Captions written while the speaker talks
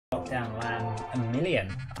LockdDown Lan a million.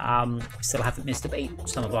 We still haven't missed a beat.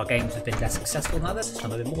 Some of our games have been less successful than others,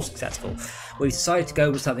 some have been more successful. We've decided to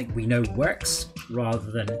go with something we know works,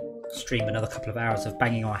 rather than stream another couple of hours of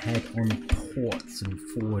banging our head on ports and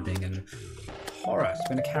forwarding and horror. So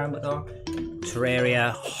we're going to carry on with our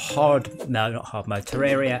Terraria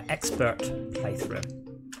Terraria expert playthrough.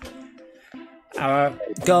 Our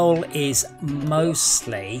goal is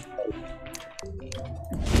mostly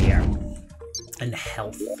gear and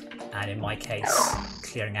health, and in my case,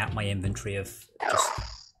 clearing out my inventory of just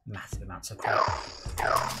massive amounts of crap.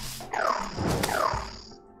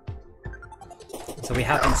 So we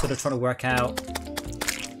have been sort of trying to work out,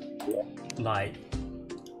 like,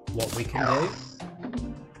 what we can do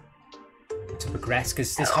to progress,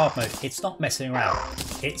 because this hard mode, it's not messing around.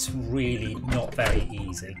 It's really not very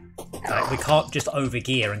easy. Like, we can't just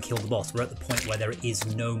overgear and kill the boss. We're at the point where there is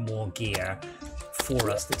no more gear for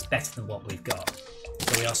us that's better than what we've got.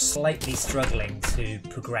 So we are slightly struggling to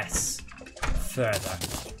progress further.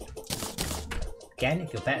 Again,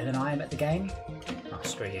 if you're better than I am at the game, oh,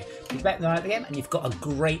 screw you. If you're better than I am at the game and you've got a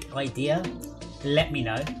great idea, let me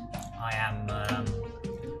know. I am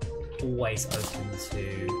always open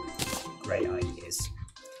to great ideas.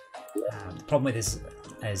 The problem with this,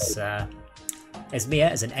 as Mia,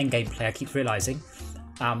 as an endgame player, keeps realising,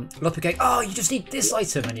 a lot of people go, oh, you just need this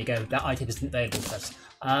item, and you go, that item isn't available to us.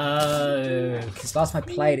 Oh, because last time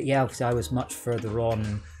I played it, yeah, obviously I was much further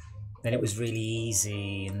on, then it was really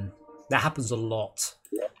easy, and that happens a lot.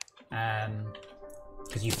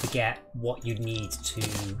 Because you forget what you need to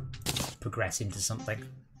progress into something.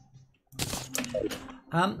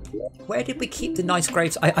 Where did we keep the nice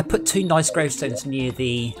graves? I put 2 nice gravestones near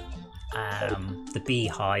the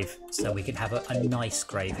beehive, so we can have a nice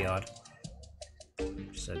graveyard.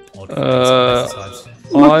 So looks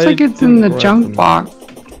like it's in the junk box.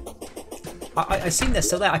 I've seen they're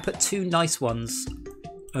still there. I put 2 nice ones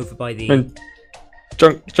over by the...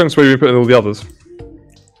 Junk's where you put in all the others.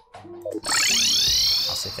 I'll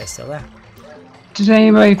see if they're still there. Did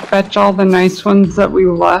anybody fetch all the nice ones that we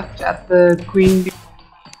left at the Queen Bee?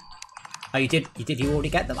 Oh, you did? You already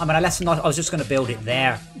get them? I mean, I was just going to build it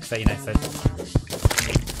there, for, you know, for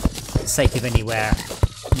the sake of anywhere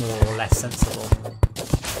more or less sensible.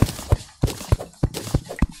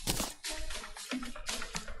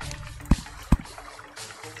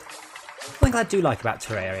 One thing I do like about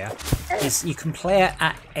Terraria is you can play it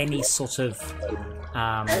at any sort of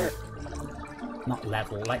not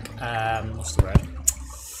level, like what's the word?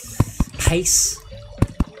 Pace.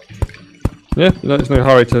 Yeah, there's no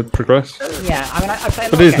hurry to progress. Yeah, I mean, I play a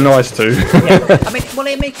lot. But it is nice to. Yeah, I mean, well,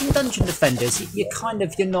 in making Dungeon Defenders, you're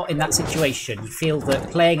not in that situation. You feel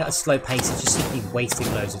that playing at a slow pace is just simply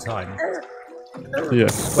wasting loads of time. Yeah,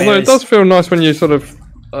 although it does feel nice when you sort of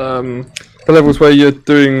the levels where you're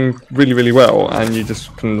doing really, really well, and you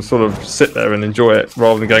just can sort of sit there and enjoy it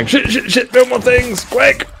rather than going shit, build more things,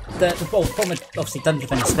 quick. The problem with obviously Dungeon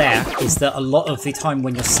Defenders there is that a lot of the time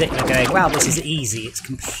when you're sitting there going, wow, this is easy, it's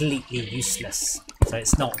completely useless. So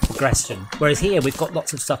it's not progression. Whereas here we've got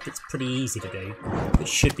lots of stuff that's pretty easy to do, which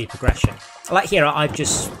should be progression. Like here, I've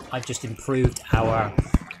just improved our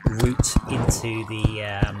route into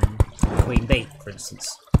the Queen Bee, for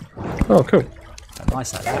instance. Oh, cool.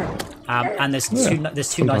 Nice like that. And there's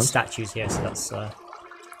two nice statues here, so that's.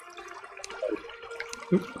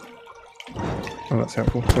 Oh, that's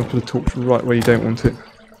helpful. Don't put a torch right where you don't want it.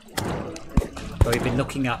 But we've been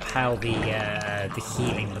looking up how the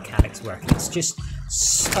healing mechanics work. It's just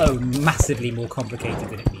so massively more complicated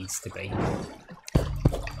than it needs to be.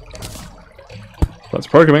 That's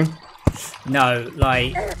programming. No,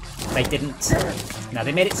 like they didn't. No,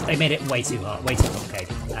 they made it way too hard, way too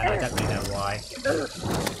complicated, and I don't really know why.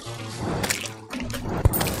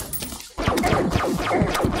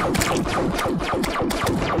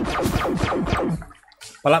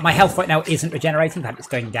 Well, like my health right now isn't regenerating. In fact, it's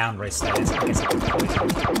going down very slowly. So I guess it's poison.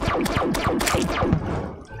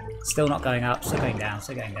 Still not going up. Still going down.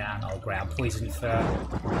 Still going down. Oh, great! I'm poisoned for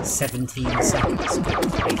 17 seconds.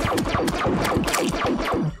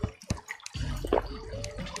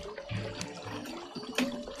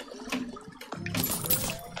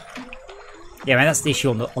 Yeah, man, that's the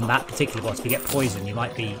issue on that particular boss. If you get poisoned, you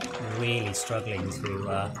might be really struggling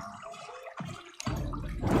to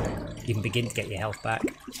even begin to get your health back.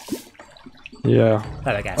 Yeah.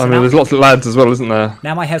 There we go. So I mean, there's lots of lads as well, isn't there?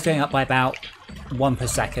 Now my health's going up by about 1 per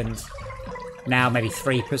second. Now maybe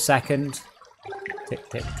 3 per second. Tick,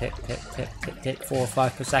 tick, tick, tick, tick, tick, tick. 4 or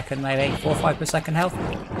 5 per second, maybe. 4 or 5 per second health.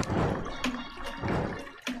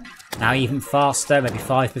 Now even faster, maybe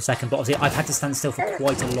 5 per second, but obviously I've had to stand still for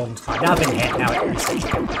quite a long time. Now I've been hit, now it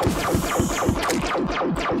resets.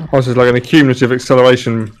 Oh, this is like an accumulative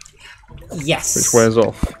acceleration. Yes. Which wears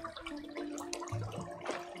off.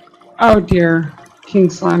 Oh dear. King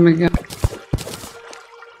Slime again.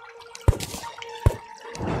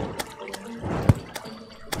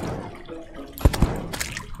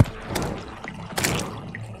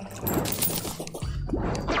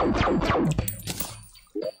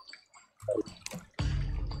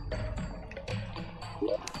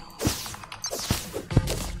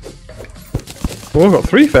 Oh, I've got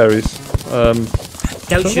 3 fairies.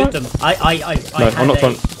 Don't shoot them.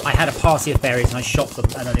 I had a party of fairies and I shot them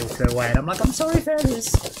and then they all flew away and I'm like, I'm sorry,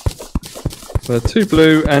 fairies. So 2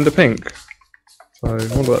 blue and a pink. So I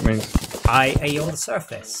wonder what that means. Are you on the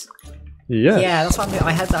surface? Yeah. Yeah, that's what I mean.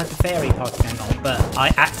 I had the fairy party going on, but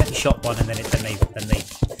I accidentally shot one and then they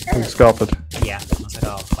Scarpered. Yeah. I was like,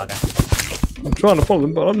 oh bugger. I'm trying to follow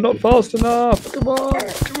them, but I'm not fast enough. Come on,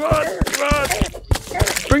 come on, come on.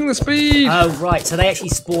 Bring the speed. Oh right, so they actually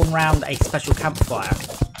spawn round a special campfire.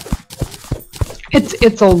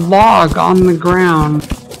 It's a log on the ground.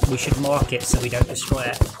 We should mark it so we don't destroy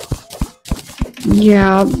it.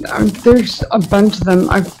 Yeah, there's a bunch of them.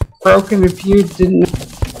 I've broken a few, didn't.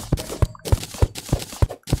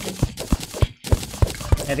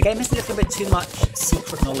 Yeah, the game has a little bit too much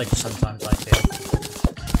secret knowledge sometimes, I feel.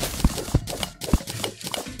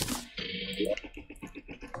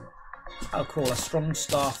 Oh cool, a strong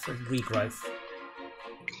staff of regrowth.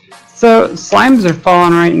 So, slimes are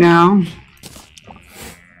falling right now.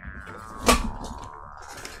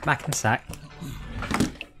 Back in a sec.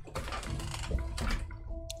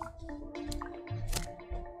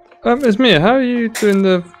 It's Mia, how are you doing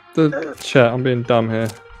the chat? I'm being dumb here.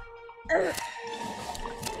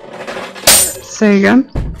 Say again?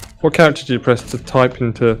 What character do you press to type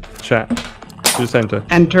into chat? Just enter.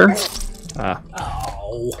 Enter. Ah.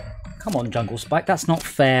 Oh, come on, Jungle Spike, that's not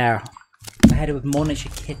fair. I had it with monitor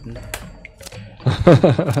kitten.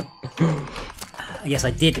 Yes,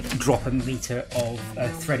 I did drop a meter of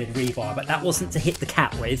threaded rebar, but that wasn't to hit the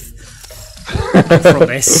cat with. I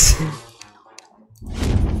promise.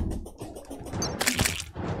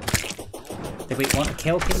 Did we want to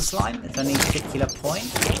kill King Slime at any particular point?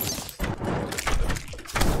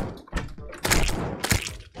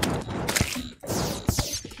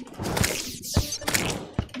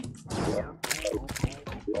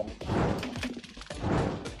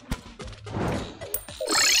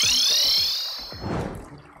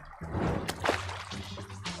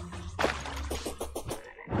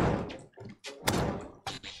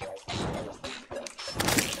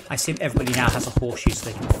 I assume everybody now has a horseshoe so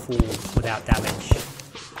they can fall without damage.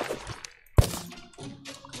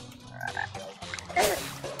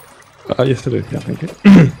 Yes, I do. Yeah, thank you.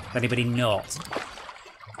 Does anybody not?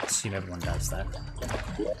 I assume everyone does that.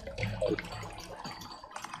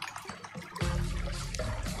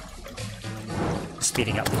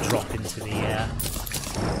 Speeding up the drop into the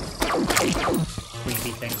queen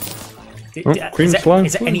bee thing.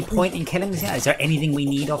 Is there any point in killing this? Is there anything we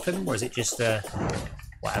need off him, or is it just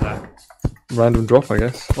whatever? Random drop, I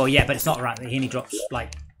guess. Well, yeah, but it's not random. He only drops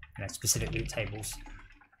like specific loot tables.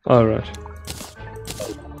 Oh right.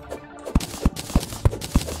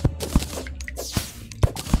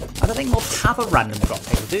 I don't think mobs have a random drop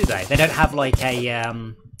table, do they? They don't have like a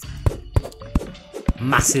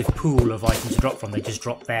massive pool of items to drop from. They just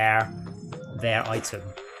drop their item.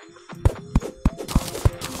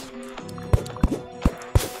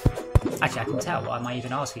 Actually, I can tell. Why am I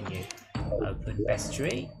even asking you? Open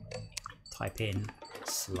bestiary. Type in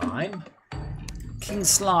slime. King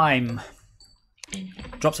Slime.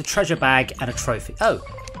 Drops a treasure bag and a trophy. Oh,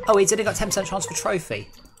 he's only got 10% chance for trophy.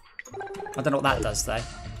 I don't know what that does though.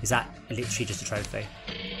 Is that literally just a trophy?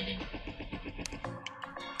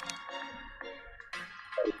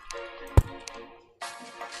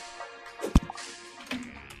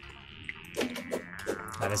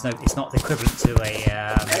 No, there's no. It's not the equivalent to a.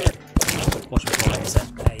 What should we call it? Is it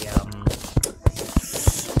a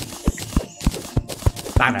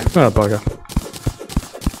banner? Oh bugger.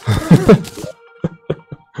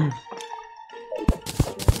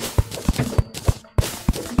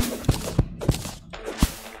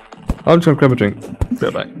 I'm just gonna grab a drink. Be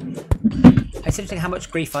right back. It's interesting how much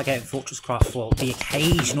grief I get in Fortress Craft for the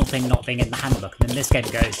occasional thing not being in the handbook, and then this game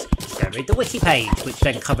goes, go read the wiki page, which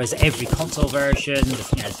then covers every console version. The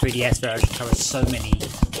 3DS version covers so many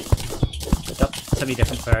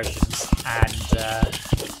different versions, and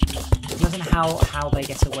I don't know how they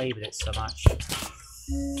get away with it so much.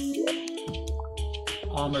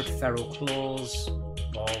 Armored feral claws,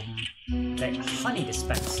 bomb, honey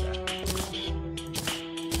dispenser.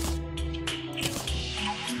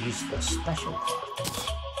 Used for special craft.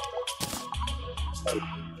 I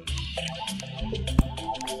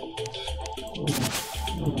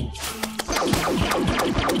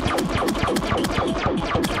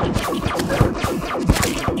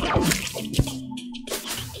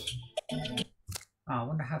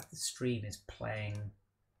wonder how the stream is playing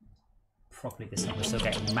properly this time. We're still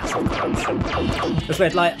getting massive corruption. It's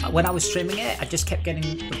weird, like when I was streaming it, I just kept getting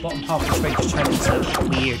the bottom half of the screen just turning into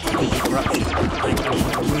weird visual corruption. I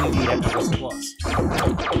really don't know what it was.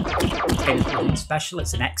 Okay, there's nothing special.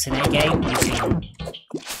 It's an XNA game using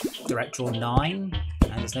DirectDraw 9.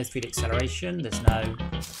 There's no 3D acceleration. There's no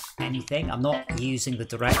anything. I'm not using the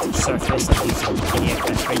direct surface. I'm using video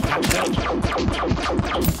screen capture.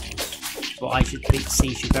 What I should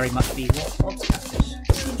see should very much be what's captured.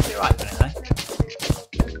 Seems to be right, don't it?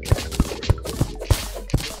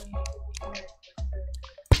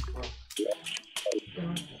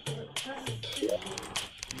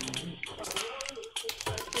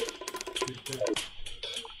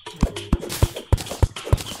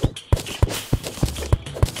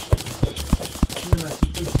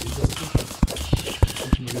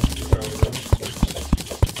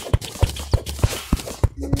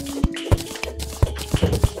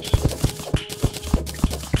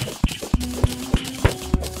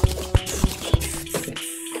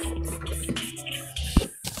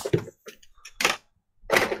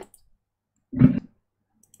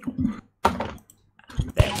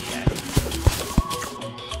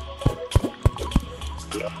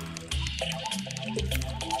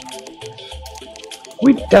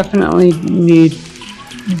 We definitely need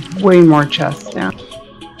way more chests now.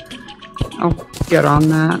 I'll get on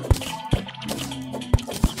that.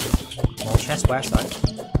 More chests where, sorry?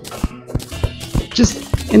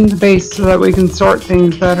 Just in the base so that we can sort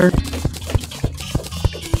things better.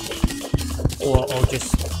 Or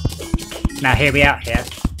just... Now hear me out here.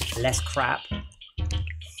 Less crap.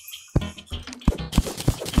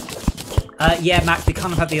 Yeah, Mac, we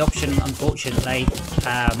kind of have the option, unfortunately,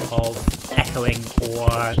 of echoing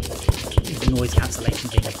or noise cancellation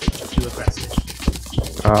being too aggressive.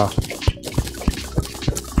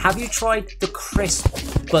 Have you tried the crisp,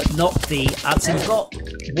 but not the? So you've got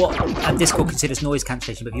what Discord considers noise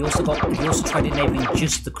cancellation, but have you also tried enabling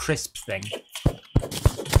just the crisp thing,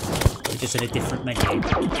 just in a different menu.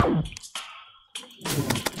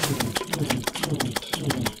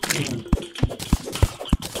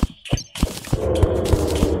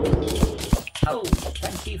 Oh,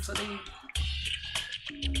 thank you for the.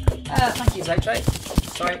 Thank you, Zotre.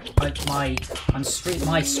 Sorry,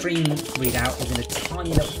 my stream readout is in a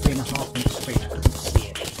tiny little 3.5-inch screen. I couldn't see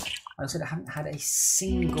it. I also haven't had a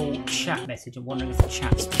single chat message. I'm wondering if the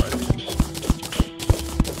chat's broken.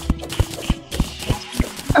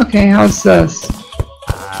 Okay, how's this?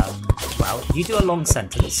 Well, you do a long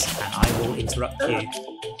sentence, and I will interrupt you.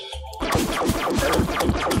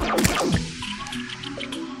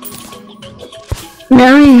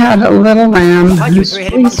 Mary had a little lamb whose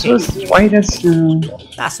fleece was white as snow.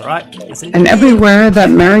 That's alright. And everywhere that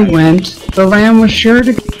Mary went, the lamb was sure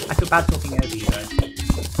to... I feel bad talking over you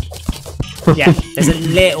though. Yeah, there's a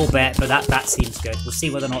little bit, but that seems good. We'll see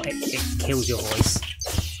whether or not it kills your voice.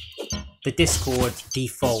 The Discord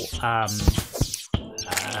default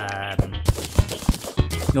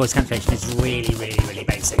noise cancellation is really, really, really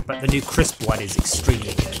basic, but the new crisp one is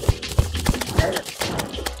extremely good.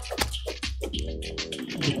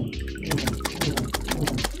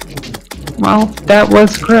 Well, that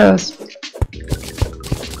was crisp.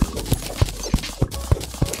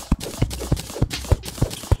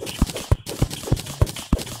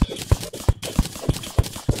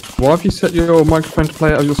 Why have you set your microphone to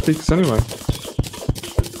play out of your speakers anyway?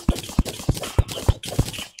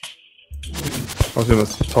 I assume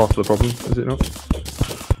that's half of the problem, is it not?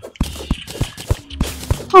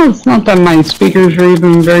 Oh, it's not that my speakers are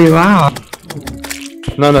even very loud.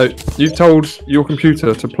 No, you've told your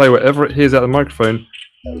computer to play whatever it hears out of the microphone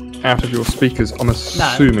out of your speakers, I'm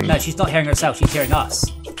assuming. No, she's not hearing herself, she's hearing us.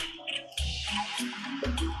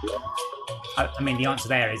 I mean, the answer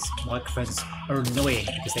there is microphones are annoying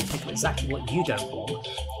because they pick up exactly what you don't want,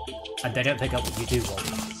 and they don't pick up what you do want.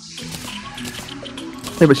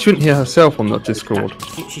 Yeah, but she shouldn't hear herself on that Discord.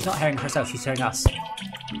 No, she's not hearing herself, she's hearing us.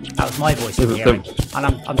 That was my voice you're hearing. And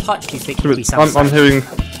I'm touched you think we sound I'm hearing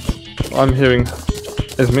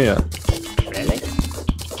Esmia. Really?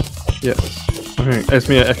 Yes. I'm hearing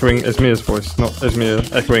Esmia echoing Esmia's voice, not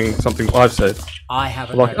Esmia echoing something I've said. I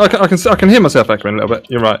haven't. Like I can hear myself echoing a little bit.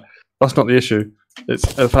 You're right. That's not the issue.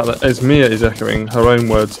 It's the fact that Esmia is echoing her own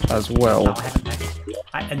words as well. No, I haven't.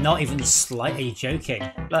 I'm not even slightly joking.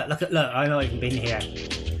 Look! I've not even been here.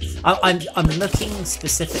 I'm looking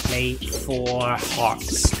specifically for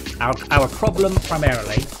hearts. Our problem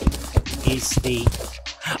primarily is the...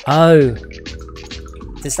 Oh!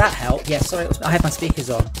 Does that help? Yeah, sorry, I had my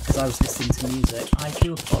speakers on because I was listening to music. I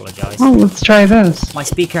do apologise. Oh, let's try this. My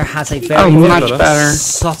speaker has a very, much better.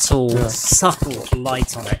 subtle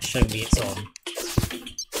light on it showing me it's on.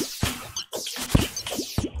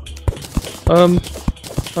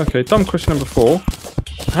 Okay, dumb question number 4.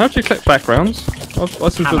 How do you collect backgrounds? I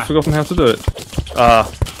seem to have forgotten how to do it. Ah,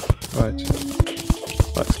 right.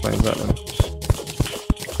 That explains that then.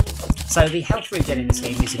 So the health regen in this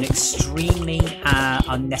game is an extremely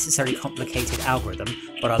unnecessarily complicated algorithm,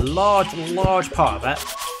 but a large part of it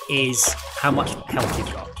is how much health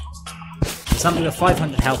you've got. So somebody with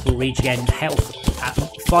 500 health will regen health at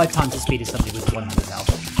 5 times the speed as somebody with 100 health.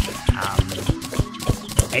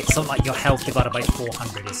 It's not like your health divided by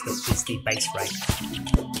 400 is the base rate.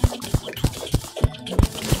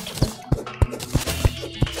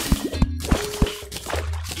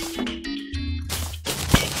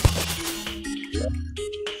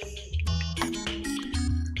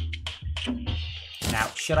 Now,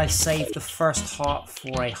 should I save the first heart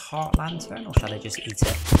for a heart lantern, or should I just eat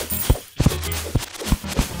it?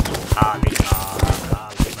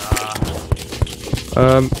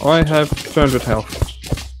 I have 200 health.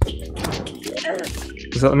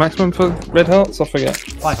 Is that the maximum for red hearts? I forget.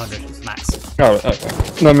 500 is the max. Oh, okay.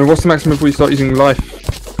 No, I mean, what's the maximum before you start using life?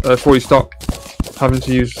 Before you start having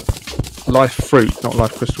to use life fruit, not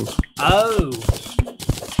life crystals? Oh!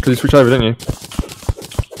 Because you switch over, didn't you?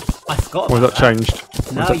 I forgot Or about has that changed?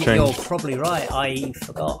 No, you're probably right. I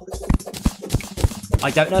forgot.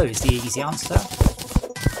 I don't know is the easy answer.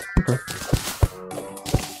 Okay.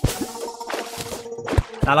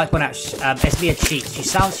 I like when Esmea cheats. She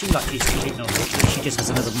sounds like she's cheating on it, but she just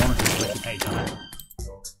has another monitor wiki page on it.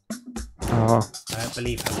 Ah. I don't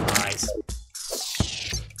believe her eyes.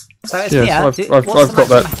 So Esmea, Yes, I've got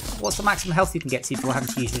that. What's the maximum health you can get to before having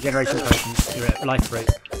to use regeneration potions, your life fruit?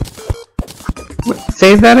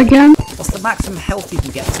 Say that again? What's the maximum health you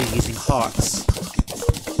can get to using hearts?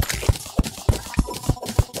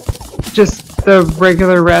 Just the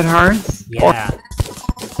regular red hearts? Yeah.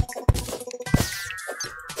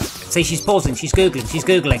 See, she's pausing, she's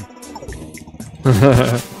googling.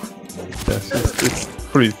 Yes, it's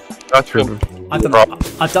pretty accurate.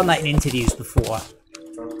 I've done that in interviews before.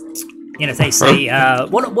 You know, they say,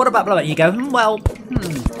 what about blah, blah, you go,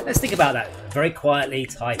 let's think about that. Very quietly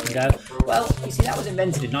type and go, well, you see, that was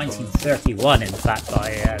invented in 1931, in fact,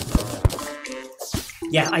 by...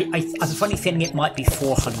 Yeah, I have a funny feeling it might be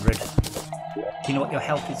 400. Do you know what your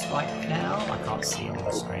health is right now? I can't see it on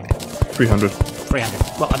the screen. 300. 300.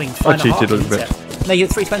 Well, I mean, I cheated a little bit. No, you're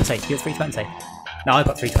 320. You're 320. No, I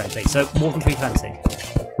got 320, so more than 320.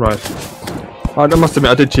 Right. I must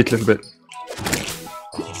admit, I did cheat a little bit.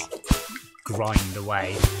 Grind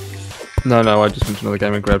away. No, I just went to another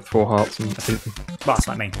game and grabbed 4 hearts and beat them. Well, that's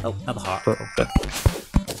what I mean. Oh, another heart. But,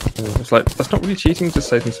 it's like, that's not really cheating, just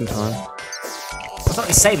saving some time. It's not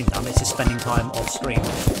really saving time, it's just spending time off screen.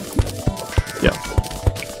 Yeah.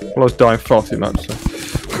 Well, I was dying far too much, so...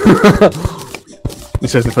 He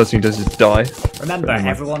says the first thing he does is die. Remember,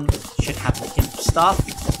 everyone should have imp staff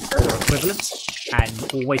or equivalent, and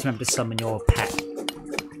always remember to summon your pet.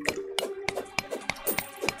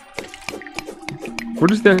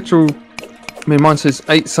 What is the actual... I mean, mine says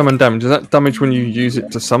 8 summon damage. Is that damage when you use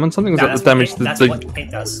it to summon something? Or is that the damage that's what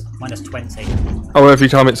it does. Minus 20. Oh, every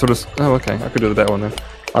time it sort of... Oh, okay. I could do the better one then.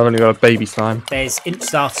 I've only got a baby slime. There's imp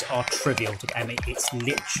staffs are trivial to get. I mean, it's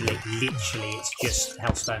literally, it's just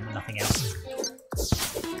Hellstone and nothing else.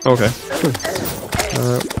 Okay. Cool.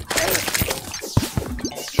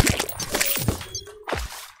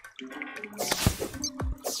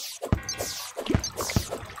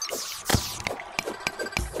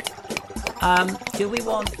 Do we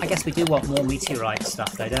want... I guess we do want more meteorite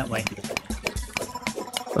stuff though, don't we?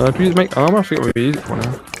 Do you make armor? I forget what we use it for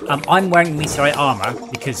now. I'm wearing meteorite armor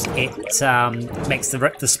because it makes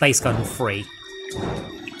the space gun free.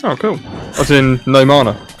 Oh, cool. As in, no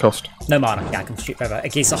mana cost. No mana, yeah, I can shoot over.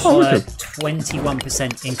 It gives a whole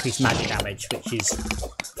 21% increased magic damage, which is...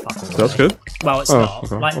 That's good. Well, it's not.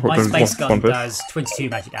 Okay. Like, my space gun does 22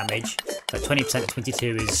 magic damage, so 20% of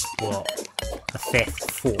 22 is, what, the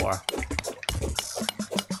fifth 4.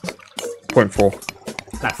 0.4.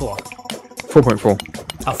 No, 4. 4.4.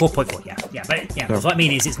 Oh, 4.4, yeah. But yeah, what I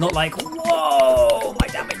mean is, it's not like, whoa, my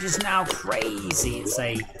damage is now crazy. It's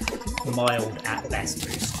a mild at best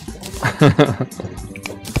boost.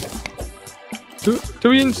 do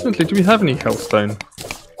we have any Hellstone?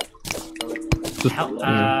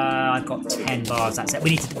 I've got 10 bars. That's it.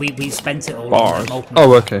 We need to. We spent it all. Bars. On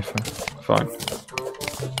Oh, okay, fine.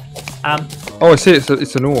 Oh, I see.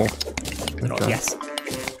 It's an ore. Okay. Yes.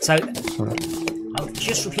 So Sorry. I'll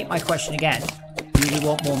just repeat my question again. Do you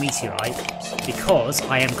want more meteorite? Because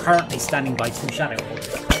I am currently standing by 2 shadow orbs.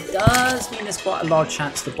 It does mean there's quite a large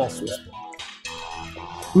chance the boss will spawn.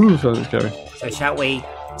 Ooh, so it's going. So shall we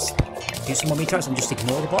do some more meteorites and just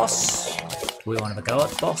ignore the boss? We want to have a go at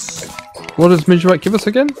the boss. What does meteorite give us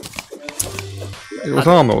again? It was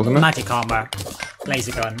armor, wasn't it? Magic armor,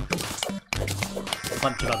 laser gun, a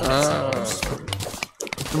bunch of other bits.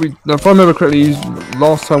 If I remember correctly,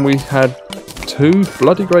 last time we had 2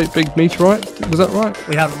 bloody great big meteorites. Was that right?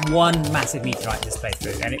 We had 1 massive meteorite this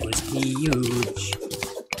playthrough, and it was huge.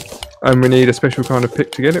 And we need a special kind of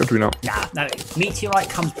pick to get it, or do we not? Nah, no. Meteorite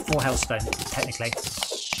comes before Hellstone, technically.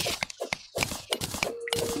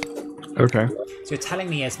 Okay. So you're telling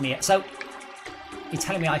me so you're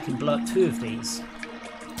telling me I can blow up 2 of these,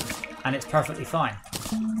 and it's perfectly fine.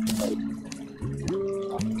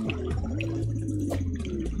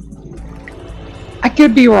 I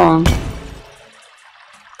could be wrong.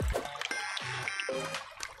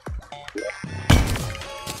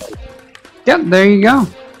 Yep, there you go.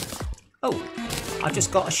 Oh, I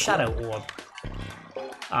just got a shadow orb.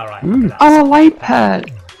 Alright. Oh, a light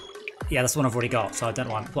pad. Yeah, that's the one I've already got, so I don't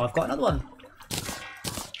know why. Well, I've got another one.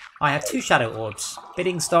 I have 2 shadow orbs.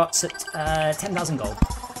 Bidding starts at 10,000 gold.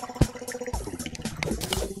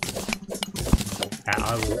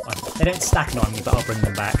 They don't stack on me, but I'll bring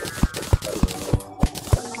them back.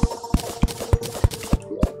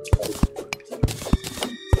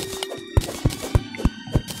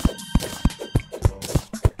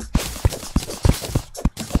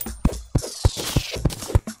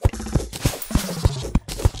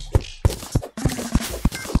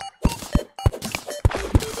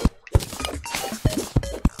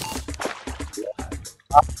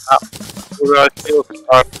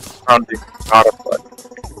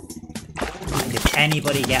 Did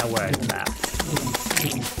anybody get a word of that?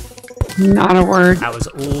 Not a word. That was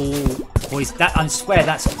all voice. I swear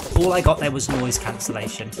that's all I got there was noise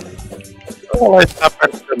cancellation. Always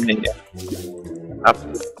happens to me. I have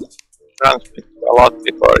to transmit a lot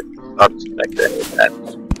before it starts making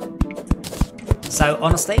sense. So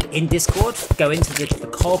honestly, in Discord, go into the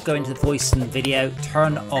cog, go into the voice and video,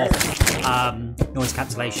 turn off noise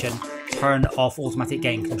cancellation, turn off automatic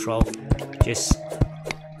gain control. Just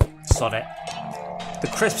sod it. The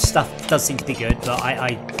crisp stuff does seem to be good, but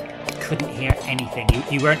I couldn't hear anything.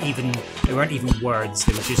 You weren't even. There weren't even words.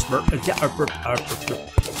 They were just. I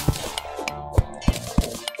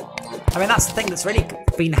mean, that's the thing that's really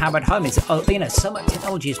been hammered home. Is so much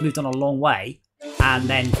technology has moved on a long way, and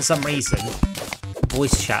then for some reason,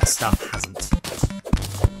 voice chat stuff hasn't,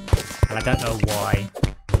 and I don't know why.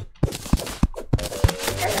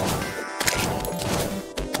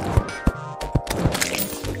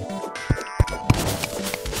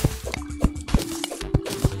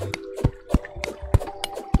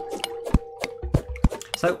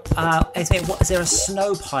 So, is there a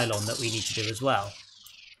snow pylon that we need to do as well?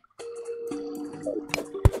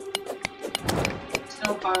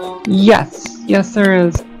 Snow pylon. Yes, there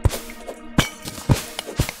is.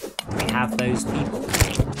 We have those people.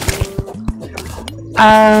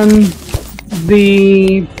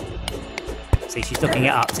 See, she's looking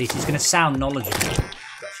it up. See, she's going to sound knowledgeable,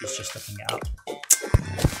 but she's just looking it up.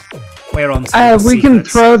 We're on. We can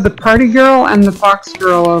throw the party girl and the fox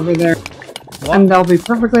girl over there. What? And they'll be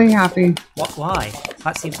perfectly happy. What? Why?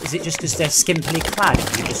 That seems. Is it just because they're skimpily clad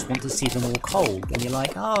and you just want to see them all cold? And you're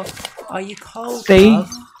like, oh, are you cold? They're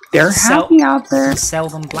happy out there. Sell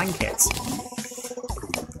them blankets.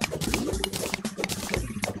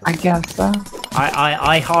 I guess so.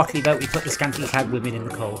 I heartily vote we put the scantily clad women in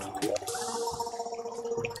the cold.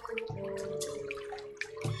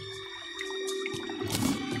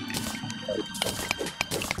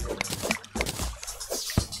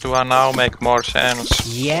 Do I now make more sense?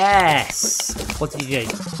 Yes! What did you do?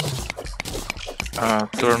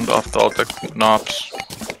 Turned off all the knobs.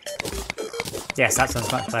 Yes, that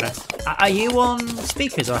sounds much better. Are you on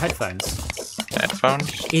speakers or headphones?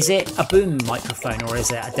 Headphones? Is it a boom microphone or is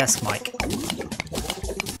it a desk mic?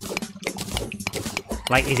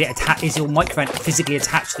 Like, is your microphone physically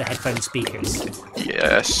attached to the headphone speakers?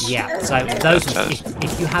 Yes. Yeah, so those,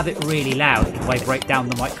 if you have it really loud, it can vibrate down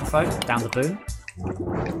the microphone, down the boom.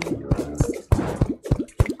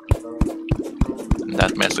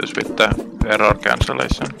 That messes with the error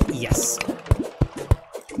cancellation. Yes.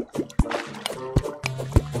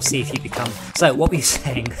 We'll see if you become... So, what were you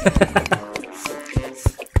saying?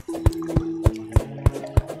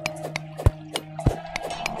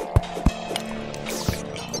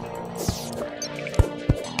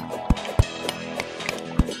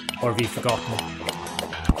 forgotten.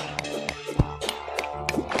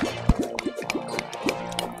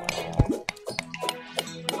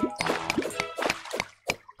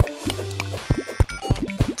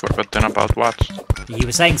 Forgotten about what? You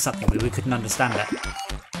were saying something, but we couldn't understand it.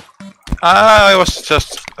 I was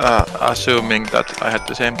just assuming that I had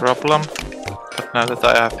the same problem, but now that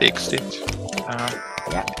I have fixed it.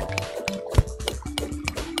 Yeah.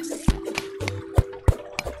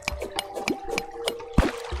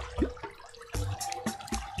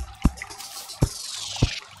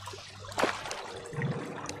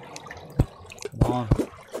 Come on.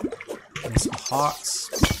 Give me some hearts.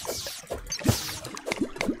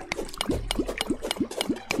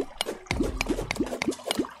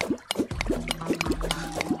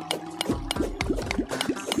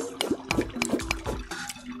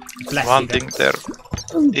 One thing there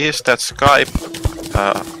is that Skype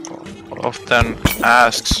often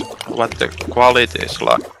asks what the quality is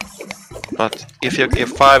like. But if you give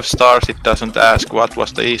 5 stars, it doesn't ask what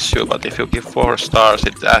was the issue, but if you give 4 stars,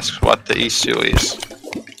 it asks what the issue is.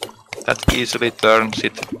 That easily turns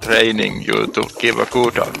it training you to give a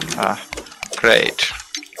good grade,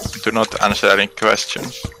 to not answering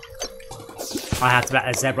questions. I had to bet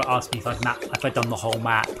a zebra asked me if I'd done the whole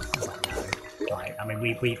map. I was like, no. Right. I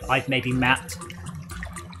mean, I've maybe mapped 2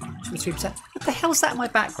 or 3%. What the hell's that in my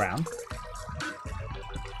background?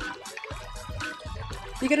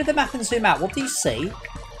 You go to the map and zoom out. What do you see?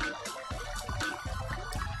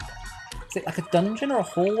 Is it like a dungeon or a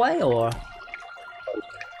hallway or?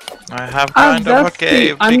 I have kind of a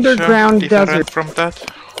cave underground desert from that.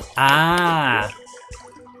 Ah.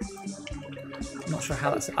 I'm not sure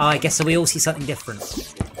how that's. Oh, I guess so. We all see something different.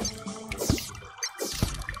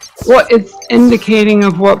 Well, it's indicating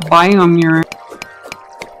of what biome you're in.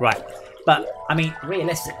 Right, but I mean,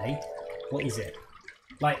 realistically, what is it?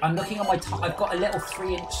 Like, I'm looking on my. I've got a little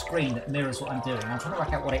 3-inch screen that mirrors what I'm doing. I'm trying to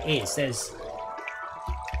work out what it is. There's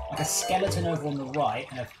like a skeleton over on the right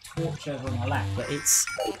and a torch over on the left, but it's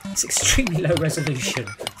extremely low resolution.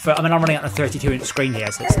 I mean, I'm running on a 32-inch screen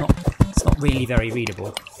here, so it's not really very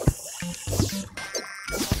readable.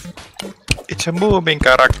 It's a moving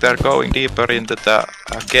character going deeper into the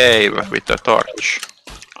cave with the torch.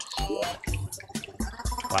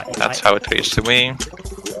 Right, That's how it reads to me.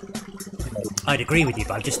 I'd agree with you,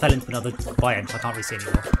 but I just fell into another biome, so I can't really see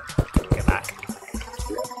anymore. Go back.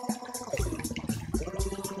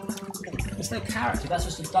 There's no character. That's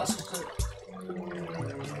just a.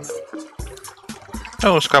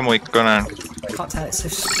 Oh, Skamuikkonen. I can't tell. It's so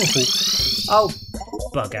small. Oh,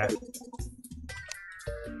 bugger.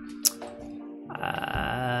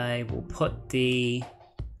 I will put the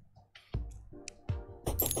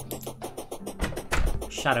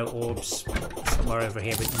shadow orbs somewhere over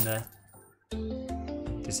here within the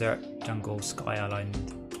desert jungle sky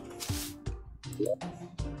island.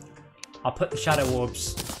 I'll put the shadow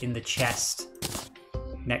orbs in the chest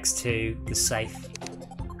next to the safe.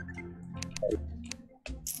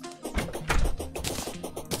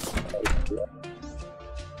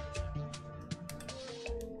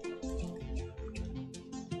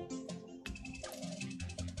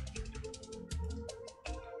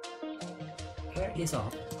 Where is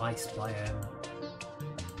our ice biome?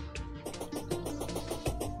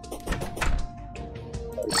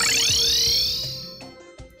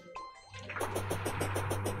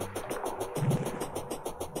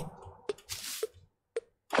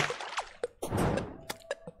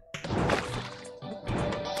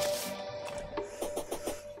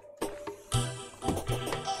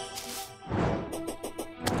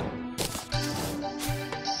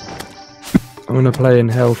 I'm gonna play in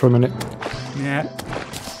hell for a minute. Yeah.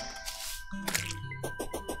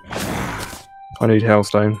 I need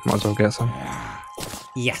hellstone. Might as well get some.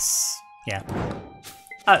 Yes. Yeah.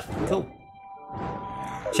 Oh, cool.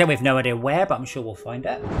 Shame we have no idea where, but I'm sure we'll find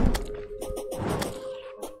it.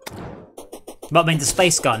 But I mean, the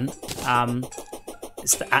space gun,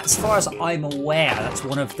 as far as I'm aware, that's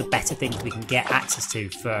one of the better things we can get access to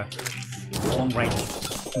for long-range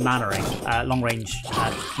mannering, long-range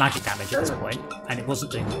magic damage at this point, and it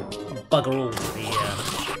wasn't doing bugger all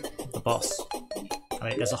to the boss. I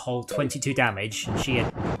mean, it does a whole 22 damage, and she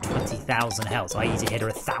had 20,000 health, so I easily hit her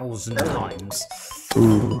 1,000 times.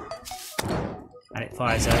 Ooh. And it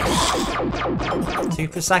fires at 2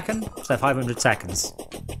 per second, so 500 seconds.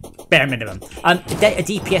 Bare minimum. A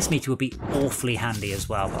DPS meter would be awfully handy as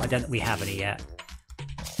well, but I don't think we have any yet.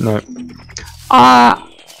 No. I'll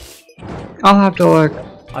have to look.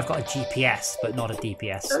 I've got a GPS, but not a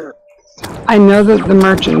DPS. I know that the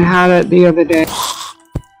merchant had it the other day.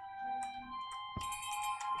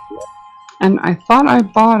 And I thought I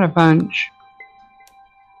bought a bunch.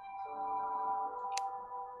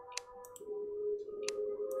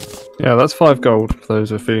 Yeah, that's 5 gold for those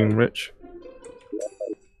who are feeling rich.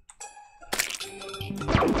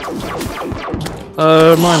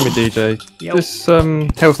 Remind me, DJ. Yep. This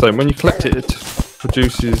hellstone, when you collect it, it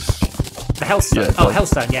produces. The hellstone. Yeah, oh,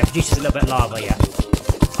 hellstone. Yeah, it produces a little bit of lava. Yeah.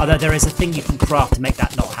 Although there is a thing you can craft to make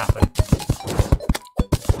that not happen.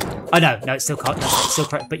 Oh no, it's still can't. No, it's still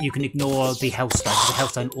correct, but you can ignore the hellstone because the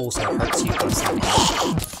hellstone also hurts you by standing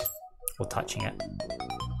on it, or touching it,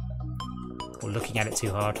 or looking at it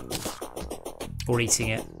too hard, or eating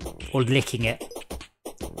it, or licking it.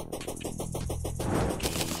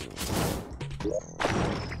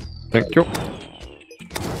 Thank you.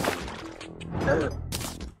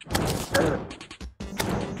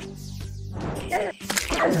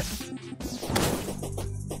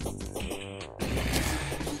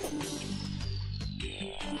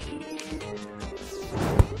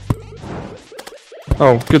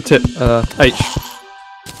 Oh, good tip. H.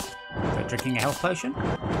 For drinking a health potion?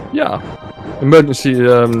 Yeah. Emergency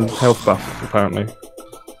health buff, apparently.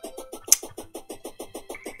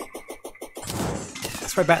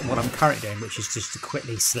 That's way better than what I'm currently doing, which is just to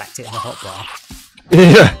quickly select it in the hotbar.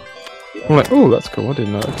 Yeah. I'm like, oh, that's cool. I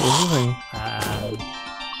didn't know it was a thing.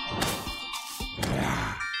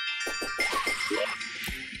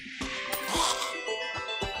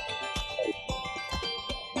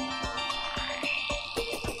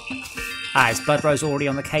 Is Budrose already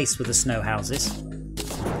on the case with the snow houses?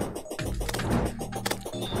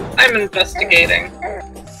 I'm investigating.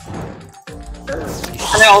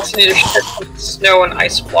 And I also need to shed some snow and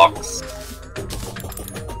ice blocks.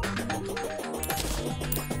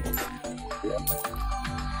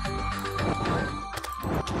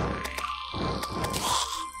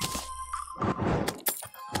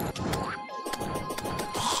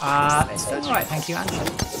 It's going alright, thank you,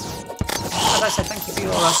 Anshin. As I said, thank you for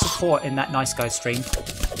your support in that Nice Guy stream.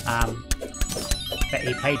 But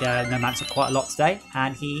he played Nomancer quite a lot today,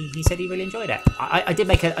 and he said he really enjoyed it. I did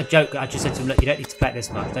make a joke. I just said to him, look, you don't need to play it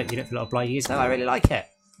this much. You don't feel obliged to use it. I really like it.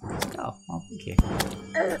 I said, oh, well, thank you.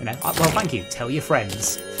 You know, well, thank you. Tell your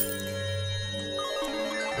friends.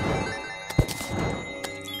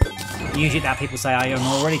 Usually now people say, I'm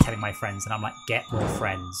already telling my friends, and I'm like, get more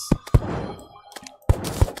friends.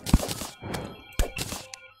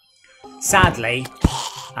 Sadly,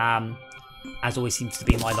 as always seems to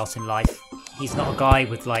be my lot in life, he's not a guy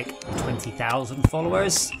with like 20,000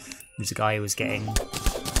 followers. He's a guy who was getting a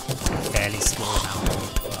fairly small amount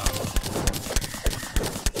of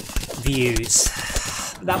views.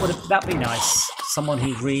 That'd be nice. Someone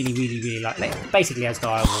who really like basically as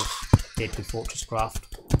Direwolf did with Fortress Craft.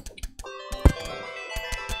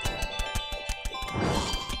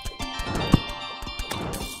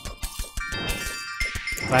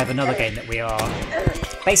 I have another game that we are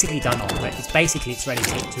basically done on, but it's ready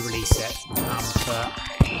to release it, but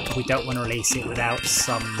we don't want to release it without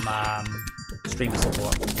some streamer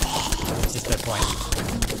support. There's just no point.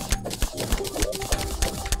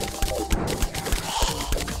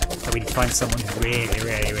 So we need to find someone who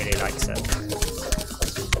really likes it.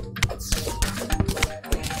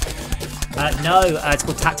 No, it's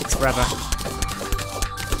called Tactics Forever.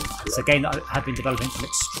 It's a game that I have been developing for an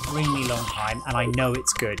extremely long time, and I know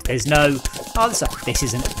it's good. There's no, this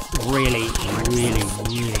isn't really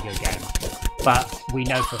good game. But we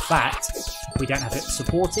know for a fact, if we don't have it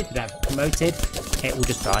supported, we don't have it promoted, it will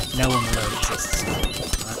just die. No one will know it exists.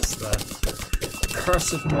 That's the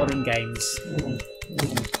curse of modern games.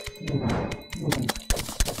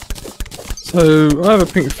 So, I have a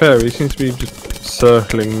pink fairy, it seems to be just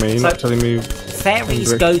circling me, not telling me...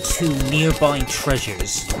 Fairies go to nearby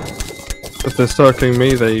treasures. If they're circling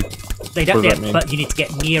me, they don't get, but you need to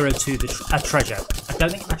get nearer to the a treasure. I don't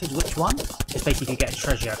think it matters which one. Just basically get a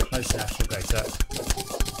treasure close enough, she'll go to it.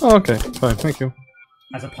 Oh, okay, fine, thank you.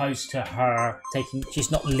 As opposed to her taking, she's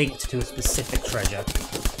not linked to a specific treasure.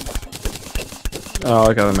 Oh,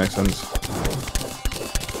 okay, that makes sense.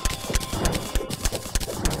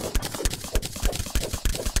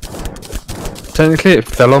 Technically, it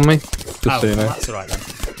fell on me. Just so you know. That's alright then.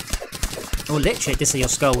 Well, literally, this your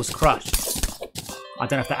skull was crushed. I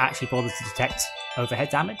don't know if that actually bothers to detect overhead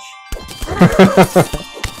damage.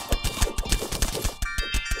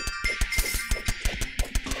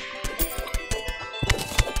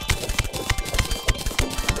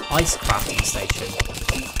 Ice crafting station.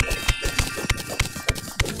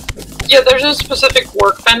 Yeah, there's a specific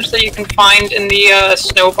workbench that you can find in the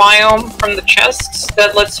snow biome from the chests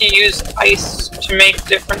that lets you use ice to make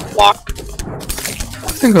different blocks.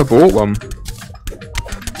 I think I bought one.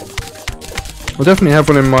 I definitely have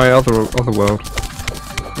one in my other world.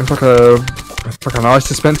 It's like an ice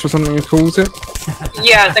dispenser or something it calls it.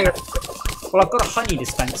 Yeah, I think. Well, I've got a honey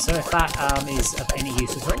dispenser, if that is of any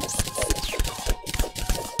use at all.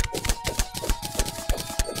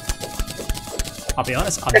 I'll be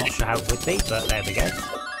honest, I'm not sure how it would be, but there we go.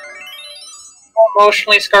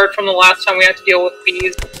 Emotionally scarred from the last time we had to deal with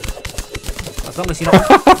bees. As long as you're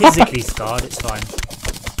not physically scarred, it's fine.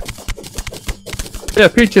 Yeah,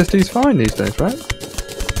 PTSD's fine these days, right?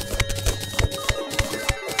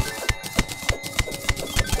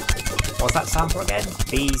 What's that sound for again?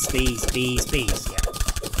 Bees, bees, bees, bees. Yeah.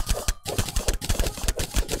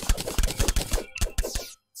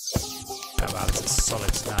 Oh wow, this is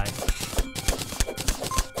solid snow.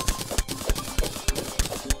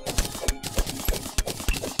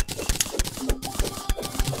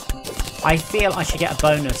 I feel I should get a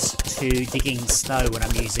bonus to digging snow when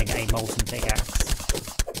I'm using a molten pickaxe.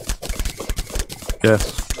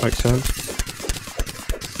 Yes, makes sense.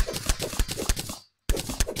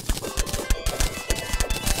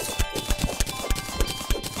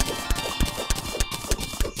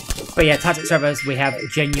 But yeah, tactic servers, we have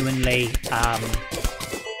genuinely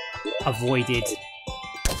avoided...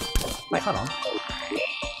 Wait, hold on.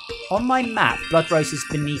 On my map, Blood Rose is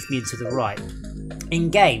beneath me and to the right. In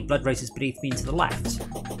game, Blood Rose is beneath me and to the left.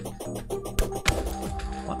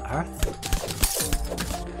 What on earth?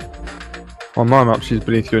 On my map, she's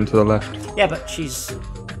beneath you and to the left. Yeah, but she's...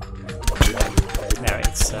 There,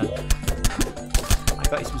 it's... I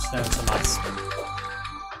got you some snow and some ice.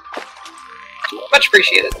 Much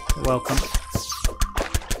appreciated. You're welcome.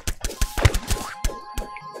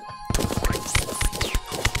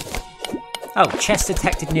 Oh, chest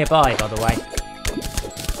detected nearby, by the way.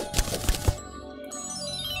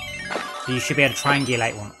 So you should be able to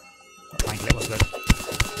triangulate one. Not triangulate, what's the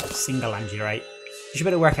word? Single angulate. You should be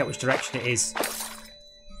able to work out which direction it is.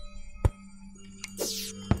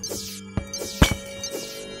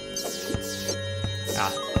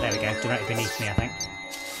 Ah, there we go. Directly beneath me, I think.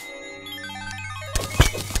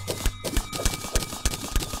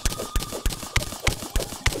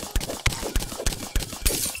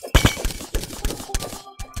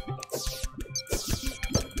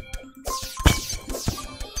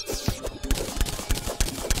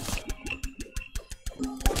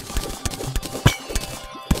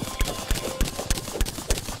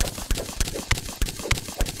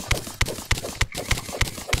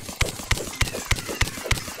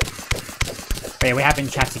 But yeah, we have been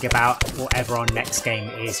chatting about whatever our next game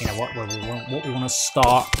is, you know, what we want to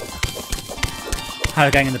start, how we're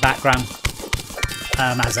going in the background,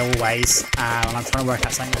 as always, and I'm trying to work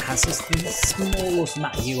out something that has just the smallest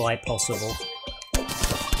amount of UI possible.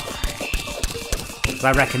 But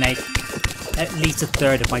I reckon at least a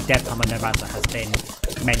third of my dev time on No Man's Land has been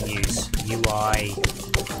menus, UI,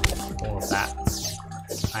 all of that,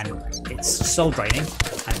 and it's soul draining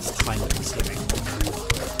and it's time consuming.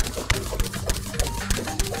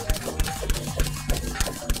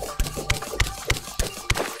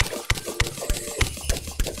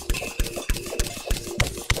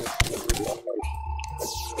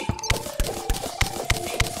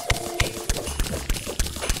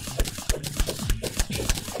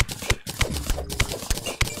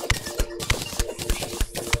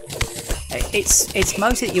 It's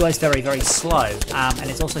mostly that UI is very, very slow, and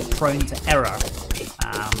it's also prone to error.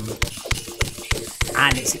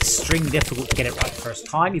 And it's extremely difficult to get it right the first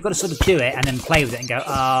time. You've got to sort of do it and then play with it and go,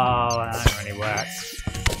 oh, that doesn't really work.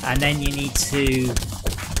 And then you need to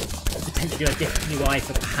potentially do a different UI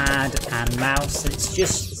for pad and mouse. And it's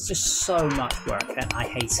just so much work, and I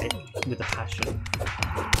hate it with a passion.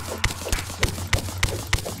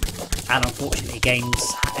 And unfortunately,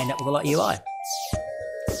 games end up with a lot of UI.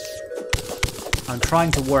 I'm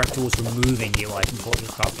trying to work towards removing UI from Portal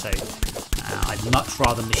of Craft 2. I'd much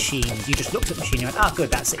rather machines. You just looked at the machine and went, ah,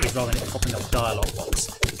 good, that's it, rather than it popping up a dialogue box.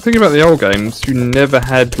 Thinking about the old games, you never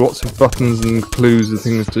had lots of buttons and clues and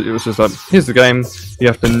things. It was just like, here's the game. You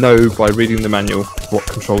have to know by reading the manual what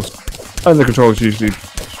controls, and the controls usually,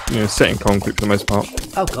 you know, set in concrete for the most part.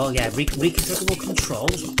 Oh god, yeah, reconfigurable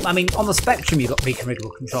controls. I mean, on the Spectrum you've got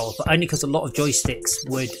reconfigurable controls, but only because a lot of joysticks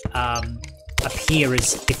would appear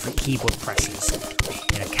as different keyboard presses,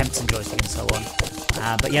 you know, Kempton joystick and so on.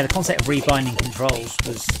 But yeah, the concept of rebinding controls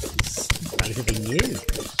was relatively new.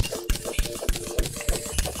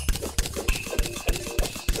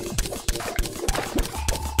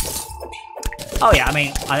 Oh yeah, I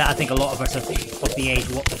mean, I think a lot of us of the age,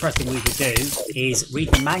 what the first thing we would do is read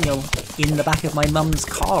the manual in the back of my mum's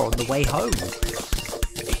car on the way home.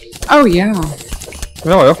 Oh yeah.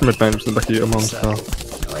 Well, I often read manuals in the back of your mum's car.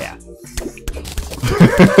 Oh yeah.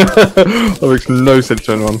 That makes no sense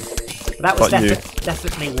to anyone. That was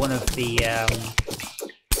definitely one of the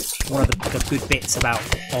one of the good bits about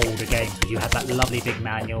older games. You had that lovely big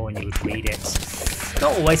manual and you would read it.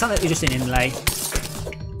 Not always, sometimes it was just an inlay.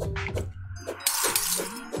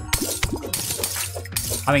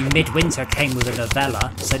 I mean, Midwinter came with a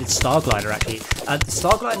novella, so did Starglider actually. The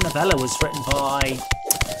Starglider novella was written by,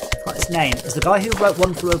 what's his name? It's the guy who wrote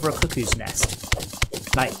One Flew Over a Cuckoo's Nest.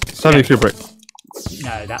 Like Stanley Kubrick.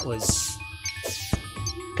 No, that was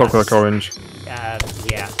Clockwork Orange. Yeah.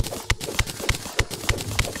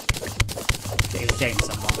 It was James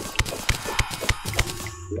someone.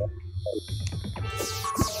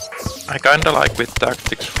 I kinda like with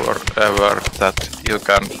Tactics Forever that you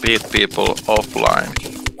can beat people offline.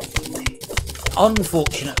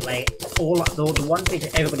 Unfortunately, the one thing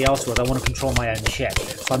that everybody asked was I want to control my own ship,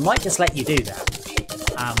 so I might just let you do that.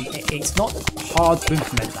 It's not hard to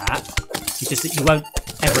implement that. It's just that you won't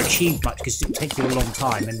ever achieve much because it'll take you a long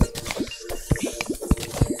time. And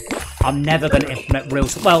I'm never going to implement real.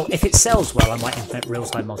 Well, if it sells well, I might implement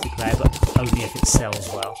real-time multiplayer, but only if it sells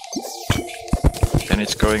well. Then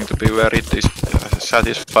it's going to be very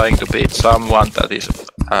satisfying to beat someone that is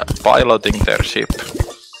piloting their ship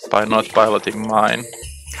by not piloting mine.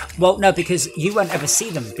 Well, no, because you won't ever see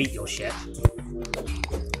them beat your ship.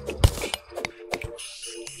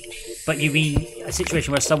 But you mean a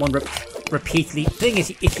situation where someone repeatedly... The thing is,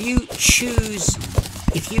 if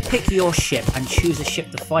you pick your ship and choose a ship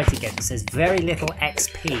to fight against, there's very little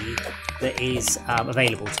XP that is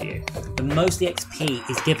available to you. The most the XP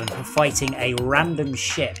is given for fighting a random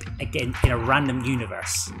ship again in a random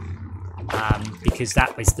universe, because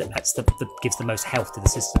that gives the most health to the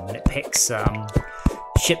system, and it picks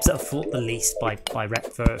ships that have fought the least for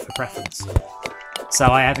preference. So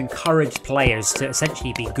I have encouraged players to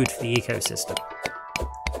essentially be good for the ecosystem.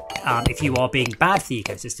 If you are being bad for the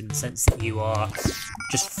ecosystem in the sense that you are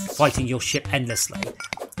just fighting your ship endlessly,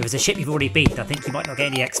 if it's a ship you've already beaten, I think you might not get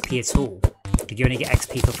any XP at all. You only get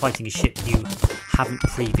XP for fighting a ship you haven't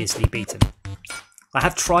previously beaten. I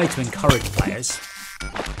have tried to encourage players.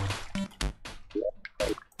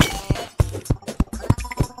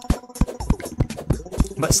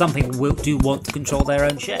 But some people do want to control their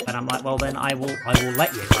own ship, and I'm like, well then I will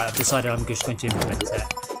let you. I've decided I'm just going to implement it.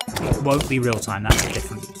 It won't be real time. That's a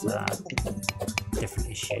different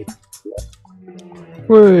issue.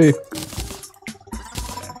 Whee!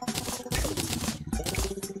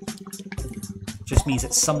 Just means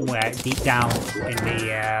that somewhere deep down in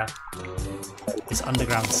the this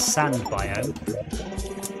underground sand biome,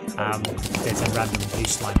 there's a random blue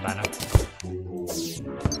slime banner.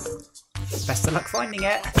 Best of luck finding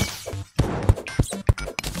it.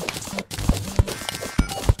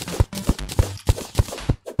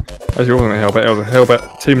 Actually, it wasn't a Hellbat. It was a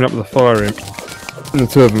Hellbat teaming up with a fire imp, and the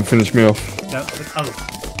two of them finished me off. No, oh,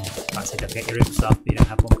 that's it. Don't get your imp stuff. You don't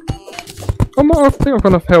have one. I think I've got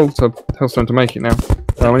enough hellstone to make it now.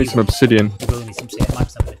 I need some obsidian. You will need some obsidian. It might be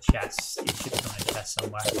something in the chest. It should be something in the chest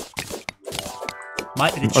somewhere.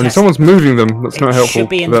 Might be the chest. Only someone's moving them. That's not helpful. It should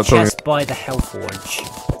be in the chest by the Hellforge.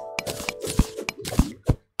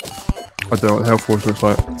 I don't know what the Hellforge looks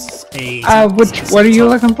like. What are you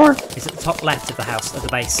looking for? It's at the top left of the house, at the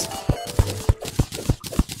base.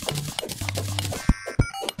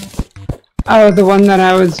 Oh, the one that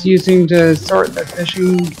I was using to sort the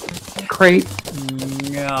fishing crate?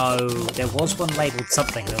 No, there was one labelled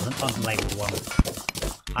something, there was an unlabelled one.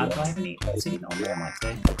 Do I have any obsidian on there? I might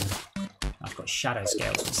do. I've got shadow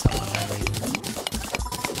scales for some unknown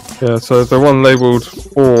reason. Yeah, so the one labelled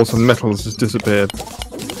ores and metals has disappeared.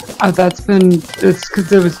 Oh, it's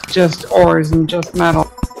because it was just ores and just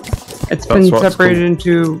metal. It's been separated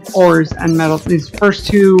into ores and metal. These first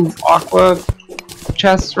two aqua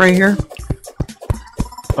chests right here.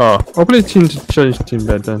 Oh, I probably need to change team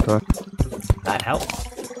bed, don't I? That'd help.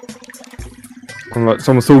 I'm like,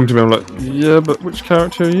 someone's talking to me, I'm like, yeah, but which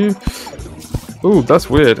character are you? Ooh, that's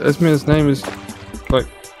weird. Esmer's name is like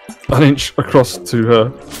an inch across to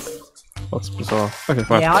her. That's bizarre. Okay,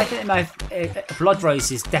 fine. Yeah, I don't know if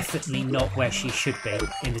Bloodrose is definitely not where she should be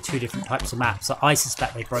in the two different types of maps. So I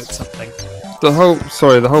suspect they broke something. The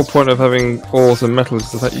whole point of having ores and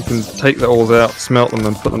metals is that you can take the ores out, smelt them,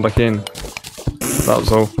 and put them back in. That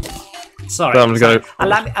was all. Sorry.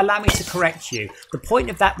 Allow me to correct you. The point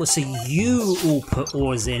of that was so you all put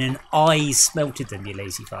ores in and I smelted them, you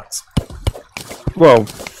lazy fucks. Well,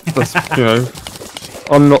 that's,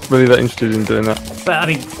 I'm not really that interested in doing that. But I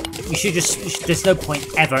mean, there's no point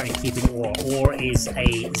ever in keeping ore. Ore is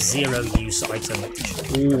a zero-use item. You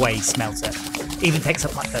should always smelt it. Even takes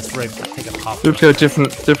up my first room. Take up half. You've got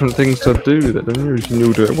different things to do with it, don't you? You can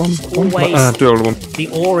all do it one. Always. Do all of them. The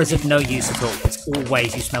ore is of no use at all. It's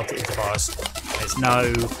always you smelt it into bars. There's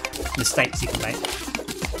no mistakes you can make.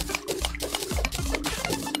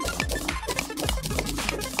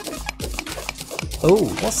 Oh,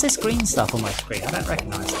 what's this green stuff on my screen? I don't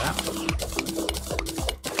recognise that.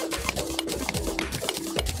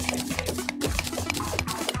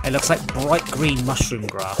 It looks like bright green mushroom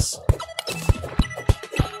grass.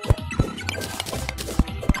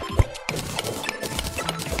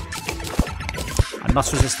 I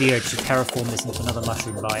must resist the urge to terraform this into another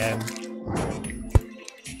mushroom biome.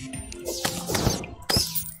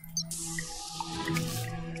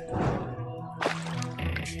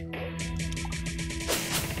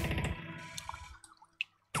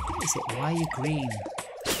 What is it? Why are you green?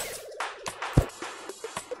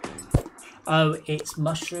 Oh, it's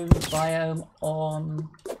mushroom biome on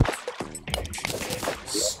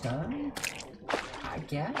stone, I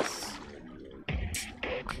guess.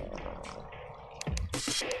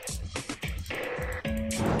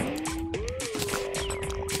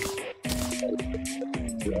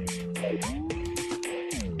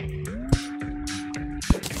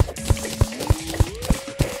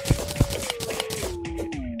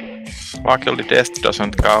 Luckily, death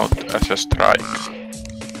doesn't count as a strike.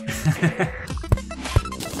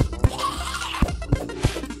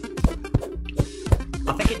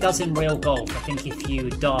 I think it does in real golf. I think if you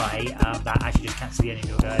die, that actually just cancels the end of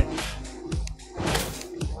your go.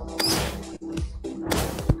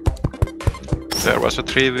 There was a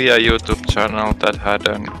trivia YouTube channel that had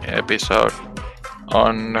an episode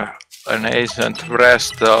on an ancient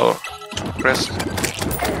wrestler.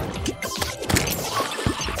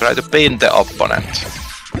 Try to pin the opponent.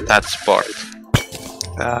 That sport.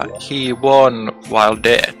 He won while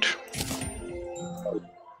dead.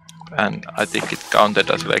 And I think it counted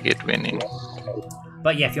as legit winning.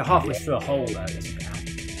 But yeah, if you're halfway through a hole though, it doesn't count.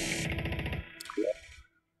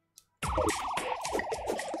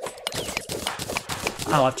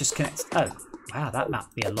 Oh, I've just connected. Oh, wow, that map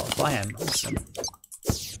would be a lot of biome. Awesome.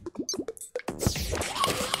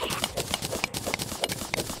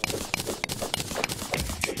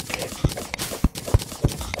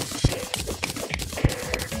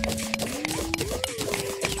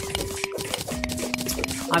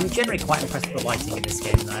 I'm generally quite impressed with the lighting in this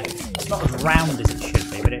game though. It's not as round as it should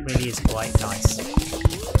be, but it really is quite nice.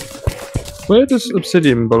 Where does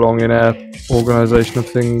obsidian belong in our organisation of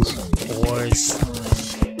things? Ores.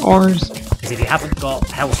 Ores. Because if you haven't got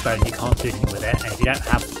hellstone, you can't do anything with it, and if you don't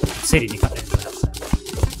have obsidian, you can't do anything with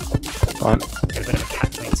hellstone. Right. Get a bit of a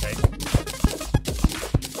catch-22.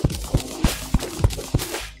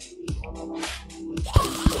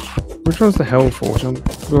 Which one's the hell forge? I'm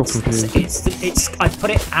real confused. It's I've put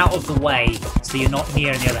it out of the way so you're not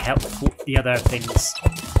near the other things.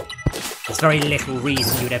 There's very little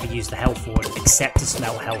reason you would ever use the hell forge except to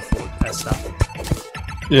smelt hell forge stuff.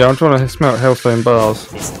 Yeah, I'm trying to smelt hellstone bars.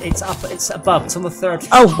 It's up. It's above. It's on the third.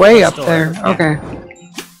 Oh, way up store. there. Yeah. Okay.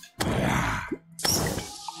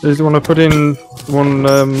 Is the one I put in one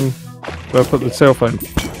where I put the cell phone?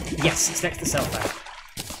 Yes, it's next to the cell phone.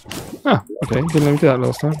 Ah, okay. Didn't let me do that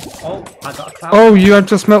last time. Oh, I got a cloud. Oh, you had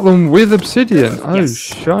to smelt them with obsidian. Oh, Yes.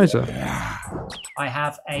 shizer. I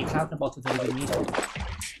have a cloud in a bottle that we need.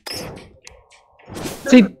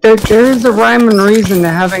 See, there is a rhyme and reason to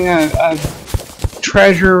having a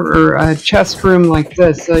treasure or a chest room like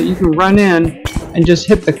this. You can run in and just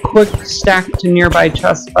hit the quick stack to nearby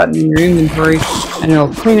chest button in your inventory, and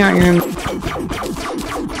it'll clean out your inventory.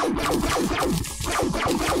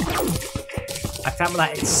 I found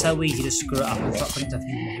that it's so easy to screw it up and start putting stuff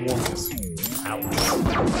you want out.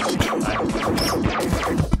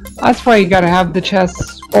 That's why you gotta have the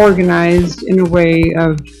chests organized in a way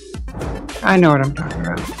of... I know what I'm talking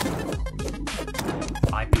about.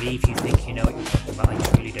 I believe you think you know what you're talking about. I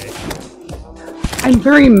truly do. I'm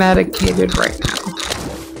very medicated right now.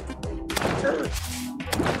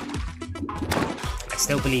 I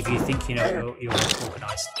still believe you think you know you're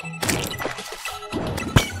organised.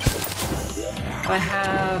 I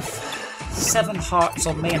have 7 hearts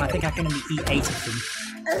on me, and I think I can only eat 8 of them.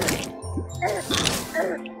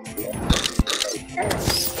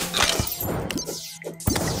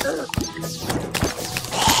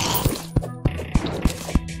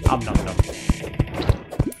 Nom nom.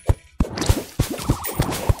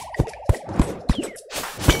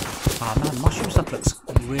 Oh man, mushroom stuff looks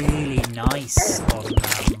really nice on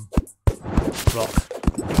rock.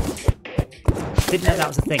 Didn't know that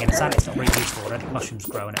was a thing, and sadly it's not really useful. I don't think mushrooms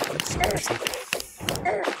grow in it, but it's pretty.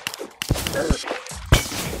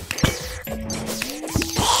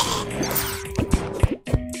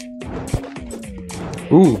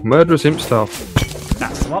 Ooh, murderous imp stuff.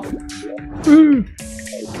 That's the one. Ooh.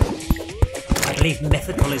 I believe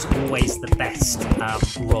mythical is always the best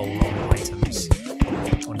roll on items.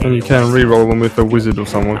 And you can re-roll them with a wizard or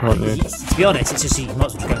someone, can't you? To be honest, it's just you might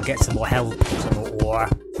as well go and get some more health, some more ore.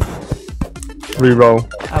 Re-roll.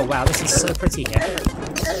 Oh wow, this is so pretty here.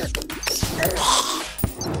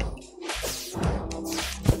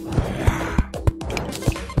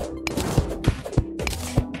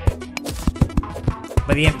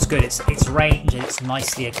 But the imp's good, it's range and it's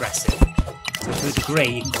nicely aggressive. So to a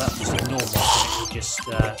degree, you can just ignore one and it will just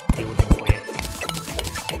deal with them for you.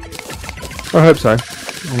 I hope so.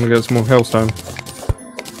 I'm gonna get some more Hellstone.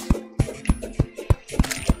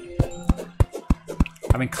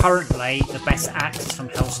 I mean, currently, the best axe is from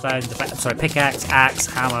Hellstone, pickaxe, axe,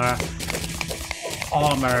 hammer,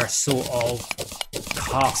 armor, sort of,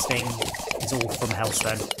 casting is all from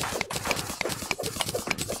Hellstone.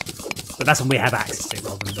 But that's when we have access to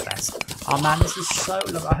rather than the best. Oh man, this is so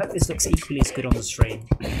lovely. I hope this looks equally as good on the stream.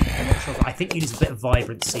 I'm not sure. I think you lose a bit of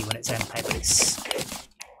vibrancy when it's MP, but it's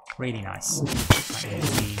really nice.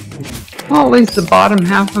 Well, at least the bottom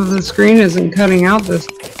half of the screen isn't cutting out this.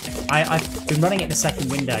 I've been running it in the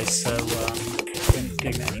second window, so I don't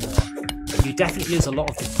doing that anymore. You definitely lose a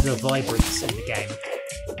lot of the vibrance in the game.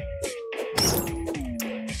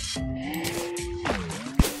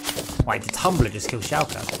 Wait, the tumbler just killed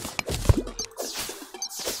Schalke.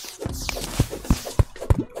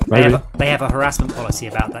 They have a harassment policy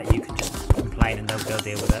about that. You can just complain and they'll go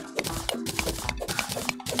deal with it.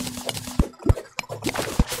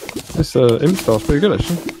 This imp star's pretty good,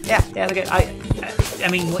 actually. Yeah, they're good. I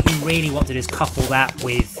mean, what you really want to do is couple that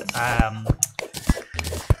with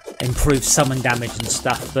improved summon damage and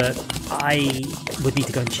stuff, but I would need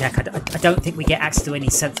to go and check. I don't think we get access to any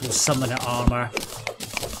sensible summoner armor.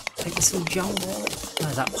 I think it's in jungle.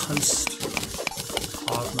 No, that post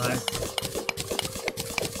hard mode.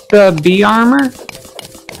 The bee armor?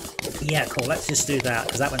 Yeah, cool. Let's just do that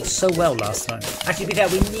because that went so well last time. Actually, to be fair,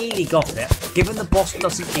 we nearly got it. Given the boss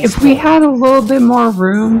doesn't despawn. If we had a little bit more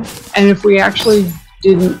room, and if we actually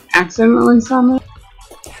didn't accidentally summon,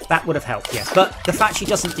 that would have helped. Yes, but the fact she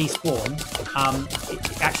doesn't despawn,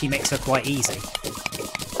 it actually makes her quite easy.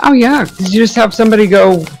 Oh yeah, because you just have somebody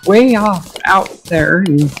go way off out there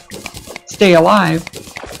and stay alive.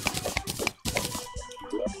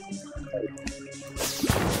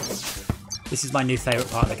 This is my new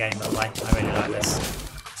favourite part of the game, by the way. I really like this.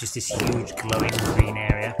 Just this huge glowing green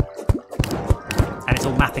area. And it's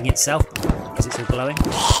all mapping itself, because it's all glowing.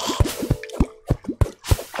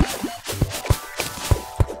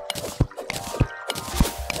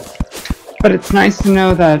 But it's nice to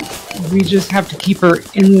know that we just have to keep her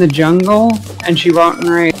in the jungle, and she won't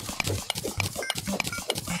enrage.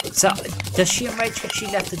 So, does she enrage because she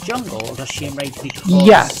left the jungle, or does she enrage because...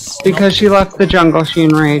 Yes, because she left the jungle, she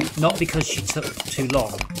enraged. Not because she took too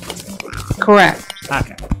long? Correct.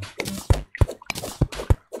 Okay.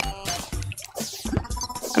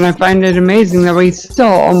 And I find it amazing that we still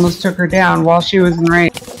almost took her down while she was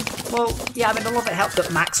enraged. Well, yeah, I mean, a lot of it helped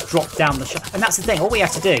that Max dropped down the shaft. And that's the thing, all we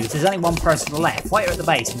have to do is there's only one person left. Right here at the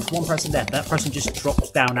base, and there's one person there. That person just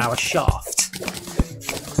drops down our shaft.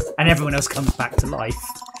 And everyone else comes back to life.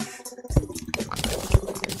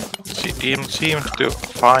 She seems to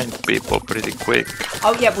find people pretty quick.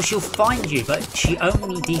 Oh yeah, well she'll find you, but she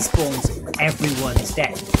only despawns if everyone's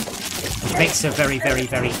dead. Which makes her very, very,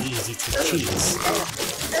 very easy to cheese.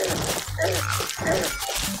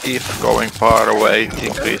 If going far away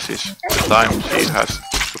increases the time she has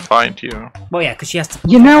to find you. Well yeah, because she has to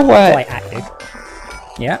You know be what? quite active.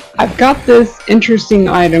 Yeah? I've got this interesting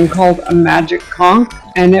item called a magic conch,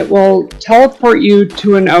 and it will teleport you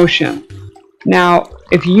to an ocean. Now,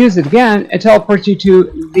 if you use it again, it teleports you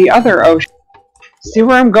to the other ocean. See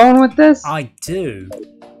where I'm going with this? I do.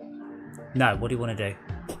 No, what do you want to do?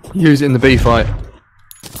 Use it in the bee fight.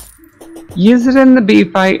 Use it in the bee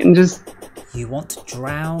fight and just... You want to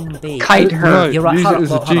drown bees? Kite her. No, You're right, use hold it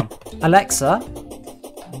as on, a hold on. Alexa,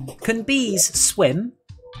 can bees swim?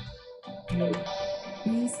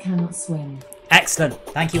 Bees cannot swim. Excellent.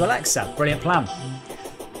 Thank you, Alexa. Brilliant plan.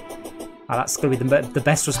 Oh, that's going to be the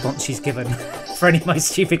best response she's given for any of my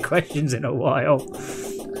stupid questions in a while.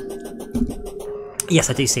 Yes,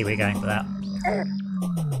 I do see where you're going with that.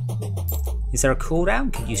 Is there a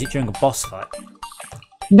cooldown? Can you use it during a boss fight?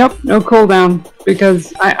 Nope, no cooldown.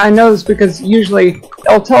 Because I know this because usually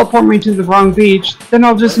it'll teleport me to the wrong beach, then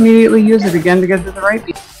I'll just immediately use it again to get to the right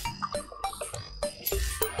beach.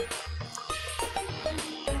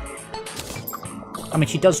 I mean,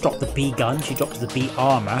 she does drop the bee gun, she drops the bee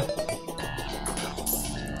armor.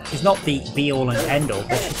 She's not the be all and end all,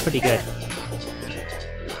 but she's pretty good.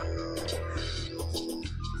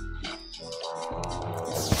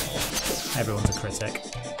 Everyone's a critic.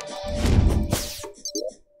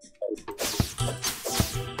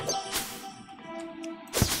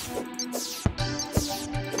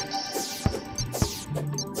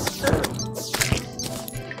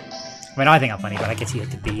 I mean, I think I'm funny, but I guess you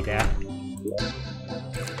have to be there.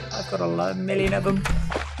 I've got a million of them.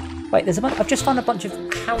 Wait, there's a bunch. I've just found a bunch of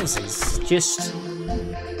houses just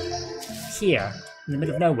here in the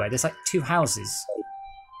middle of nowhere. There's like 2 houses.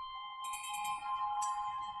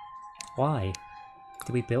 Why?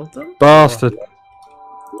 Did we build them? Bastard. Or...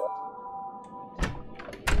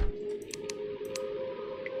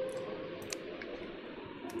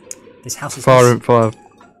 This house is Fire in 5.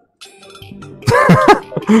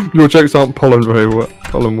 Your jokes aren't pollen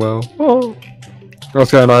well. Oh. I was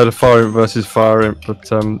going, I had a fire imp versus fire imp, but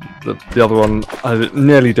the other one I had it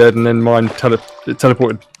nearly dead, and then mine it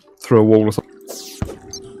teleported through a wall or something.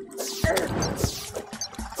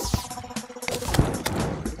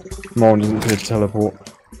 Mine doesn't appear to teleport.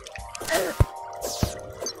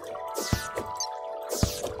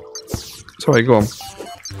 Sorry, go on.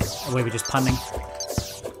 We were just punning.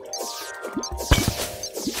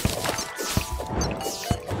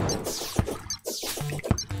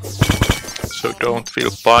 So don't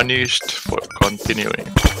feel punished for continuing.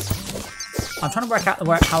 I'm trying to work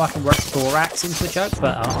out how I can work thorax into a joke,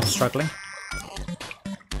 but I'm struggling.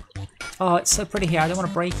 Oh, it's so pretty here. I don't want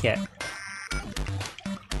to break it.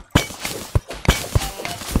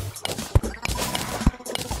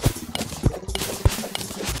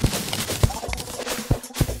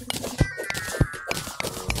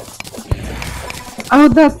 Oh,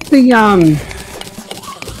 that's the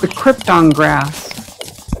krypton grass.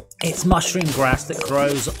 It's mushroom grass that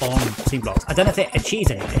grows on team blocks. I don't know if it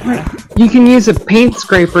achieves anything. Right. You can use a paint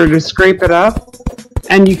scraper to scrape it up,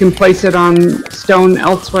 and you can place it on stone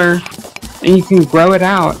elsewhere, and you can grow it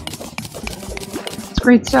out. It's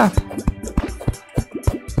great stuff.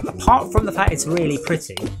 Apart from the fact it's really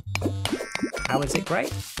pretty, how is it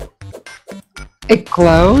great? It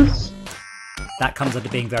glows. That comes under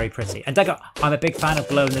being very pretty. And I'm a big fan of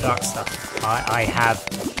glow-in-the-dark stuff. I have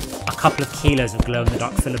a couple of kilos of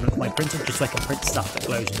glow-in-the-dark filament on my printer just so I can print stuff that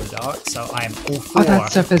glows in the dark. So I am all for that. Oh,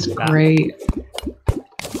 that stuff is great.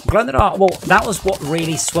 Glow-in-the-dark, well, that was what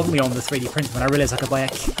really swung me on the 3D printer when I realised I could buy a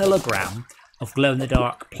kilogram of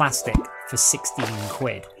glow-in-the-dark plastic for 16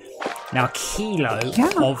 quid. Now, a kilo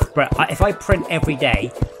of... If I print every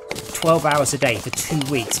day, 12 hours a day for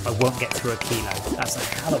 2 weeks, I won't get through a kilo. That's a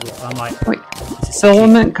hell of a lot. I'm like... Wait,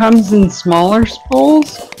 filament comes in smaller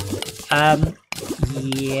spools?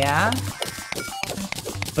 Yeah.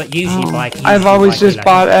 But usually by... I've always just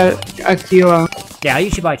bought a kilo. Yeah, I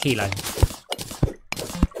usually buy a kilo.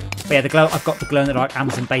 But yeah, I've got the glow-in-the-dark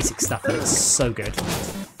Amazon Basic stuff, and it's so good.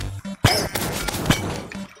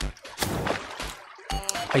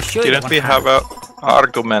 Didn't we have an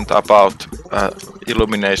argument about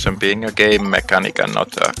illumination being a game mechanic and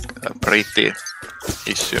not a pretty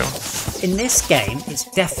issue? In this game, it's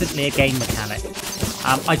definitely a game mechanic.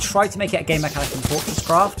 I tried to make it a game mechanic in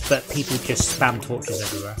Torchcraft, but people just spam torches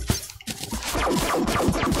everywhere.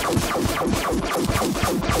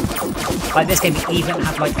 Like this game, you even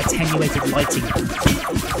have like attenuated lighting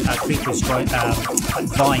creatures like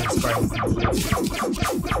vines growing from the wall.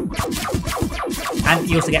 And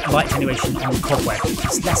you also get light attenuation on cobweb, which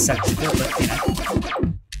is less sensible, but you know,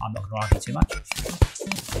 I'm not going to argue too much.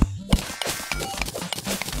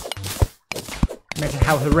 Imagine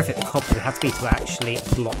how horrific the cobweb would have to be to actually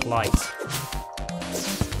block light.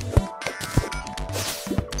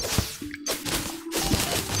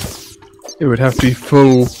 It would have to be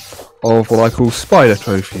full of what I call spider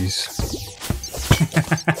trophies.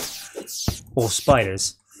 Or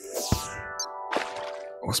spiders.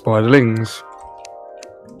 Or spiderlings.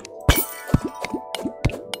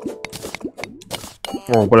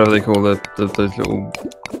 Or whatever they call those little...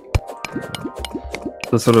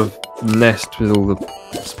 The sort of nest with all the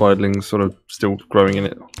spiderlings sort of still growing in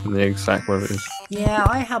it, in the egg sac, whatever it is. Yeah,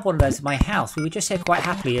 I have one of those at my house. We were just here quite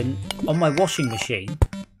happily, and on my washing machine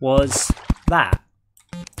was that.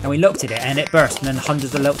 And we looked at it, and it burst, and then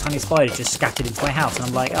hundreds of little tiny spiders just scattered into my house, and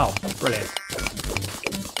I'm like, oh, brilliant.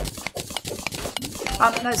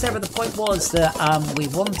 No, Sarah, the point was that I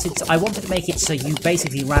wanted to make it so you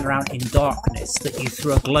basically ran around in darkness, that you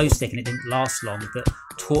threw a glow stick and it didn't last long, that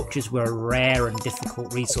torches were a rare and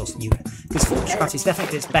difficult resource. Because Torchcraft is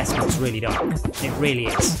definitely at its best when it's really dark. It really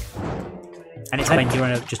is. And it's when you're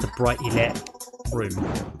in just a brightly lit room.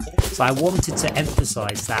 So I wanted to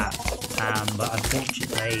emphasise that, but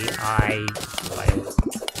unfortunately I failed.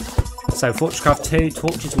 So Torchcraft 2,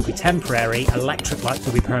 torches will be temporary, electric lights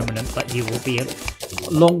will be permanent, but you will be a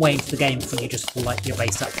long way into the game before you just light your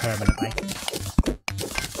base up permanently.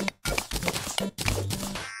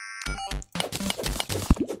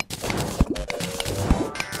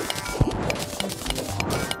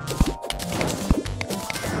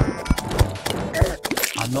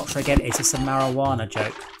 I'm not sure I get it. Is this a marijuana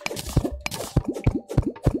joke?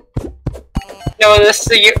 No, this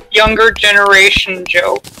is a younger generation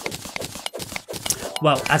joke.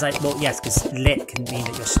 Well, yes, because lit can mean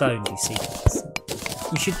that you're stoned. You see,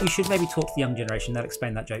 you should maybe talk to the young generation. They'll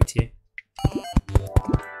explain that joke to you.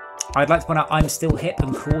 I'd like to point out I'm still hip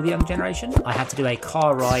and cool, the young generation. I had to do a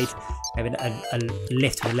car ride, a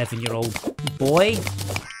lift with an 11-year-old boy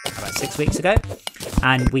about 6 weeks ago,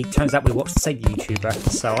 and turns out we watched the same YouTuber,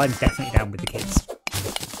 so I'm definitely down with the kids.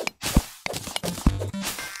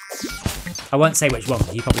 I won't say which one,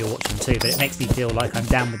 because you probably will watch them too, but it makes me feel like I'm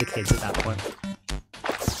down with the kids at that point.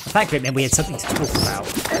 Thankfully, it meant we had something to talk about.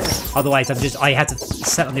 Otherwise, I had to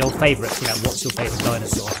set on the old favourites, what's your favourite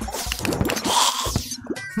dinosaur?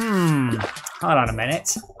 Hold on a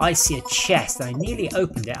minute. I see a chest, and I nearly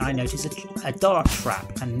opened it, and I noticed a dart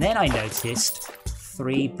trap, and then I noticed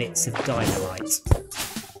 3 bits of dynamite.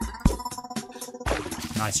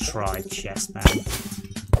 Nice try, chest man.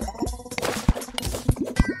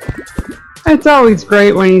 It's always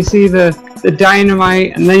great when you see the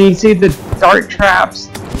dynamite, and then you see the dart traps,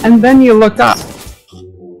 and then you look up.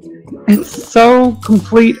 It's so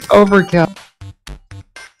complete overkill.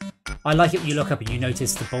 I like it when you look up and you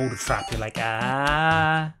notice the boulder trap. You're like,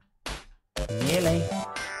 nearly.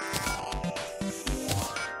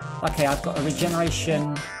 Okay, I've got a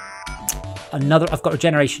regeneration. I've got a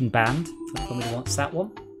regeneration band for somebody who wants that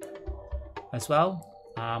one as well.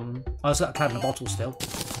 I also got a cloud in a bottle still.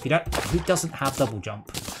 If you don't, who doesn't have double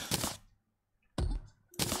jump?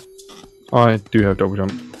 I do have double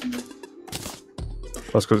jump.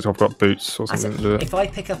 That's because I've got boots or something to do it. If I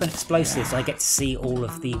pick up an explosives, I get to see all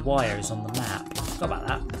of the wires on the map. Forgot about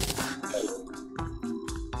that.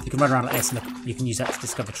 You can run around like this and you can use that to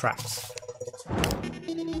discover traps.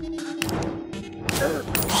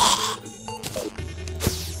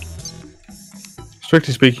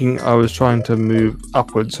 Strictly speaking, I was trying to move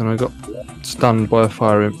upwards and I got stunned by a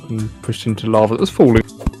fire and pushed into lava that was falling.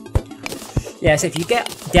 Yeah, so if you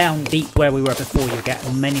get down deep where we were before, you'll get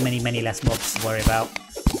many less mobs to worry about.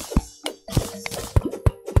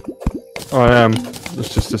 I am.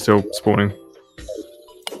 It's just still spawning.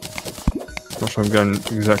 Not sure I'm going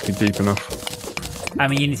exactly deep enough. I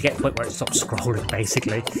mean, you need to get to the point where it stops scrolling,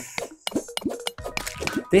 basically.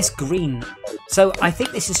 This green... So, I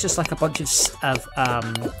think this is just like a bunch of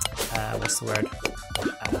what's the word?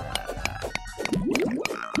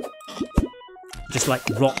 Just like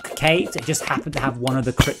rock caves. It just happened to have one of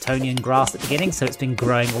the Kryptonian grass at the beginning, so it's been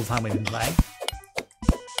growing all the time we've been playing.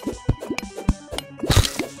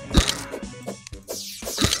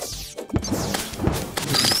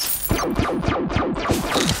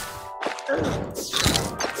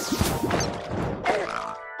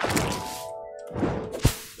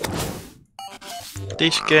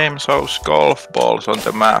 This game shows golf balls on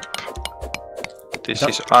the map. This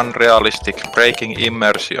is unrealistic, breaking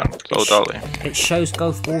immersion, totally. It shows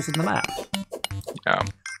golf balls on the map? Yeah.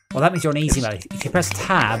 Well, that means you're on easy mode. If you press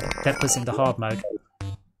tab, that puts into hard mode.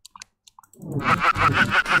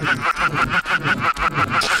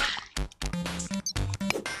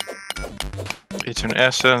 It's an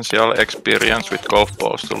essential experience with golf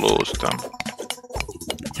balls to lose them.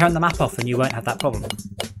 Turn the map off and you won't have that problem.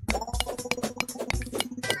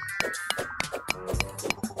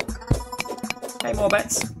 Hey, more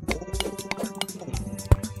bets.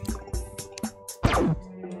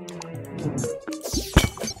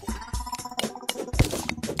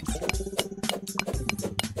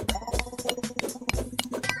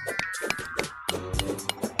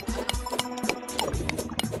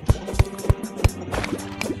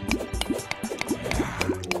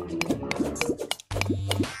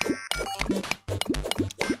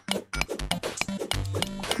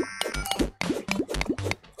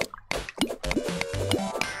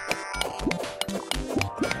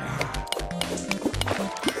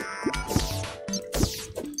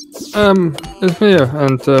 It's Mia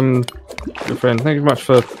and your friend. Thank you very much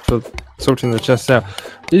for sorting the chests out.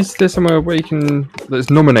 Is there somewhere where you can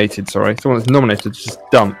that's nominated? Sorry, someone that's nominated to just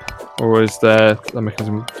dump, or is there a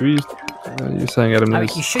mechanism? Do we use? You're saying, Adam? I mean,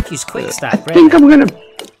 you should use quick stack. I think I'm gonna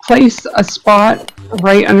place a spot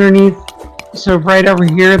right underneath, so right over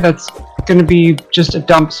here. That's gonna be just a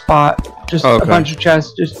dump spot. Just a bunch of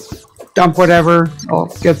chests. Just dump whatever. I'll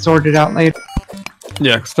get sorted out later.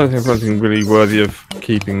 Yeah, because I don't think I've anything really worthy of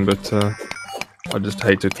keeping, but I just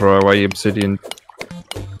hate to throw away obsidian.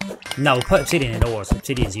 No, we'll put obsidian in ores.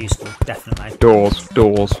 Obsidian's useful, definitely. Doors.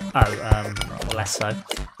 Oh, less so.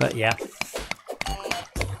 But yeah.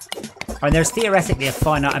 I mean, there's theoretically a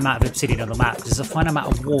finite amount of obsidian on the map. There's a finite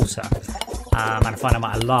amount of water, and a finite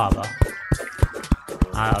amount of lava.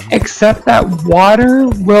 Except that water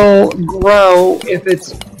will grow if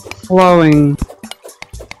it's flowing.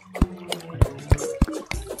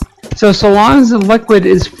 So long as the liquid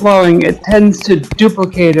is flowing, it tends to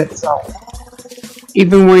duplicate itself.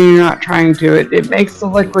 Even when you're not trying to. It makes the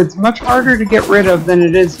liquids much harder to get rid of than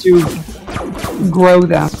it is to grow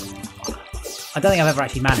them. I don't think I've ever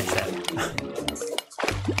actually managed it.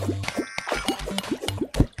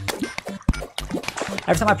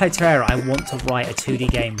 Every time I play Terraria, I want to write a 2D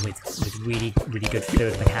game with really, really good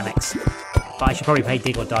fluid mechanics. But I should probably play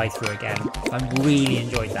Dig or Die through again. I really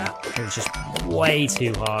enjoyed that. It was just way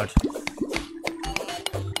too hard.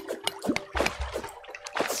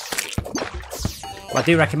 Well, I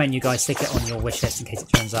do recommend you guys stick it on your wish list in case it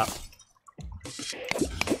turns up.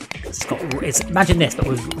 Imagine this, but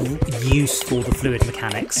with use for the fluid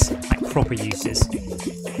mechanics, like proper uses.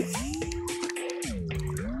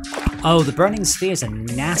 Oh, the burning spheres are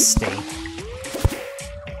nasty.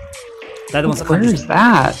 They're the ones that Where is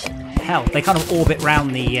that? Hell, they kind of orbit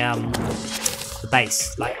round the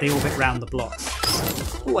base, like they orbit round the blocks.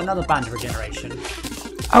 Oh, another band of regeneration.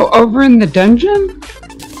 Oh, over in the dungeon?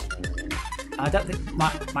 I don't think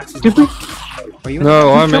Max was. Did we? Are you in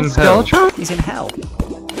No, I'm in hell. He's in hell.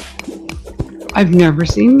 I've never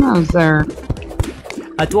seen those there.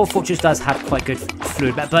 Dwarf Fortress does have quite good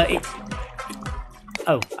fluid, but it.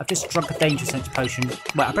 Oh, I've just drunk a Danger Sense potion.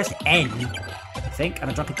 Well, I pressed N, I think, and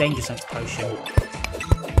I drank a Danger Sense potion.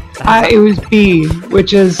 It was B,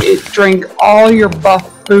 which is it drank all your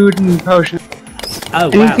buff food and potions. Oh,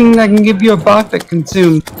 wow. Anything that can give you a buff, it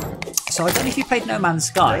consumes. So I don't know if you played No Man's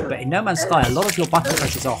Sky, but in No Man's Sky, a lot of your button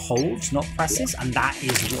presses are holds, not presses, and that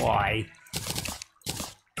is why.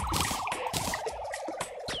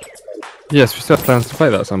 Yes, we still have plans to play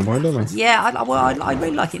that at some point, don't we? Yeah, I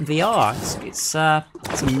really like it in VR. It's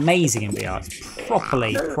amazing in VR. It's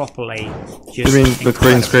properly just. You mean with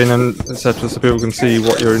green screen and etc., so people can see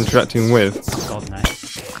what you're interacting with? Oh, God, no.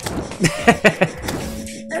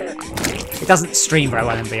 It doesn't stream very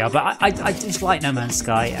well in VR, but I just like No Man's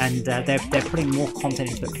Sky, and they're putting more content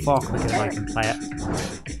into it far quicker than I can play it.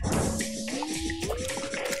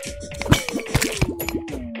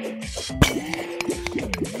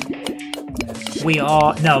 We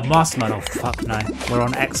are... No, Mastermind. Oh, fuck no. We're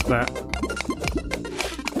on Expert.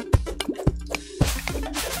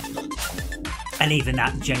 And even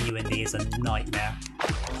that genuinely is a nightmare.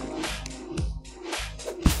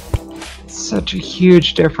 Such a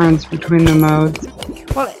huge difference between the modes.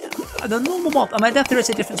 Well, the normal mob... I mean, there is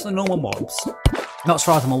a difference in the normal mobs. Not as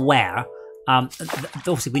far as I'm aware.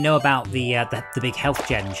 Obviously, we know about the big health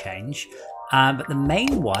gen change. But the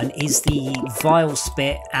main one is the Vile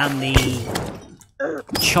Spit and the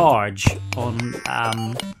charge on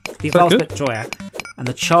the Vile Spit Joya and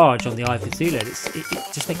the charge on the Eye of Cthulhu.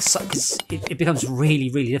 It just makes because it becomes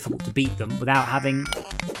really, really difficult to beat them without having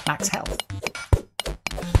max health.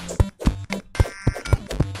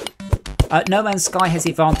 No Man's Sky has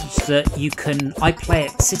the advantage that you can. I play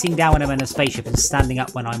it sitting down when I'm in a spaceship and standing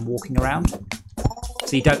up when I'm walking around,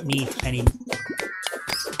 so you don't need any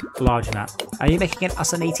large enough. Are you making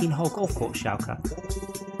us an 18-hole golf course, Schalke?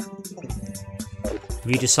 Have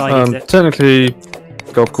you decided that... Technically,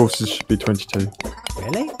 golf courses should be 22.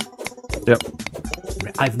 Really? Yep.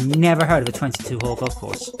 I've never heard of a 22-hole golf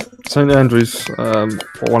course. St Andrews,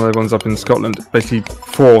 one of the ones up in Scotland, basically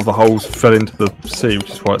 4 of the holes fell into the sea, which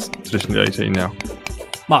is why it's traditionally 18 now.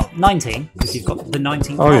 Well, 19, because you've got the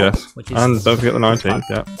 19th hole. hole, Yes, which is and don't forget the 19th,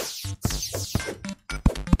 yeah.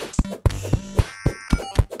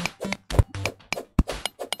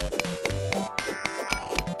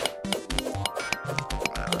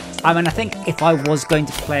 I mean, I think if I was going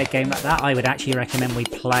to play a game like that, I would actually recommend we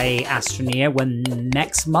play Astroneer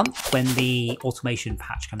next month when the automation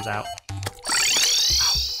patch comes out. Oh,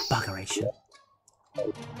 buggeration.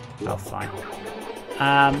 Oh, fine.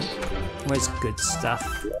 Where's good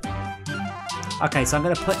stuff? Okay, so I'm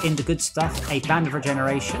going to put in the good stuff a Band of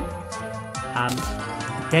Regeneration,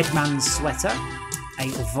 Dead Man's Sweater, a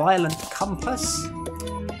Violent Compass,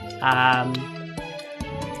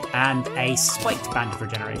 and a Spiked Band of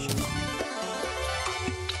Regeneration.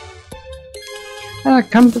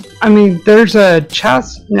 I mean, there's a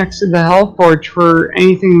chest next to the Hellforge for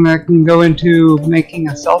anything that can go into making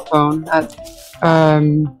a cell phone. That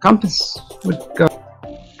compass would go.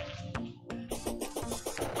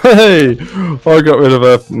 Hey! I got rid of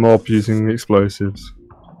a mob using explosives.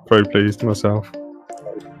 Very pleased myself.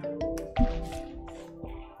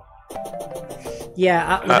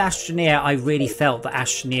 Yeah, with Astroneer, I really felt that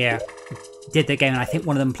Astroneer did their game, and I think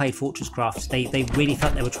one of them played Fortress Craft. They really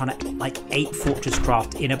felt they were trying to like ape Fortress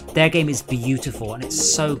Craft. Their game is beautiful and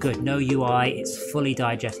it's so good. No UI, it's fully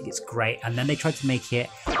diegetic, it's great. And then they tried to make it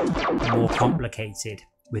more complicated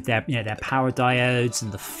with their their power diodes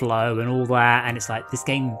and the flow and all that. And it's like this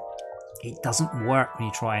game, it doesn't work when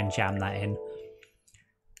you try and jam that in.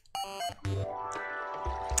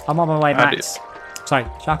 I'm on my way, Max. Sorry,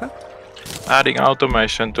 Shaka? Adding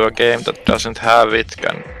automation to a game that doesn't have it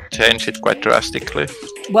can change it quite drastically.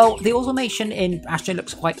 Well, the automation in Astroneer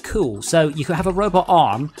looks quite cool. So you could have a robot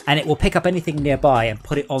arm and it will pick up anything nearby and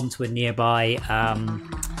put it onto a nearby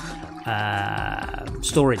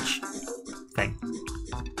storage thing.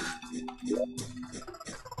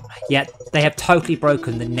 Yeah, they have totally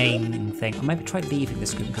broken the naming thing. Or maybe try leaving the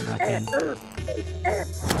screen and come back in.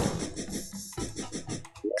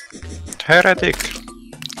 Heretic!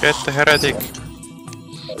 Get the heretic!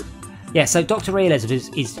 Yeah, so Dr. Ray Lizard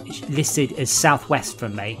is listed as southwest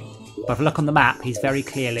from me. But if I look on the map, he's very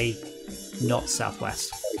clearly not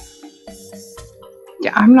southwest.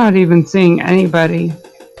 Yeah, I'm not even seeing anybody.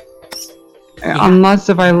 Yeah. Unless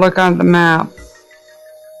if I look on the map.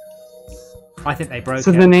 I think they broke it.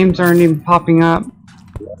 So the names aren't even popping up.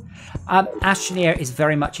 Astroneer is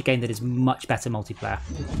very much a game that is much better multiplayer.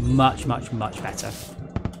 Much, much, much better.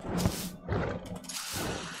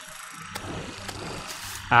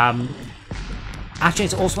 Actually,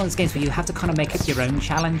 it's also one of those games where you have to kind of make up your own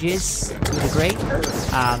challenges to a degree.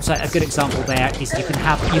 So a good example there is you can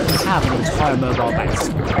have an entire mobile base,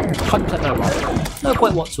 100% mobile, no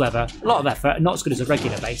point whatsoever, a lot of effort, not as good as a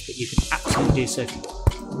regular base, but you can absolutely do so.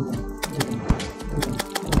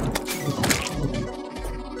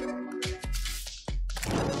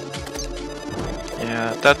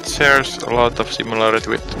 Yeah, that shares a lot of similarity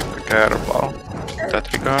with Kerbal in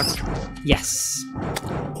that regard. Yes.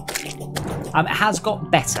 It has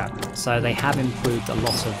got better, so they have improved a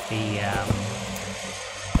lot of the...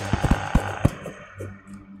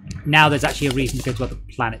 now there's actually a reason to go to other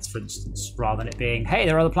planets, for instance, rather than it being, hey,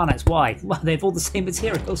 there are other planets, why? Well, they've all the same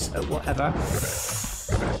materials, so whatever.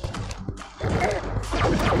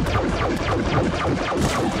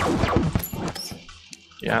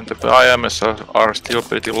 Yeah, and the biomes are still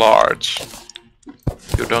pretty large.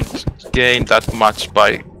 You don't gain that much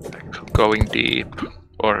by going deep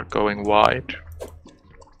or going wide.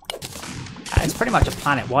 It's pretty much a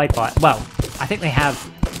planet-wide biome. Well, I think they have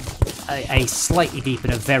a slightly deep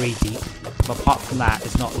and a very deep. But apart from that,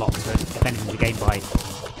 there's not a lot to it, if anything, to gain by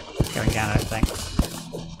going down, I don't think.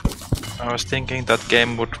 I was thinking that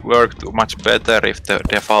game would work much better if the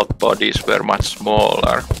default bodies were much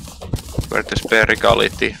smaller, where the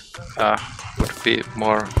sphericality would be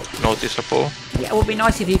more noticeable. Yeah, it would be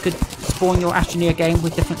nice if you could spawn your Astroneer game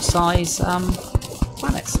with different size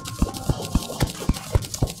planets.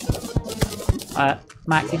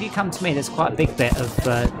 Max, if you come to me, there's quite a big bit of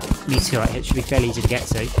meteorite here. It should be fairly easy to get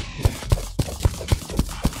to.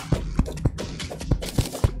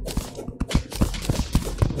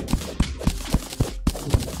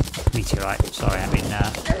 Meteorite, sorry, I mean...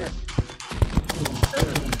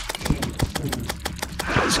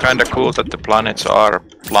 It's kinda cool that the planets are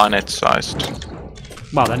planet-sized.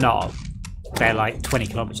 Well, they're not. They're like 20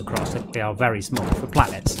 kilometers across. They are very small for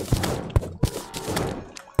planets.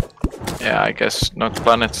 Yeah, I guess not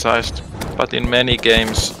planet-sized, but in many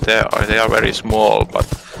games they are very small, but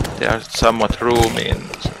they are somewhat roomy in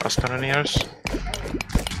Astroneers.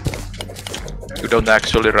 You don't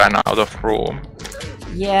actually run out of room.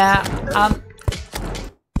 Yeah,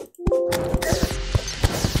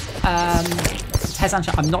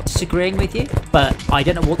 Tezansha, I'm not disagreeing with you, but I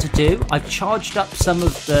don't know what to do. I've charged up some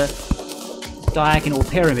of the diagonal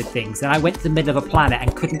pyramid things, and I went to the middle of a planet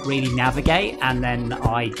and couldn't really navigate, and then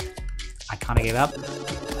I kind of gave up.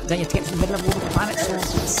 Don't you have to get to the middle of all the planets or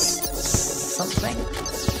something?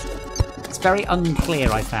 It's very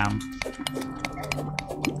unclear, I found.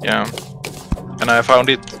 Yeah, and I found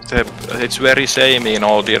it's very samey in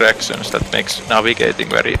all directions. That makes navigating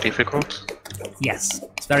very difficult. Yes,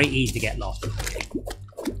 it's very easy to get lost.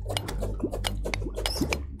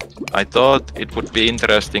 I thought it would be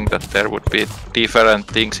interesting that there would be different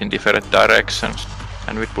things in different directions,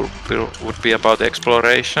 and it would be about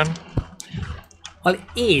exploration. Well, it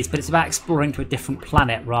is, but it's about exploring to a different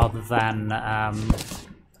planet rather than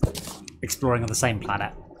exploring on the same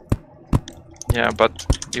planet. Yeah, but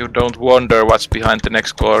you don't wonder what's behind the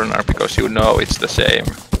next corner because you know it's the same.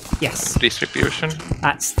 Yes. Distribution.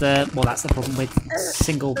 That's the problem with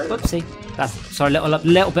single. Whoopsie. That's sorry.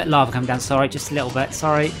 Little bit lava coming down. Sorry, just a little bit.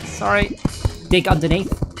 Sorry. Dig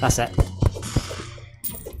underneath. That's it.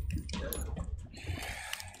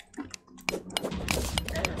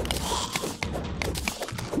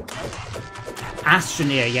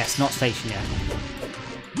 Astroneer, yes, not Stationeer.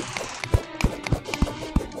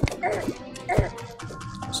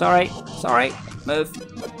 Sorry.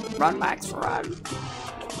 Move. Run, Max, run.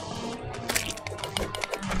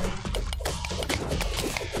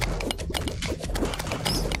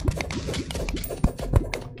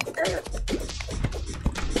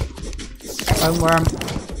 Bone worm.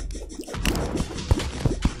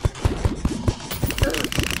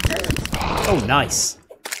 Oh, nice.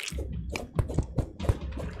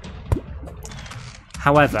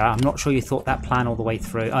 However, I'm not sure you thought that plan all the way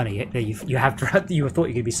through. Oh no, you thought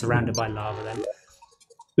you could be surrounded by lava then.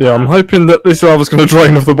 Yeah, I'm hoping that this lava's going to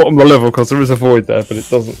drain off the bottom of the level because there is a void there, but it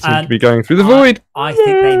doesn't seem to be going through the void. I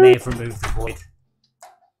think they may have removed the void.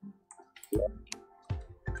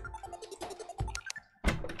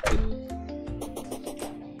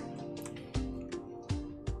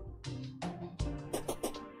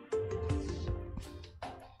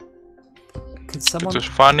 It was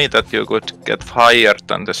funny that you could get higher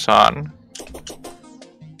than the sun.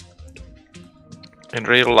 In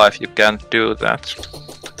real life, you can't do that.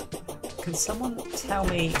 Can someone tell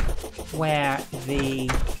me where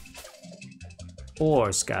the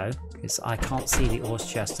ores go? Because I can't see the ores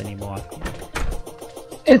chest anymore.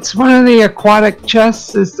 It's one of the aquatic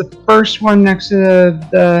chests. It's the first one next to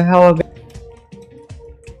the elevator.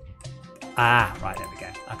 Ah, right, there we go.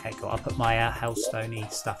 Okay, cool. I'll put my Hellstone-y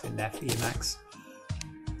stuff in there for you, Max.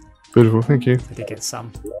 Beautiful, thank you. I did get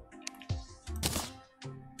some.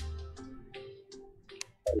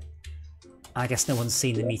 I guess no one's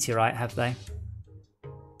seen the meteorite, have they?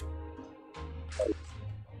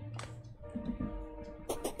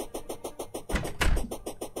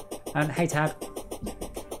 And hey, Tad.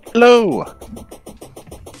 Hello.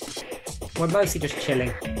 We're mostly just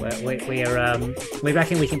chilling. We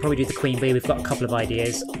reckon we can probably do the Queen Bee. We've got a couple of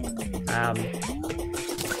ideas.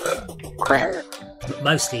 Crap. But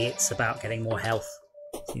mostly it's about getting more health.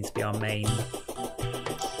 Seems to be our main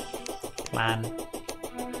plan.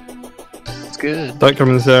 It's good. Don't come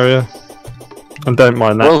in this area. And don't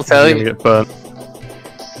mind that. Well, tell you're you. going to get burnt.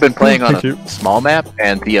 I've been playing on Thank you. a small map,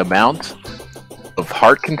 and the amount of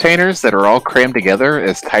heart containers that are all crammed together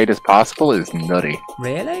as tight as possible is nutty.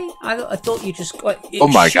 Really? I thought you just got... Oh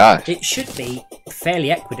my gosh. It should be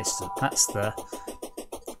fairly equidistant. That's the...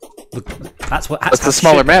 That's It's a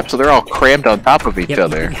smaller map, so they're all crammed on top of each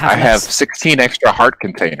other. I have less. 16 extra heart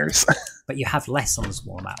containers. But you have less on the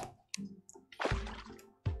small map.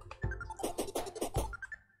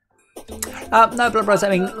 No, Blood Bros, I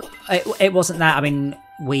mean, it wasn't that. I mean,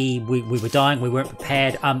 we were dying, we weren't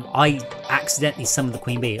prepared. I accidentally summoned the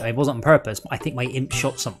Queen Bee. It wasn't on purpose, but I think my imp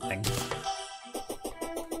shot something.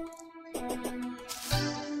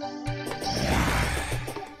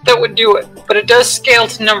 That would do it, but it does scale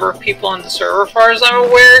to number of people on the server, as far as I'm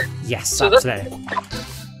aware. Yes, So absolutely.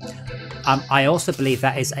 I also believe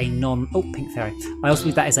that is a pink fairy. I also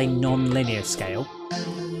believe that is a non-linear scale.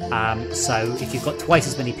 So if you've got twice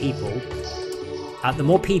as many people, the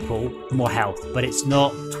more people, the more health. But it's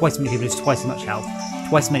not twice as many people, it's twice as much health.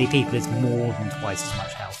 Twice as many people is more than twice as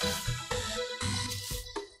much health.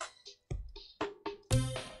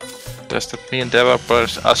 Does that mean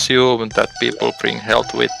developers assume that people bring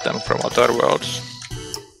health with them from other worlds?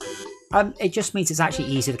 It just means it's actually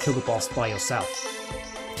easier to kill the boss by yourself.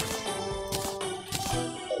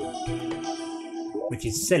 Which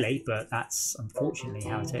is silly, but that's unfortunately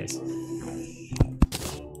how it is.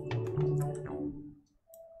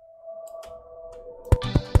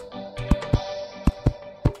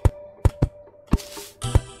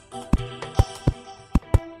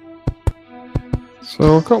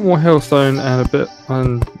 So I've got more Hellstone and a bit,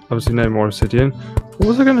 and obviously no more Obsidian. What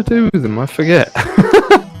was I going to do with them? I forget.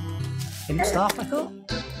 Imp staff, I thought?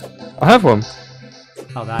 I have one.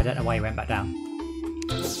 Oh, I don't know why you went back down.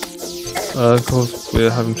 Of course, we're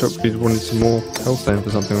having trouble. We wanted some more Hellstone for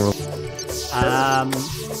something or other.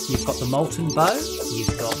 You've got the Molten Bow,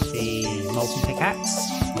 you've got the Molten Pickaxe.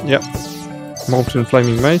 Yep. Molten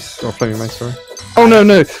Flaming Mace, or Flaming Mace, sorry. Oh no,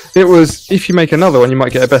 it was if you make another one, you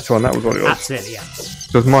might get a better one. That was what it was. Absolutely, yeah.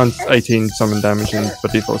 Because mine's 18 summon damage, and by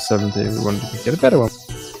default 17. We wanted to get a better one.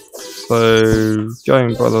 So,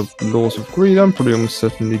 going by the laws of greed, I'm probably almost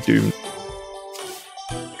certainly doomed.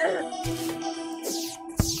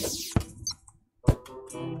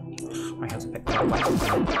 My health's a bit low.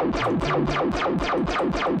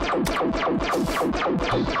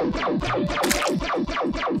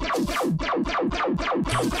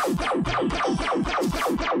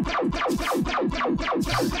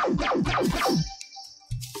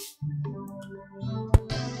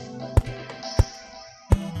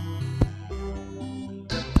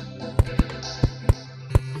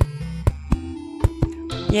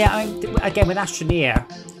 Yeah, I mean, again with Astroneer,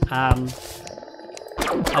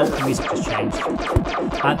 oh, the music just changed.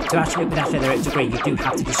 To actually with Astroneer, there is a degree you do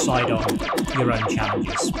have to decide on your own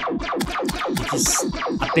challenges, which is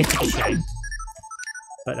a bit of a shame.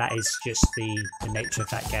 But that is just the nature of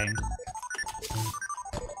that game.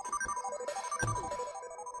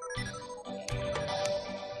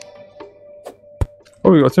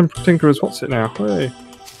 Oh, we got a Tinkerer's What's It now? Hey.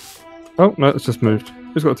 Oh, no, it's just moved.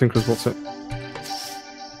 Who's got a Tinkerer's What's It?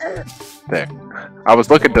 There. I was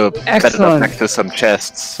looking to set it up Excellent. next to some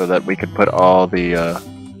chests so that we could put all the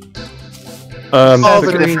all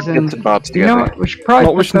the different reasons. bits and bobs You know together. what? We should probably Not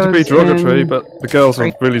put wishing to be those derogatory, in- but the girls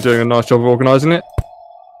are really doing a nice job of organising it.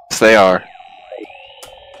 Yes, they are.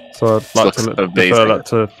 So I'd like Looks to defer amazing.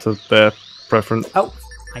 that to their preference, Oh,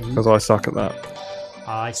 because I suck at that.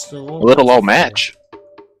 I saw. A little old match.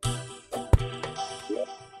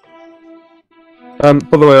 By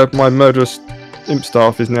the way, my murderous imp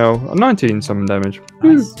staff is now a 19 summon damage.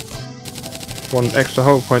 Nice. 1 extra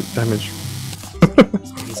whole point damage.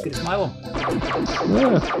 It's as good as my one.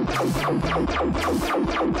 Yeah.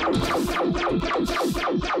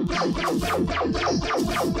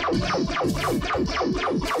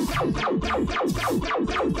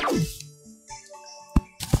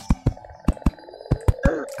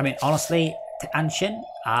 I mean, honestly, to Anshin,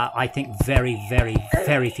 I think very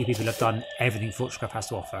few people have done everything Fortchcraft has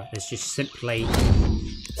to offer. There's just simply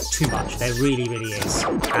too much. There really is.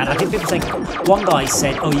 And I think people think, one guy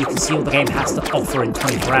said, oh, you can see all the game has to offer in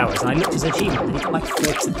 24 hours. And I looked at his achievement, and he got like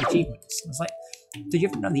 4% of the achievements. I was like, dude, you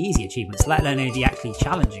haven't done the easy achievements, let alone any of the actually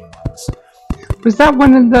challenging ones. Was that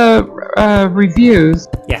one of the reviews?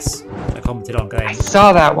 Yes, I commented on going,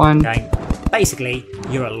 Saw that one. basically,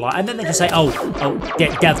 you're a liar. And then they just say, oh,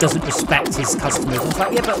 Dev doesn't respect his customers. And it's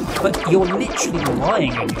like, yeah, but you're literally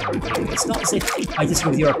lying in your review. It's not as if I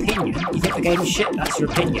disagree with your opinion. You think the game is shit, that's your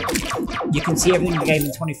opinion. You can see everything in the game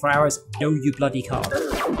in 24 hours. No, you bloody can't.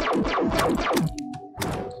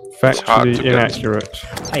 Factually to get. inaccurate.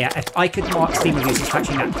 Oh, yeah, if I could mark Steam reviews as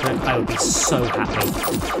factually inaccurate, I would be so happy.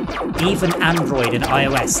 Even Android and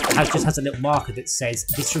iOS just has a little marker that says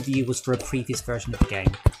this review was for a previous version of the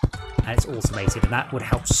game. And it's automated, and that would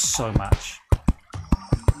help so much.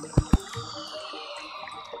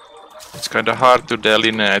 It's kind of hard to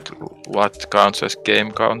delineate what counts as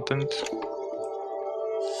game content.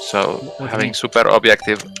 So What do you having mean? super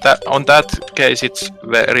objective, on that case it's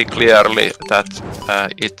very clearly that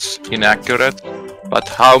it's inaccurate. But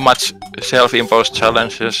how much self-imposed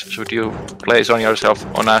challenges should you place on yourself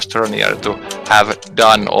on Astroneer to have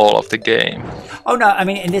done all of the game? Oh no, I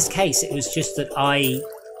mean in this case it was just that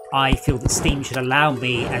I feel that Steam should allow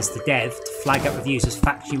me as the dev to flag up reviews as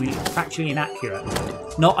factually inaccurate.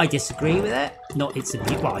 Not I disagree with it, not it's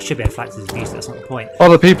abuse. Well, I should be able to flag it as abuse, that's not the point.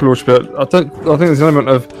 Other people should be. I think there's an element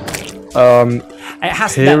of It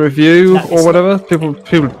has peer review no, it's or whatever. People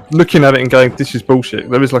looking at it and going, "This is bullshit."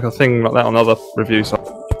 There is like a thing like that on other review sites.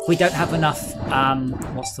 we don't have enough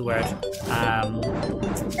what's the word?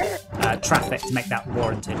 Traffic to make that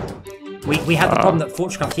warranted. We have the problem that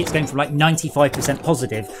Fortchcraft keeps going from like 95%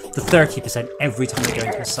 positive to 30% every time we go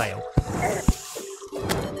into a sale.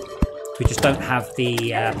 We just don't have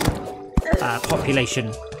the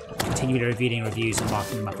population continually reviewing reviews and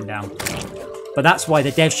marking them up and down. But that's why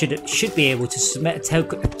the dev should be able to submit a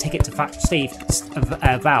ticket to Steve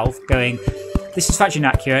Valve going, this is factually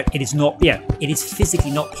inaccurate. It is not. Yeah, it is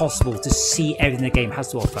physically not possible to see everything the game has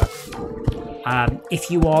to offer. If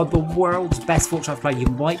you are the world's best Fortchcraft player, you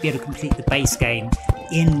might be able to complete the base game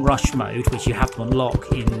in rush mode, which you have to unlock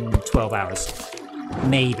in 12 hours.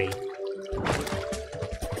 Maybe.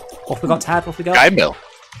 Off we got, Tad? Off we go? Guy mill.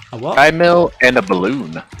 A what? Guy mill and a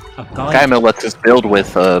balloon. A guy? Guy mill lets us build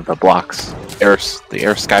with the blocks.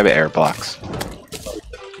 The sky air blocks.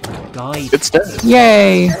 Guide. Good stuff.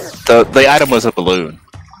 Yay! The item was a balloon.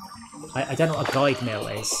 I don't know what a guide mill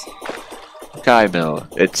is. Sky mill.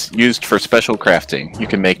 It's used for special crafting. You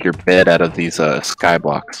can make your bed out of these sky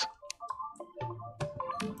blocks.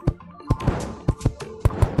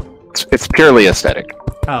 It's purely aesthetic.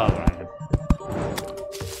 Oh, right.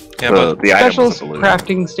 Yeah, The item Special was a balloon.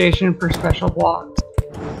 crafting station for special blocks.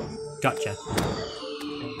 Gotcha.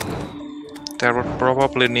 there would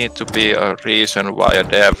probably need to be a reason why a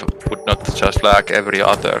dev would not just like every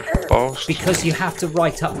other post. Because you have to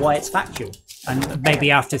write up why it's factual. And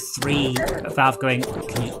maybe after 3 Valve going,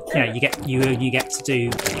 you only get to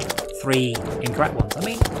do 3 incorrect ones. I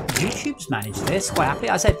mean, YouTube's managed this quite happily.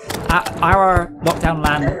 I said our LockdDown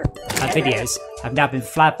Lan videos have now been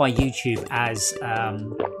flagged by YouTube as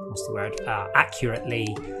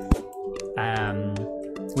accurately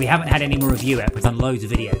We haven't had any more review yet. We've done loads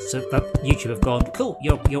of videos, so but YouTube have gone, cool,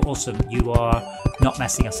 you're awesome. You are not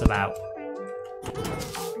messing us about.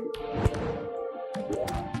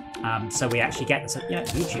 So we actually get this,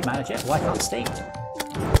 YouTube manager, why can't Steam?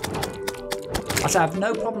 I have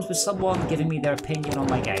no problems with someone giving me their opinion on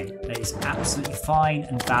my game. That is absolutely fine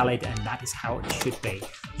and valid, and that is how it should be.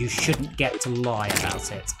 You shouldn't get to lie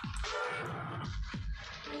about it.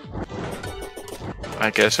 I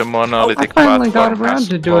guess a monolithic got platform around has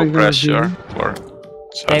to doing low a pressure review. for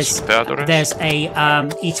such theaters. There's a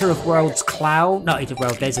Eater of Worlds cloud, not Eater of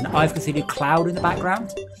Worlds, there's an I've Cthulhu cloud in the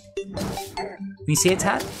background. Can you see it,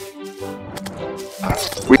 Tad?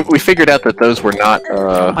 We figured out that those were not.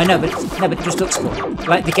 I know, but it just looks cool.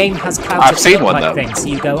 Like the game has clouds I've that seen look one, like though. things. So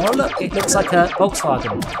you go, oh look, it looks like a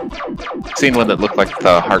Volkswagen. Seen one that looked like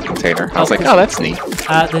the heart container. I was like, oh, that's neat.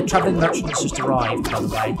 The travelling merchant has just arrived, by the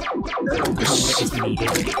way. It is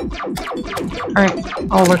needed.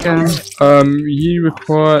 Alright, I'll look at him. You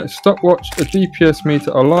require a stopwatch, a DPS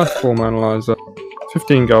meter, a life form analyzer.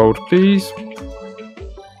 15 gold, please.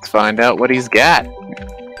 Let's find out what he's got.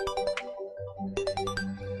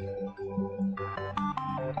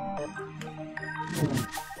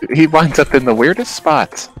 He winds up in the weirdest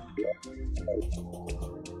spots.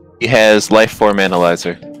 He has life form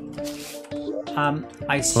analyzer.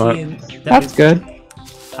 I assume That's good.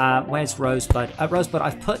 Where's Rosebud? Rosebud,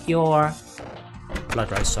 I've put your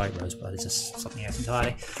Blood Rose. Sorry, Rosebud is just something else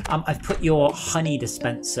entirely. I've put your honey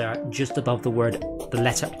dispenser just above the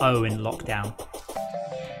letter O in lockdown.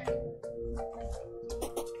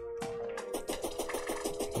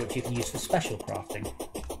 Which you can use for special crafting.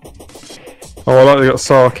 Oh, I like they got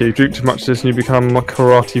sake. Drink too much of this and you become a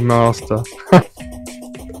karate master.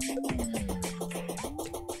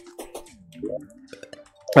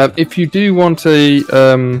 If you do want a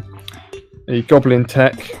goblin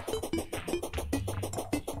tech,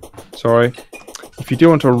 sorry, if you do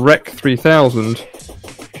want a Rec 3000,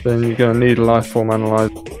 then you're going to need a life form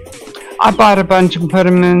analyzer. I bought a bunch and put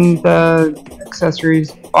them in the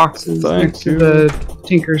accessories boxes next to the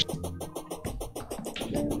Tinkers.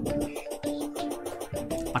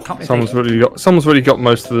 Someone's already got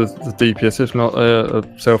most of the DPS, if not a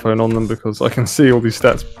cell phone on them, because I can see all these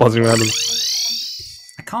stats buzzing around them.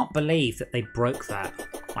 I can't believe that they broke that.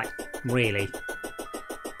 Like, really.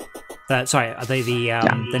 Sorry, are they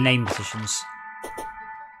the name positions?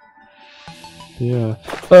 Yeah.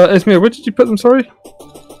 Esmir, where did you put them, sorry?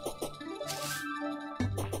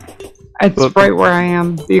 It's right where I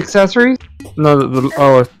am. The accessories? No,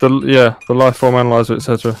 the life form analyzer,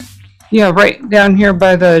 etc. Yeah, right down here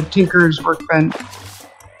by the Tinker's workbench.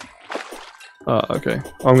 Okay.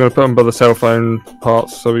 I'm going to put them by the cell phone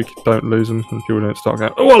parts so we don't lose them and people don't start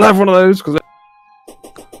going, oh, I'll have one of those! Cause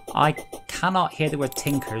I cannot hear the word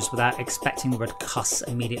Tinkers without expecting the word cuss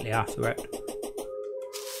immediately after it.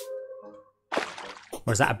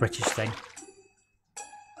 Or is that a British thing?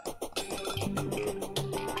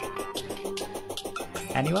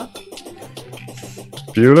 Anyone?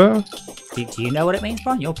 Bueller? Do you know what it means,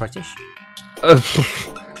 Brian? You're British.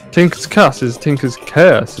 Tinker's cuss is Tinker's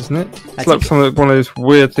curse, isn't it? It's like one of those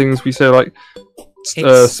weird things we say, like,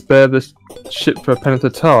 spare the ship for a penny at a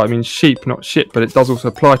tar. I mean sheep, not ship, but it does also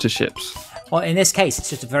apply to ships. Well, in this case, it's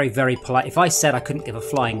just a very, very polite... If I said I couldn't give a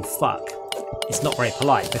flying fuck, it's not very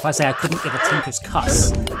polite. But if I say I couldn't give a Tinker's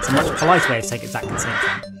cuss, it's a much polite way of saying exactly the same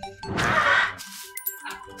thing.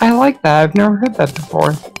 I like that. I've never heard that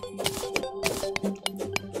before.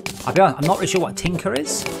 I'll be honest, I'm not really sure what a tinker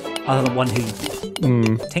is, other than one who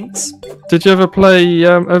tinks. Did you ever play? Did you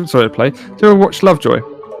ever watch Lovejoy?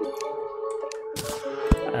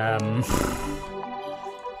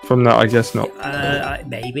 From that, I guess not.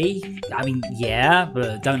 Maybe. I mean, yeah,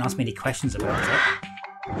 but don't ask me any questions about it.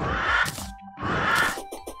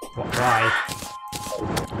 Why?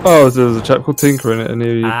 Oh, there was a chap called Tinker in it, and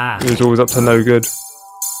he was always up to no good.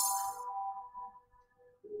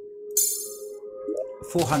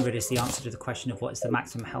 400 is the answer to the question of what is the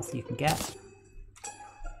maximum health you can get.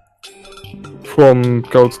 From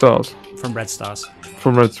gold stars? From red stars.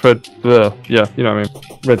 From red, yeah, you know what I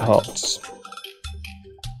mean. Red hearts.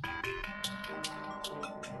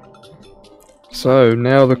 So,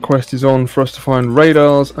 now the quest is on for us to find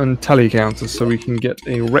radars and tally counters so we can get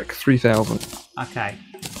a Rec 3000. Okay.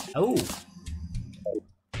 Oh!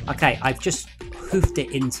 Okay, I've just hoofed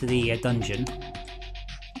it into the dungeon.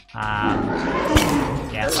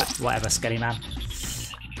 Yeah, whatever, Skelly Man.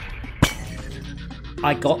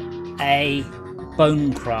 I got a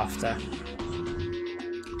bone crafter.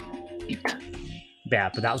 Yeah,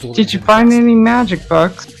 but that was all. Did you find any magic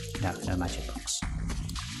books? No magic books.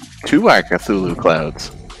 2 Cthulhu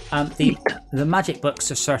clouds. The magic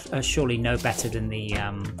books are surely no better than the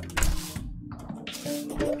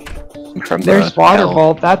There's Water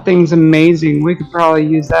Vault. That thing's amazing. We could probably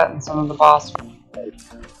use that in some of the boss.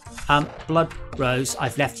 Blood Rose,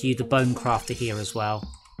 I've left you the Bone Crafter here as well.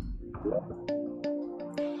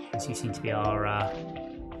 As you seem to be our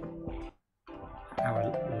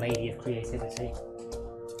lady of creativity.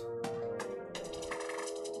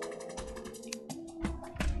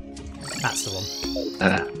 That's the one.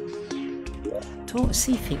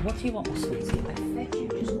 Seafeet, what do you want, sweetie? I fed you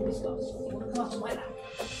just all this stuff. You want to come up to my lap?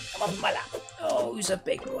 Come up to my lap. Oh, who's a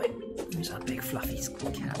big boy? Who's a big fluffy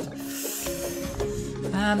cat?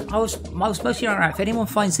 I was mostly around. If anyone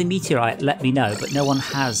finds the meteorite, let me know, but no one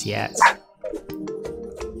has yet.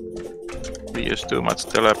 We use too much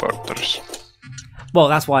teleporters. Well,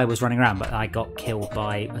 that's why I was running around, but I got killed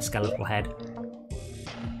by a skeletal head.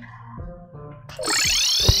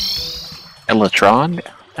 Elatron?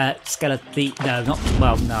 Skeleton. No, not.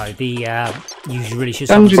 Well, no. The. You really should.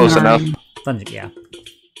 Dungeon. Close enough. Dungeon, yeah.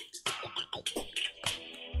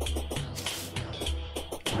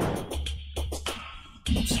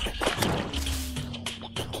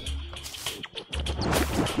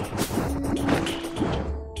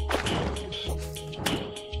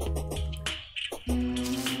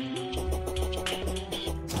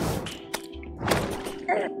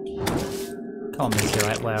 Come on,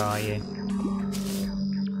 meteorite, where are you?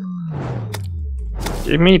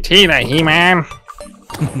 Give me Tina, He-Man.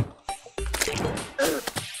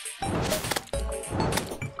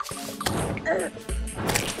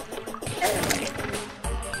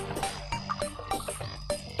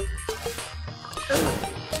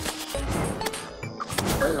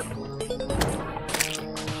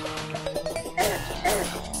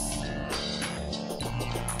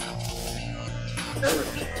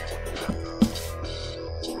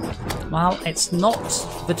 Well, it's not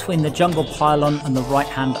between the jungle pylon and the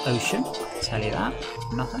right-hand ocean. I'll tell you that.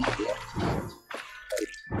 Nothing.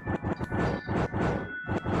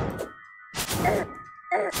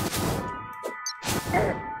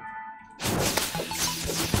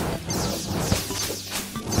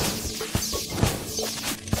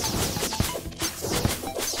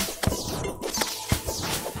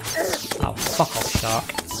 Oh, fuck off, shark.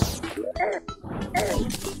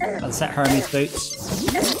 Let's set Hermes boots.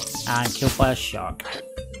 And killed by a shark.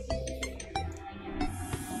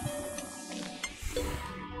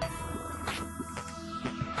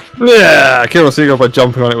 Yeah, I killed a seagull by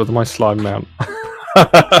jumping on it with my slime mount.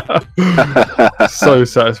 So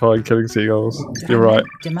satisfying killing seagulls. You're right.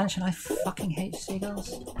 Did you mention I fucking hate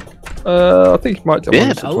seagulls? I think you might have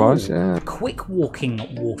once or twice, yeah. Quick walking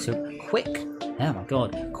water. Quick. Oh my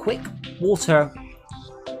god. Quick water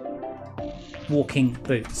walking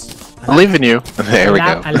boots. I believe in you. There we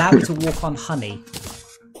go. Allow me to walk on honey.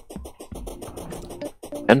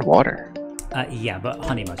 And water. Yeah, but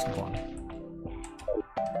honey most important.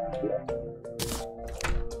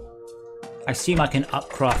 I assume I can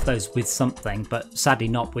upcraft those with something, but sadly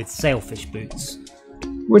not with sailfish boots.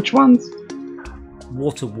 Which ones?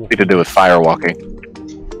 Water walking. To do with fire walking.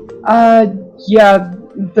 Yeah,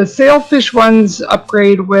 the sailfish ones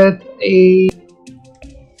upgrade with a.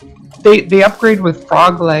 They upgrade with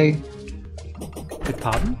frog lay. Good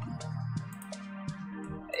pardon?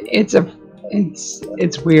 It's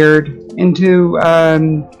weird into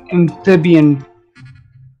amphibian.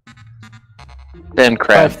 Then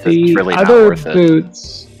craft But the is really not other worth it.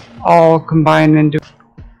 boots all combine into.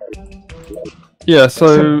 Yeah, so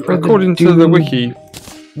Except for the according to the doom. wiki,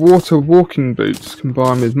 water walking boots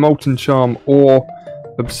combine with molten charm or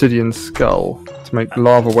obsidian skull to make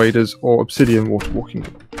lava waders or obsidian water walking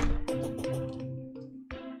boots.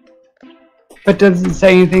 But doesn't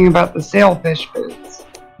say anything about the sailfish boots.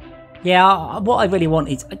 Yeah, what I really want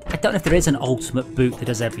is... I don't know if there is an ultimate boot that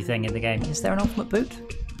does everything in the game. Is there an ultimate boot?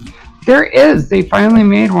 There is. They finally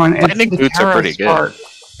made one. It's Landing the boots are pretty good. Spark.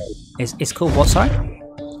 It's called what, sorry?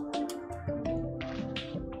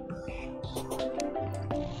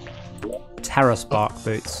 Terra Spark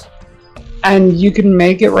boots. And you can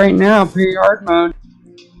make it right now, pre-hard mode.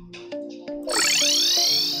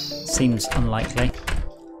 Seems unlikely.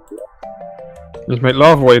 Just make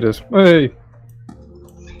lava waders. Hey!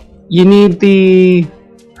 You need the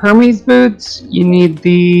Hermes boots. You need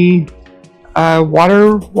the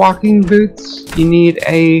water walking boots. You need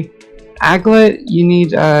a aglet. You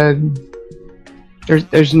need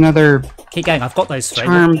there's another. Keep going, I've got those three.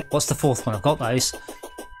 Charm. What's the fourth one? I've got those.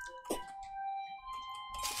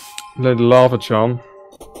 Load of lava charm.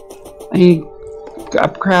 And you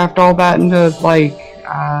upcraft all that into like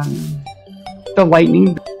the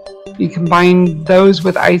lightning. You combine those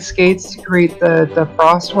with ice skates to create the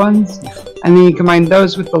frost ones, and then you combine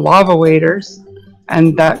those with the lava waders,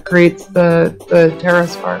 and that creates the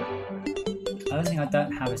terrace part. The only thing I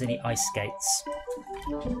don't have is any ice skates.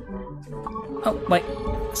 Oh, wait.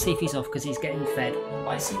 Seafy's off because he's getting fed.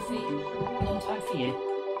 Bye, Seafy. Long time for you.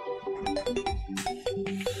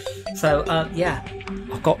 So, yeah.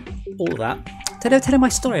 I've got all of that. Did I tell you my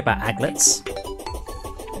story about aglets?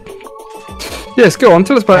 Yes, go on.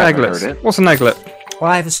 Tell us about aglets. What's an aglet? Well,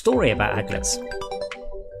 I have a story about aglets.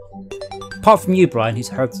 Apart from you, Brian, who's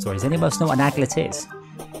heard the story, does anyone else know what an aglet is?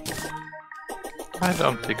 I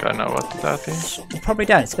don't think I know what that is. You probably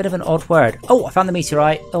don't. It's a bit of an odd word. Oh, I found the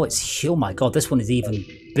meteorite. Oh, oh my god, this one is even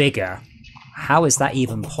bigger. How is that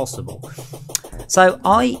even possible? So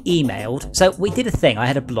I emailed, so we did a thing, I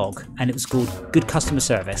had a blog, and it was called Good Customer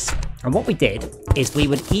Service. And what we did is we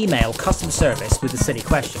would email customer service with a silly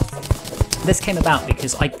question. This came about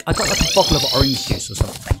because I got like a bottle of orange juice or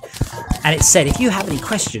something. And it said, if you have any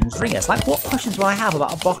questions, ring us. Like, what questions will I have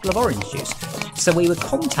about a bottle of orange juice? So we would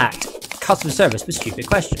contact customer service with stupid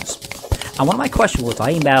questions. And one of my questions was,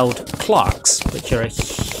 I emailed Clarks, which are a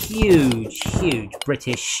huge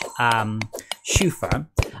British shoe firm.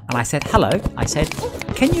 And I said, hello. I said,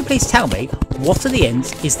 can you please tell me what at the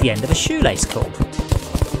end is the end of a shoelace called?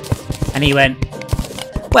 And he went,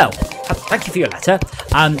 well, thank you for your letter.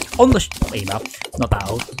 On the email, not that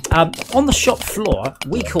old. On the shop floor,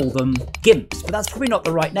 we call them gimps, but that's probably not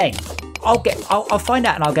the right name. I'll find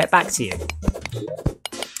out and I'll get back to you.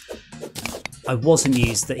 I was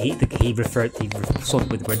amused that he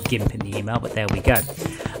responded with the word gimp in the email, but there we go.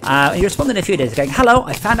 He responded a few days ago, hello,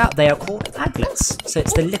 I found out they are called aglets. So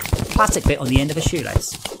it's the little plastic bit on the end of a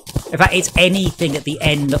shoelace. In fact, it's anything at the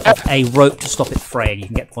end of a rope to stop it fraying. You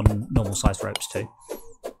can get on normal sized ropes too.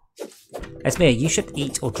 Esmir, you should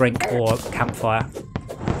eat or drink or campfire.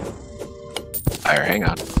 Alright, hang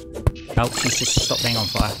on. Oh, she's just stopped being on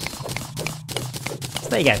fire. So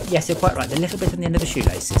there you go. Yes, you're quite right. The little bit on the end of the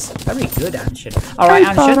shoelaces. Very good, Anshin. Alright, Anshin.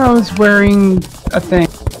 I thought I was wearing a thing.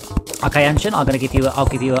 Okay, Anshin, I'll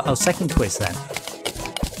give you a second quiz then.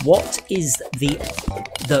 What is the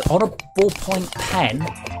on a ballpoint pen,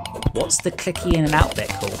 what's the clicky in and out bit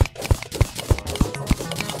called?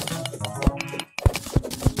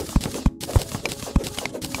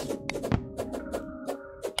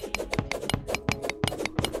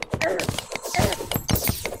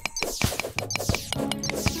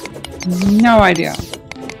 No idea.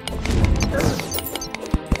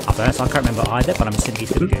 I'll be honest, I can't remember either, but I'm assuming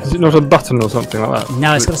he's going to do it. Is it not a button or something like that?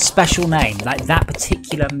 No, it's got a special name. Like, that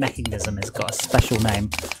particular mechanism has got a special name.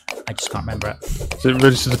 I just can't remember it. Is it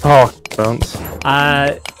registered to Park, Bounce?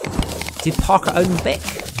 Did Parker own Bic?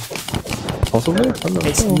 Possibly?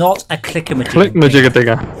 It's not a click-a-majigger.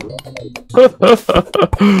 Click-majigger-digger.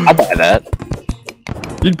 I'll buy that.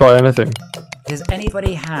 You'd buy anything. Does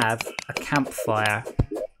anybody have a campfire?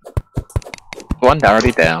 One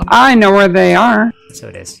already down. I know where they are. So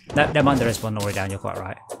it is. No, never mind, there is one already down, you're quite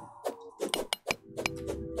right.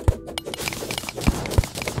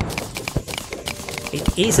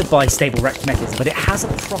 It is a bistable mechanism, but it has a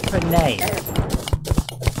proper name.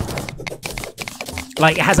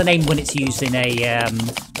 Like, it has a name when it's used in a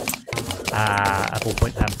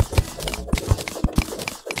ballpoint pen.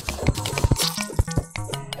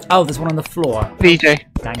 Oh, there's one on the floor. DJ.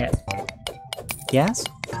 Dang it. Yes?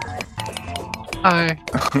 Hi.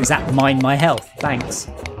 Is that mind my health? Thanks.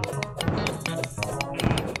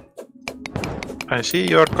 I see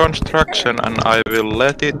your construction and I will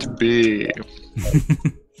let it be.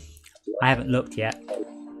 I haven't looked yet.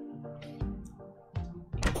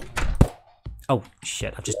 Oh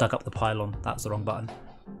shit, I've just dug up the pylon. That was the wrong button.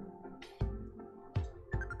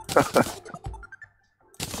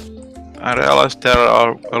 I realized there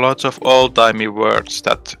are lots of old-timey words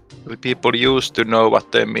that the people used to know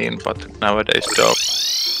what they mean, but nowadays don't.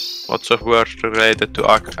 Lots of words related to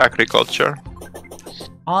agriculture.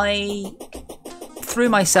 I threw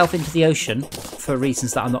myself into the ocean for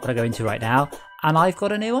reasons that I'm not going to go into right now, and I've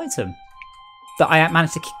got a new item that I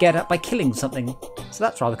managed to get up by killing something. So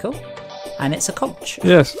that's rather cool. And it's a conch.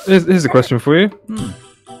 Yes, here's a question for you.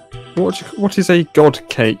 What is a god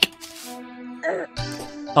cake?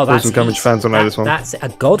 Oh, that's some Gummidge fans will know this one. That's a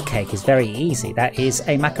god cake is very easy. That is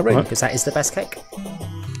a macaroon because that is the best cake.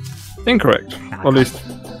 Incorrect. Or at least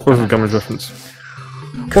wasn't a Gummidge reference.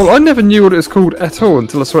 Well, I never knew what it was called at all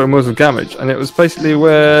until I saw it in Wheels of Gamage, and it was basically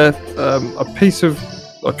where a piece of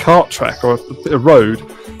a cart track or a bit of road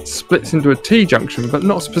splits into a T-junction, but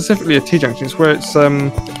not specifically a T-junction. It's where it's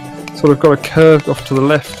sort of got a curve off to the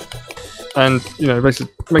left. and you know,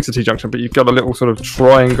 basically makes a T-junction, but you've got a little sort of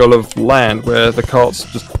triangle of land where the carts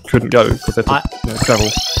just couldn't go because they had to travel.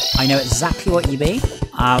 I know exactly what you mean.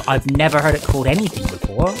 I've never heard it called anything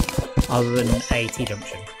before other than a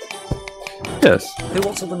T-junction. Yes. Who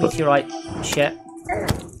wants all the meteorite shit?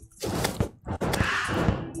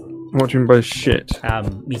 What do you mean by shit?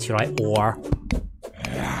 Meteorite ore.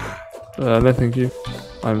 No, thank you.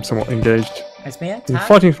 I'm somewhat engaged. It's me. I'm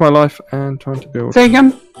fighting for my life and trying to build. Say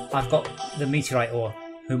again? I've got the meteorite ore.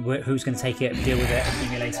 Who's going to take it, deal with it,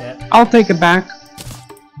 accumulate it? I'll take it back.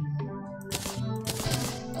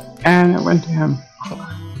 And it went to him.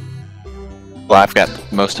 Well, I've got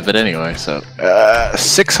most of it anyway, so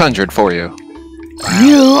 600 for you.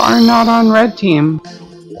 You are not on red team,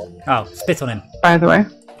 Oh, spit on him. by the way.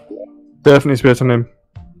 Definitely spit on him.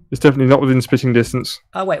 It's definitely not within spitting distance.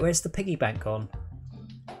 Oh wait, where's the piggy bank gone?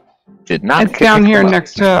 Did not. It's down here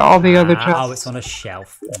next to all the other chests. Oh, it's on a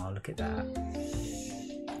shelf. Oh, look at that.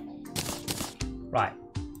 Right.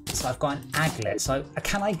 So I've got an aglet. So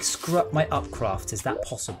can I screw up my upcraft? Is that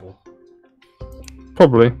possible?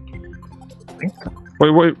 Probably.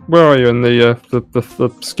 Wait, where are you in the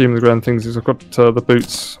scheme of the grand things? Is I've got the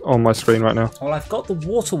boots on my screen right now. Well, I've got the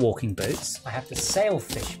water walking boots. I have the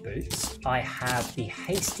sailfish boots. I have the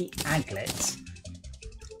hasty aglet.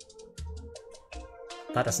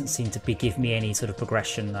 That doesn't seem to give me any sort of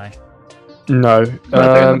progression though. No.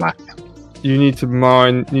 You need to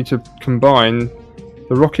combine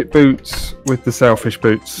the rocket boots with the sailfish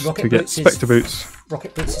boots to get spectre boots.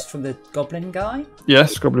 Rocket boots is from the goblin guy?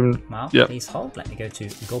 Yes, goblin. Well, yep. Please hold. Let me go to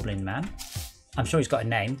the goblin man. I'm sure he's got a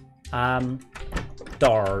name.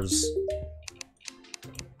 Dars.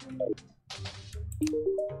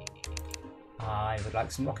 I would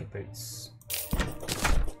like some rocket boots.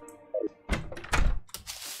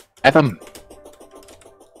 Have them.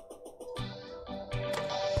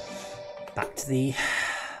 Back to the...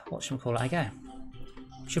 whatchamacallit I go.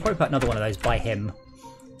 Should probably put another one of those by him.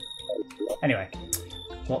 Anyway,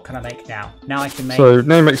 what can I make now? Now I can make... So,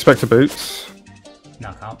 name expector boots. No,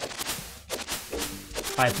 I can't.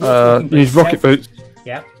 I have you need rocket boots.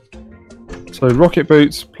 Yeah. So, rocket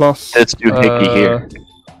boots plus... Let's do Hickey here.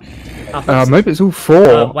 Maybe it's all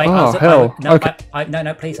four. Wait, hell. No, okay.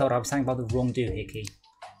 No, please hold on. I was saying about the wrong doohickey.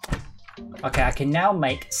 Okay, I can now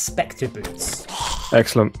make spectre boots.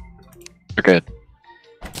 Excellent. You're good.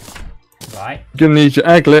 Right. You're gonna need your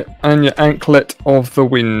aglet and your anklet of the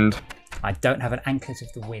wind. I don't have an anklet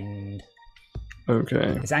of the wind.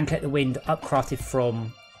 Okay. Is anklet of the wind upcrafted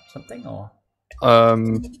from something or?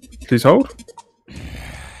 Please hold.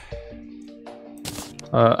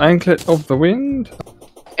 Anklet of the wind.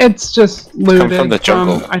 It's just looted from the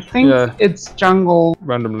jungle. I think it's jungle.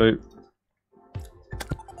 Random loot.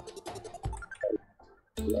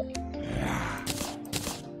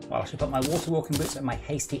 Well, I should put my water walking boots and my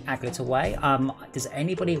hasty aglet away. Does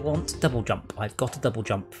anybody want double jump? I've got a double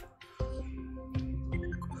jump.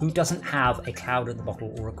 Who doesn't have a cloud in the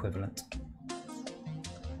bottle or equivalent?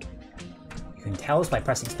 You can tell us by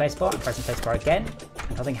pressing spacebar and pressing spacebar again.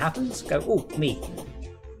 And nothing happens. Go, oh, me.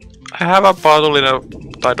 I have a bottle in a...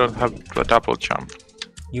 I don't have a double jump.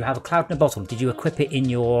 You have a cloud in a bottle. Did you equip it in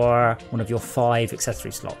your one of your 5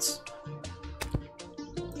 accessory slots?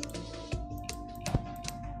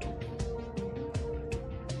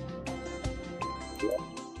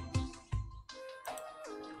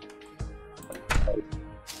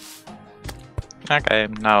 Okay,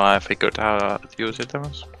 now I figured how to use it.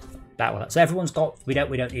 That one. So everyone's got. We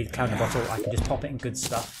don't need a cloud in a bottle. I can just pop it in good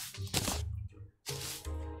stuff.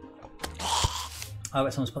 Oh,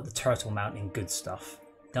 someone's put the turtle mount in good stuff.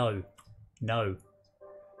 No, no.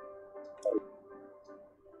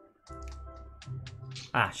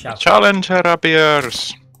 Ah, Shauka. Challenger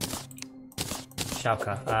appears.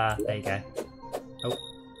 Shauka. There you go. Oh,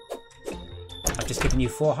 I've just given you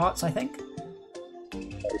 4 hearts, I think.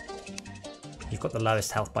 You've got the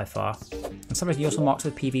lowest health by far. And some of you also marked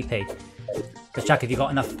with PvP. But Jack, have you got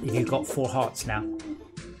enough? Have you got 4 hearts now?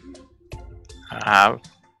 I have.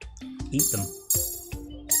 Eat them.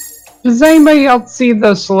 Does anybody else see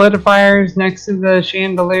those solidifiers next to the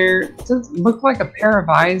chandelier? Does it look like a pair of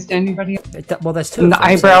eyes to anybody? Well, there's 2 And of the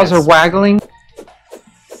them, eyebrows so are waggling.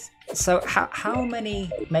 So how many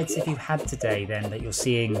meds have you had today then that you're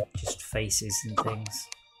seeing just faces and things?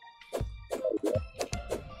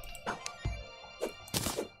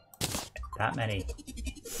 That many.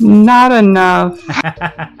 Not enough.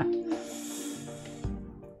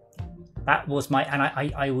 That was my, and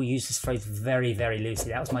I will use this phrase very, very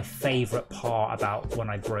loosely. That was my favourite part about when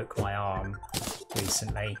I broke my arm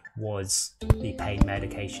recently, was the pain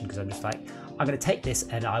medication, because I'm just like, I'm going to take this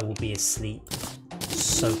and I will be asleep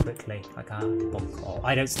so quickly. Like a bonk. Oh,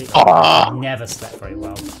 I don't sleep. I never slept very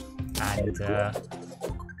well, and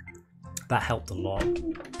that helped a lot.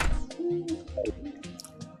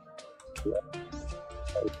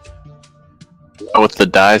 Oh, it's the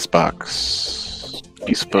dice box.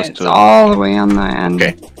 You're supposed to. All the way on the end.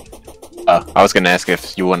 Okay. I was gonna ask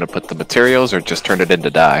if you want to put the materials or just turn it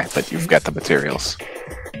into dye, but you've got the materials.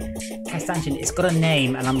 Castangian, it's got a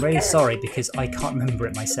name, and I'm really sorry because I can't remember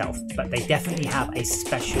it myself, but they definitely have a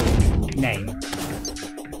special name. And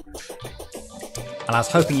I was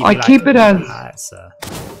hoping you'd be like, keep it as... it's a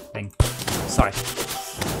thing. Sorry.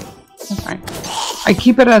 Okay. I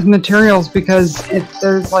keep it as materials because if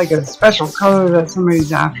there's like a special color that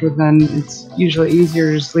somebody's after, then it's usually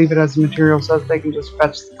easier to just leave it as a material so that they can just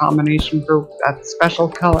fetch the combination for that special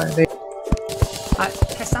color.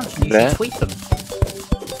 Castangian, you should tweet them.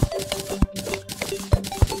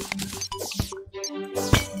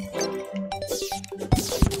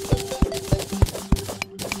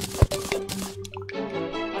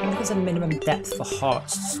 A minimum depth for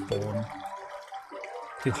hearts to spawn.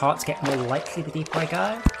 Do hearts get more likely the deeper I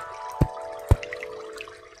go?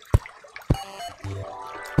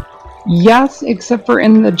 Yes, except for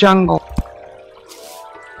in the jungle.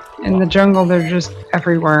 In the jungle, they're just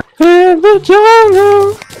everywhere. In the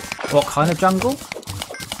jungle! What kind of jungle?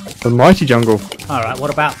 The mighty jungle. Alright,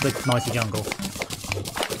 what about the mighty jungle?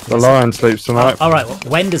 The lion sleeps tonight. Alright, well,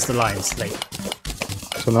 when does the lion sleep?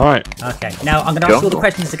 Tonight. Okay, now I'm going to ask you all the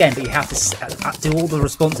questions again, but you have to do all the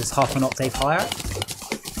responses half an octave higher.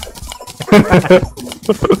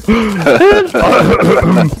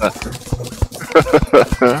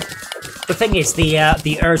 The thing is, the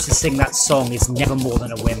urge to sing that song is never more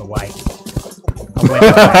than a whim away. A whim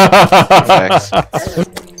away.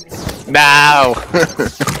 Now!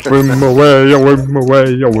 Whim away, a whim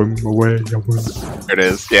away, a whim away, a whim. There it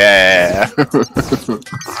is, yeah!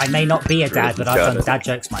 I may not be a dad, but I've done dad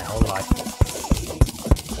jokes my whole life.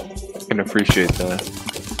 I can appreciate that.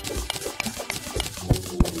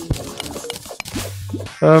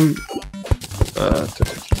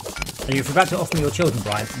 You forgot to offer me your children,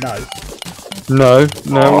 Brian? No. No,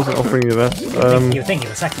 I wasn't offering you that. You were thinking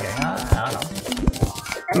a second ago.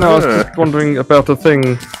 No, I was just wondering about a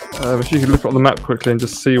thing. If you could look at the map quickly and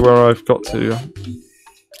just see where I've got to.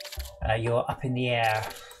 You're up in the air.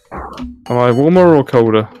 Am I warmer or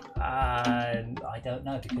colder? I don't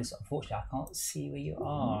know because unfortunately I can't see where you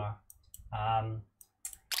are.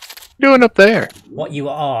 Doing up there? What you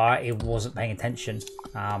are, it wasn't paying attention.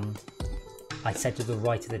 I said to the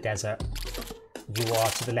right of the desert. You are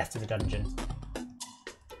to the left of the dungeon.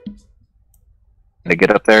 They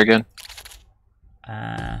get up there again?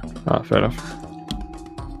 Fair enough.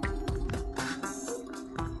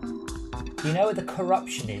 You know where the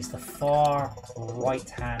corruption is? The far right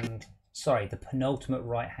hand... Sorry, the penultimate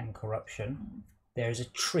right hand corruption. There's a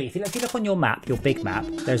tree. If you look on your map, your big map,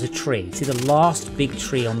 there's a tree. See the last big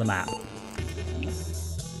tree on the map?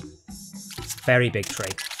 It's a very big tree.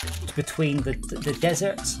 It's between the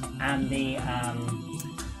desert and the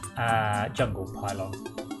jungle pylon.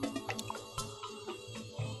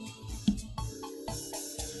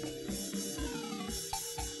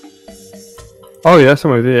 Oh yeah,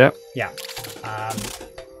 somewhere there, Yeah.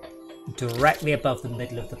 Directly above the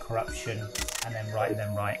middle of the corruption, and then right, and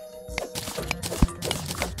then right.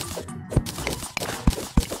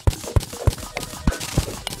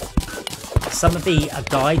 Some of the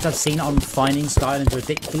guides I've seen on finding Sky Islands are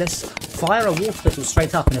ridiculous. Fire a water pistol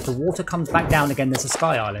straight up, and if the water comes back down again, there's a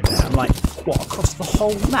Sky Island there. I'm like, what, across the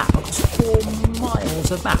whole map? Across 4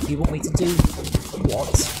 miles of map? You want me to do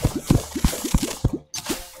what?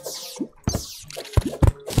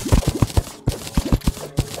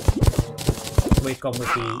 We've gone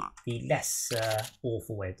with the less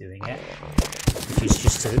awful way of doing it, which is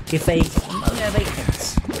just to give vague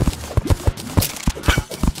hints.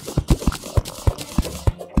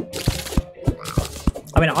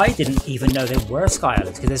 I mean, I didn't even know there were Sky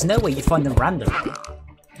Islands, because there's no way you find them randomly.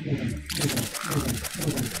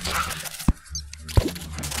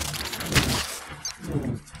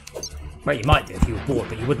 Well, you might do if you were bored,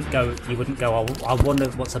 but you wouldn't go. I wonder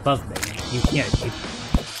what's above me. You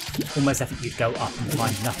almost definitely you'd go up and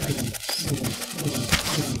find nothing.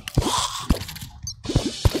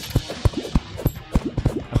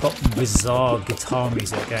 I've got bizarre guitar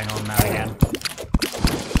music going on now again.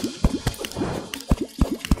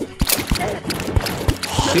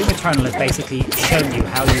 Doom Eternal has basically shown you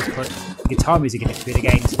how you put guitar music in a computer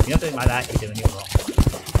game, so if you're not doing it like that, you're doing it wrong.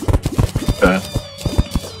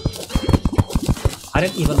 I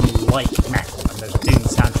don't even like metal, and the Doom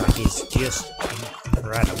soundtrack is just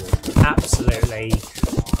incredible. Absolutely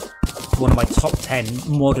one of my top 10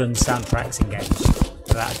 modern soundtracks in games,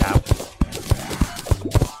 without a doubt.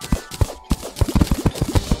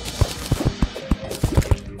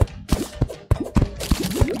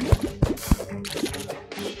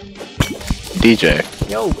 DJ.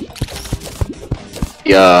 Yo.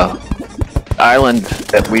 The island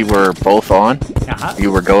that we were both on,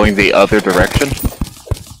 you were going the other direction?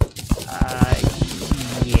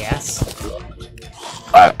 Yes.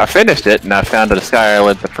 I finished it and I found a sky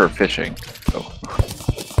island for fishing. So.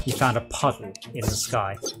 You found a puddle in the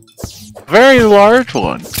sky. Very large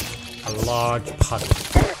one. A large puddle.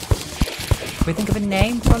 Can we think of a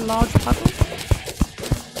name for a large puddle?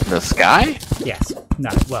 The sky? Yes.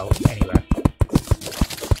 No, well, anywhere.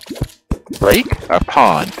 Lake? A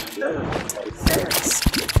pond?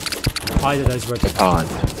 Either of those words. A pond.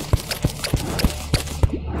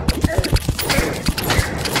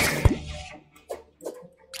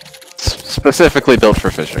 Specifically built for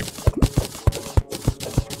fishing.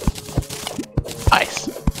 Nice.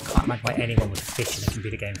 Can't imagine why anyone would fish in a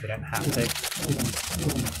computer game if they don't have to.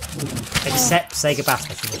 Except Sega Bass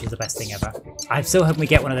Fishing, which is the best thing ever. I'm still hoping we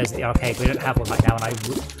get one of those at the arcade. We don't have one right now, and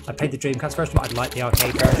I played the Dreamcast version, but I'd like the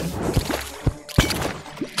arcade version.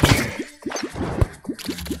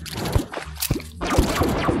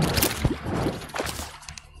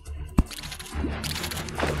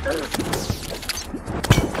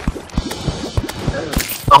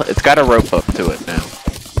 Oh, it's got a rope up to it now.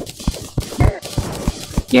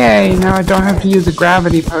 Yay, now I don't have to use a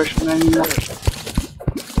gravity potion anymore.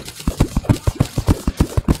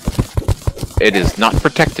 It is not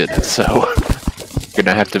protected, so you're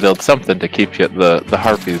gonna have to build something to keep the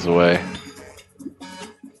harpies away.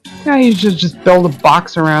 Yeah, you should just build a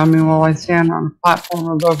box around me while I stand on a platform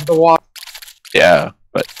above the water. Yeah,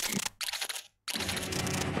 but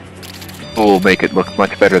will make it look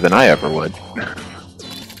much better than I ever would.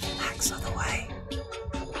 Axe on the way.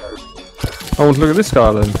 I want to look at this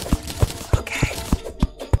guy then. Okay.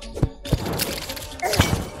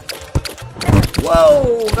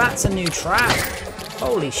 Whoa, that's a new trap.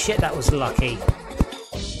 Holy shit, that was lucky.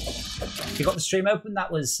 You got the stream open?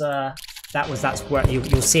 That's where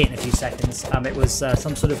you'll see it in a few seconds. It was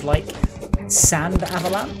some sort of like sand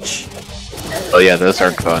avalanche. Oh yeah, those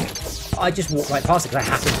aren't fun. I just walked right past it because I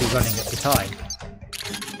happened to be running at the time.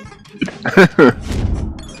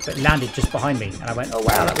 But it landed just behind me, and I went, "Oh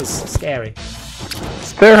wow, that was scary."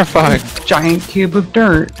 It's terrifying. Giant cube of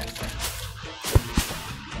dirt.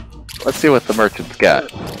 Let's see what the merchant's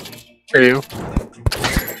got. For you.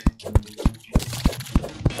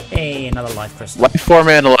 Hey, another life crystal. Life form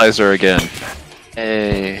analyzer again.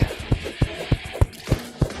 Hey.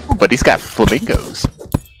 Oh, but he's got flamingos.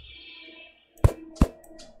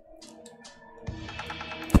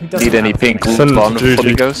 Need any pink spawn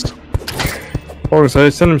flamingos? I was gonna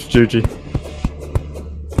say, send them to Juji.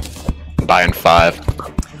 I'm buying 5.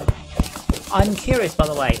 I'm curious, by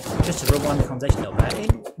the way, just to rewind the conversation a little bit,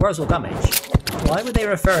 in Roswell Gummidge, why were they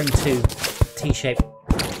referring to T-shaped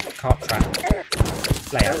cart track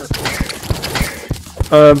layouts?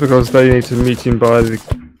 Because they need to meet him by the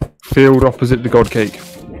field opposite the God Cake.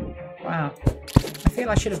 Wow. I feel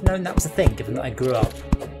I should have known that was a thing, given that I grew up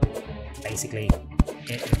basically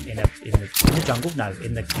in the jungle. No,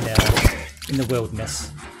 in the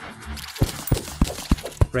wilderness,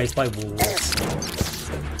 raised by wolves.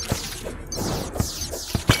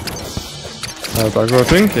 I've got to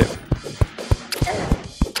drink it.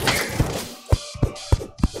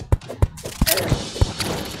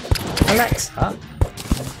 Alexa,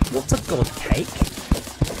 what's a God Cake?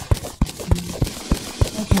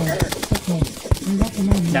 Okay.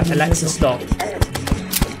 No, Alexa, stop.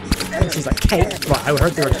 She's like, cake? Right, I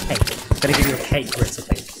heard there was a cake. I'm gonna give you a cake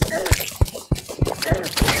recipe.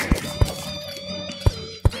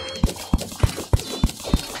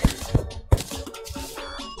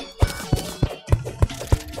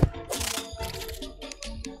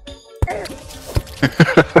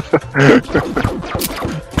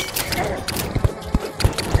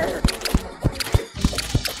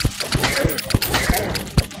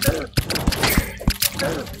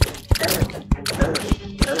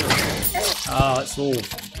 Oh, it's all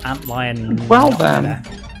antlion. Well then.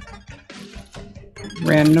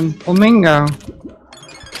 Random flamingo.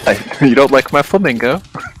 You don't like my flamingo?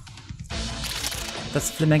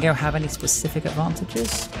 Does flamingo have any specific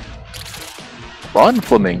advantages? One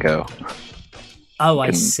flamingo. Oh,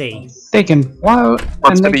 I see. They can float, Wants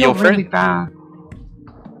and to they be go your friend? really fast.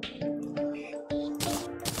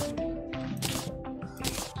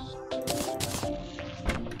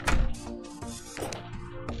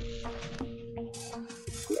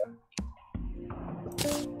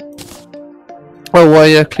 Oh,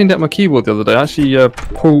 I cleaned out my keyboard the other day. I actually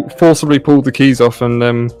forcibly pulled the keys off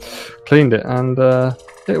and cleaned it, and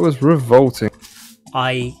it was revolting.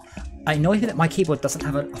 I annoy me that my keyboard doesn't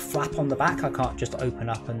have a flap on the back. I can't just open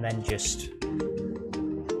up and then just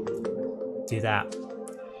do that.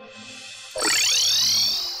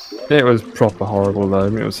 It was proper horrible though. I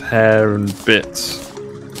mean, it was hair and bits.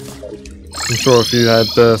 I'm sure if you had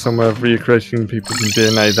somewhere recreating people from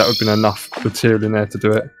DNA, that would have been enough material in there to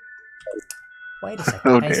do it. Wait a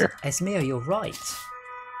second. Oh dear. Esmir, you're right.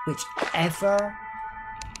 Whichever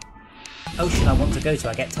ocean I want to go to,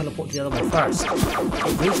 I get teleported to the other one first.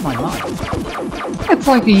 It reads my mind. It's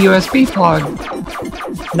like a USB plug.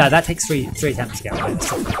 No, that takes three attempts to get right.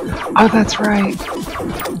 Oh, that's right.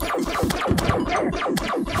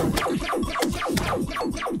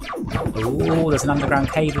 Ooh, there's an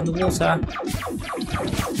underground cave in the water.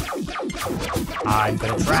 I'm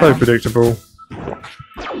gonna drown. So predictable.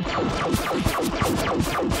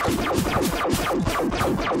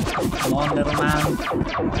 Come on, little man.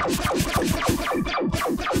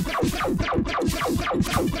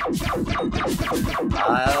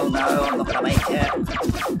 Oh no, I'm not gonna make it.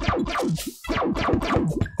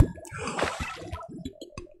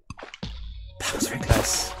 That was very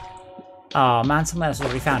close. Oh man, someone else has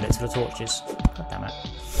already found it to the torches. God damn it.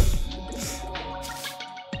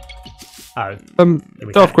 Oh.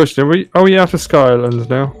 Daft question, are we out of Sky Islands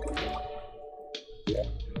now?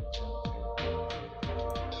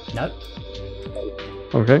 Nope.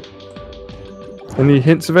 Okay. Any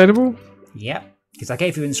hints available? Yep. Because I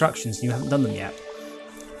gave you instructions and you haven't done them yet.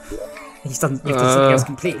 You've done something else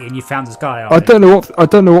completely and you found a Sky Island. I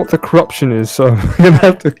don't know what the corruption is, so I'm gonna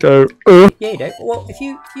have to go. Yeah, you do. Well, if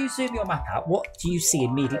you zoom your map out, what do you see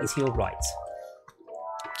immediately to your right?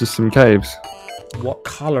 Just some caves. What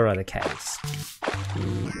colour are the caves?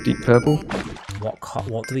 Deep purple.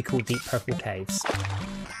 What do we call deep purple caves?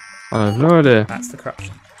 I have no idea. That's the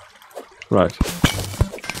corruption. Right.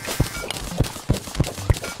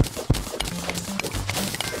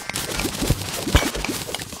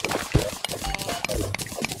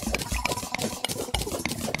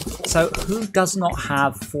 So, who does not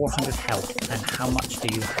have 400 health, and how much do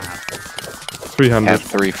you have? 300. I have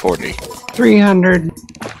 340. 300.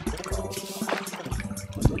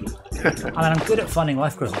 I mean, I'm good at finding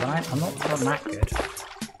life crystals, but I'm not that good.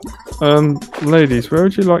 Ladies, where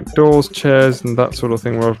would you like doors, chairs, and that sort of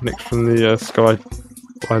thing where I've nicked from the Sky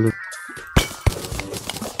Island?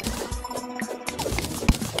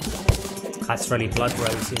 That's really Blood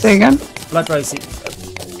Roses. Say again? Blood Roses.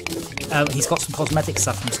 He's got some cosmetic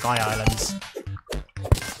stuff from Sky Islands.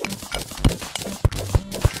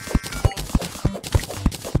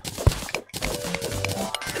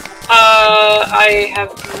 I have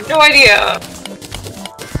no idea.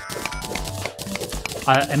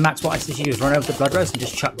 And Max, what I suggest you do is run over to Blood Rose and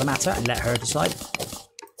just chuck them at her and let her decide.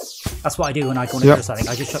 That's what I do when I go on a quest, I think.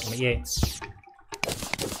 I just chuck them at you.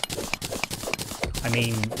 I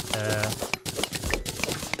mean,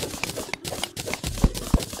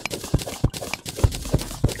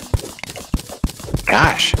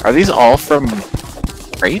 Gosh, are these all from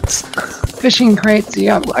crates? Fishing crates,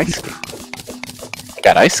 yep.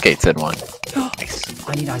 Got ice skates in one. Nice.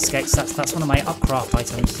 I need ice skates. That's one of my upcraft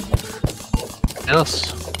items.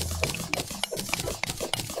 Yes.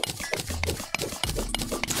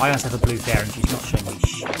 I also have a blue bear and she's not showing me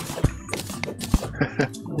shit.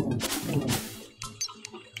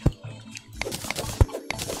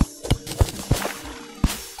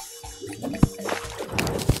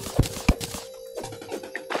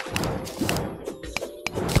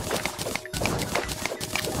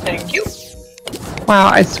 Thank you. Wow,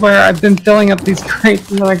 I swear I've been filling up these crates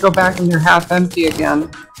and then I go back and they're half empty again.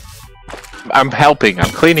 I'm helping. I'm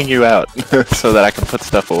cleaning you out so that I can put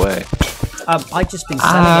stuff away. I've just been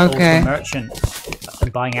selling it all to okay. the merchant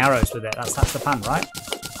and buying arrows with it. That's the plan, right?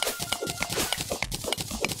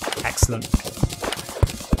 Excellent.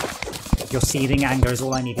 Your seething anger is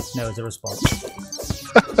all I needed to know as a response.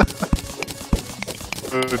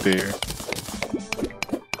 Oh dear.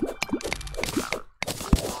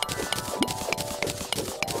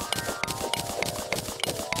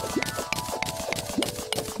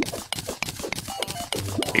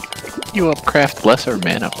 You upcraft lesser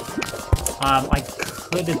mana. I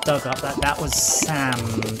could have dug up that was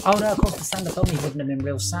sand. Oh no, of course the sand above me wouldn't have been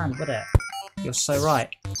real sand, would it? You're so right.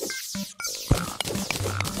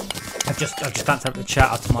 I've just glanced over the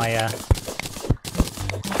chat up to my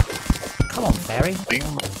Come on, fairy.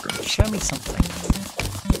 Show me something.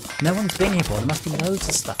 No one's been here before, there must be loads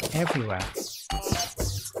of stuff everywhere.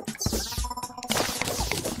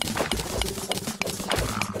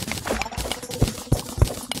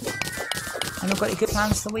 Anyone got any good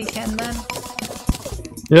plans for the weekend then?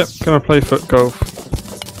 Yep, gonna play foot golf.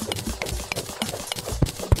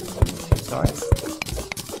 Sorry.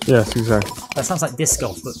 Yes, exactly. That sounds like disc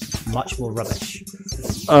golf, but much more rubbish.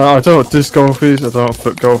 I don't know what disc golf is, I don't know what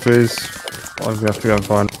foot golf is. I'm gonna have to go and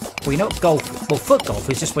find. Well, you know what golf... Well, foot golf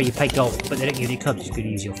is just where you play golf, but they don't give you clubs, you can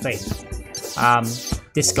use your feet.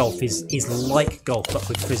 Disc golf is like golf, but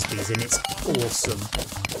with frisbees, and it's awesome.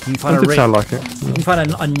 You can find sound like it. You can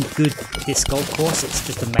find a good disc golf course, it's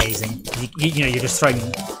just amazing. You know, you're just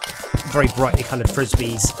throwing very brightly coloured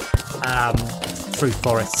frisbees through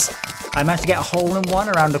forests. I managed to get a hole-in-one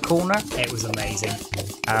around the corner. It was amazing.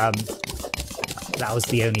 That was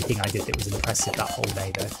the only thing I did that was impressive that whole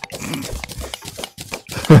day, though.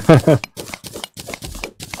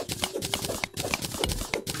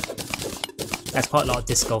 There's quite a lot of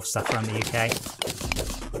disc golf stuff around the UK.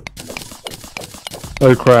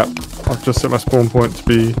 Oh crap, I've just set my spawn point to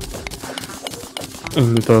be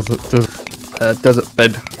in the desert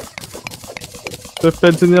bed. There's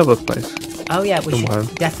beds in the other place. Oh yeah, we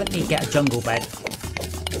should definitely get a jungle bed.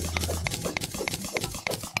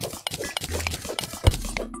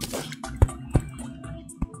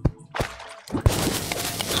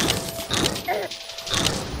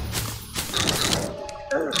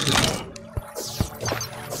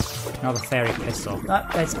 Another fairy pistol. Oh,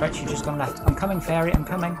 there's actually just gone left. I'm coming, fairy, I'm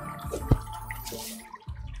coming.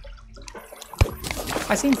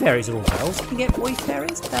 I seen fairies are all girls. Can you get boy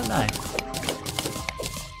fairies? I don't know.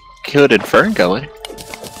 Good in Fern Gully.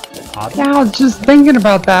 Yeah, I was just thinking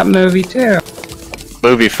about that movie too.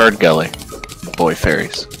 Movie Fern Gully. Boy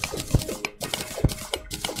fairies.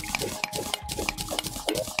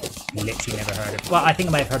 Literally never heard of. Well, I think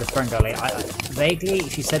I may have heard of Ferngully. Vaguely,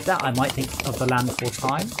 if you said that, I might think of The Land Before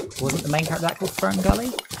Time. Wasn't the main character that called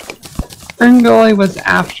Ferngully? Ferngully was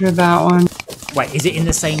after that one. Wait, is it in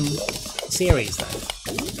the same series though?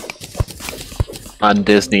 On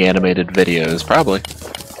Disney animated videos, probably.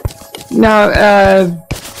 No,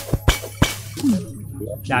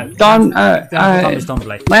 No. Dawn was Dawn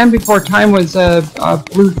Blue. Land Before Time was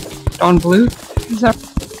Blue. Dawn Blue? Is that?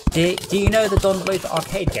 Do you know the Dawn Bluth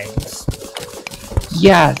arcade games?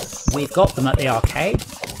 Yes. We've got them at the arcade.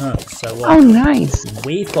 Oh, nice.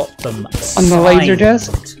 We've got them on the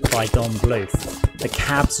Laserdisc by Dawn Bluth. The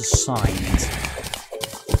cabs are signed.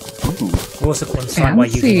 We've also got them signed by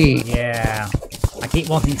you. Yeah. I keep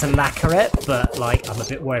wanting to lacquer it, but like I'm a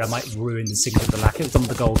bit worried I might ruin the signature of the lacquer. It was on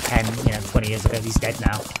the gold pen, 20 years ago. He's dead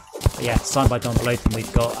now. But yeah, signed by Dawn Bluth, and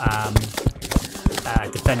we've got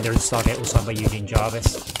Defender and Stargate all signed by Eugene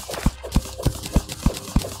Jarvis.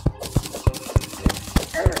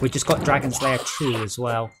 We've just got Dragon's Lair 2 as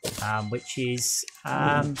well, which is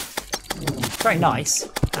very nice.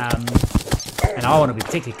 And I want to be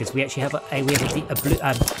particular because we actually have a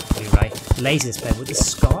Blu-ray Laserdisc player with a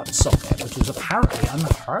SCART socket, which was apparently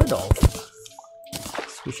unheard of.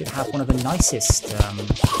 So we should have one of the nicest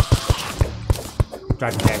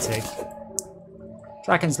Dragon's Lair 2.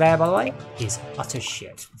 Dragon's Lair, by the way, is utter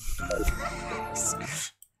shit. It's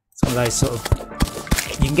one of those sort of...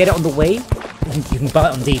 You can get it on the Wii, you can buy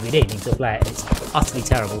it on DVD and you can play it, and it's utterly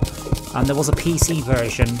terrible. And there was a PC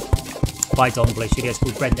version by Dawn Bluth Studios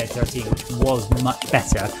called Red Dead 13, which was much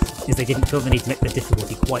better, because they didn't feel the need to make the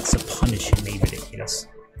difficulty quite so punishingly ridiculous.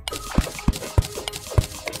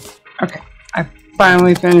 Okay, I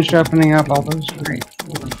finally finished opening up all those crates.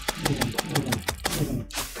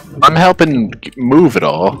 I'm helping move it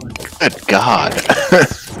all. Good God.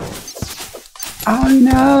 Oh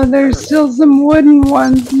no, there's still some wooden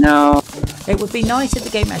ones, no. It would be nice if the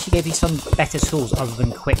game actually gave you some better tools other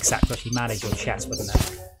than Quicksack to actually manage your chest, wouldn't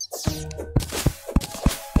it?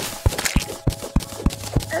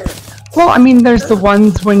 Well, I mean, there's the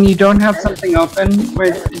ones when you don't have something open,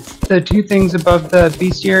 where it's the two things above the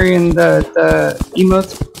bestiary and the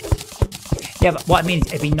emotes. Yeah, but what I mean is,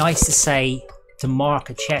 it'd be nice to say, to mark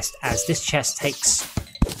a chest as this chest takes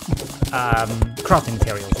crafting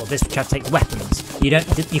materials, or this chest takes weapons. You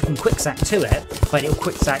can quicksack to it, but it'll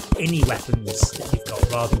quicksack any weapons that you've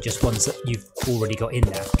got, rather than just ones that you've already got in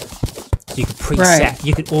there. So you could preset, right.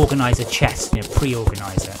 You could organise a chest,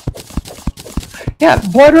 pre-organise it. Yeah,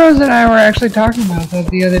 Bloodrose and I were actually talking about that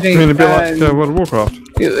the other day. I mean, a bit like World of Warcraft.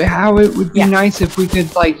 How it would be nice if we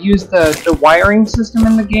could use the wiring system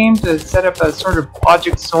in the game to set up a sort of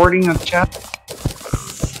object sorting of chests.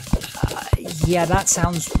 Yeah, that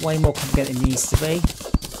sounds way more complicated than it needs to be.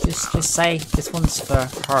 Just say this one's for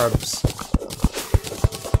herbs.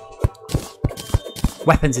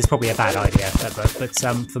 Weapons is probably a bad idea, but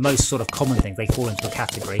for most sort of common things, they fall into a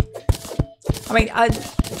category. I mean,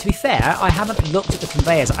 to be fair, I haven't looked at the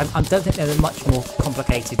conveyors. I don't think they're much more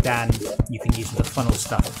complicated than you can use the funnel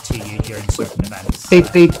stuff to you during certain events. They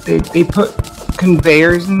put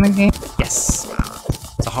conveyors in the game? Yes.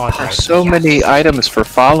 It's a hard There are so many items for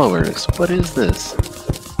followers. What is this?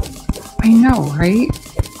 I know, right?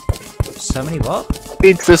 So many what?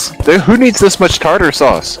 Who needs this much tartar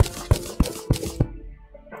sauce?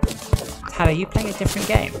 Tad, are you playing a different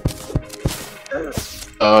game?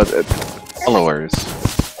 Followers.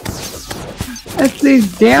 That's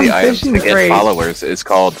these damn the items fishing to get crates. followers is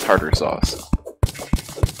called tartar sauce.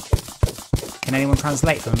 Can anyone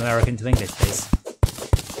translate from American to English, please?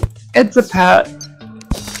 It's a pet.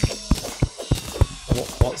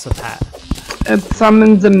 What's a pet? It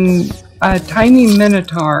summons a tiny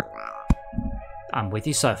minotaur. I'm with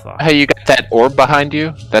you so far. Hey, you got that orb behind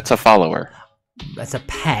you? That's a follower. That's a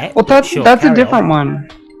pet? Well, that's Sure, a carry different on. one.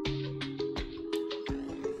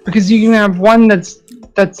 Because you can have one that's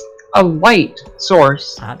a light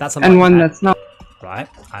source, That's a and light one pet. that's not. Right,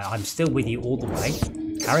 I'm still with you all the way.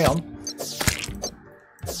 Carry on.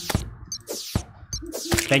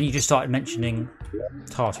 Then you just started mentioning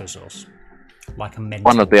tartar sauce. Like a mental.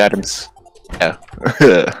 One of the items. Yeah.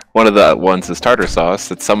 One of the ones is tartar sauce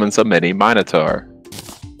that summons a mini minotaur.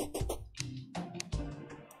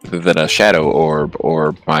 Rather than a shadow orb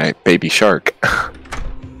or my baby shark.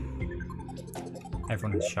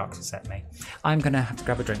 Everyone has sharks except me. I'm gonna have to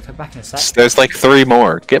grab a drink. Come back in a sec. There's like 3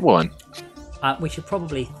 more. Get one. We should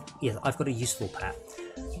probably... Yeah, I've got a useful pet.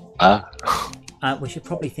 We should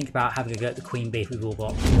probably think about having a go at the queen bee if we've all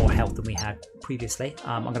got more health than we had previously.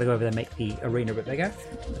 I'm going to go over there and make the arena a bit bigger.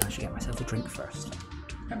 But I should get myself a drink first.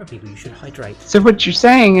 Remember, people, you should hydrate. So what you're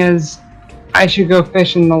saying is, I should go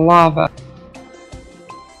fish in the lava.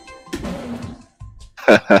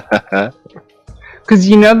 Because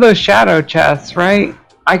you know those shadow chests, right?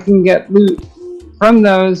 I can get loot from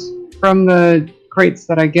those, from the crates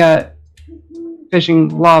that I get fishing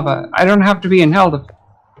lava. I don't have to be in hell to...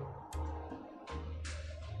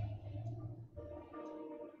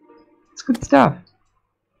 It's good stuff.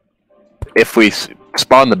 If we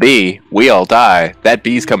spawn the bee, we all die. That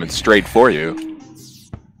bee's coming straight for you.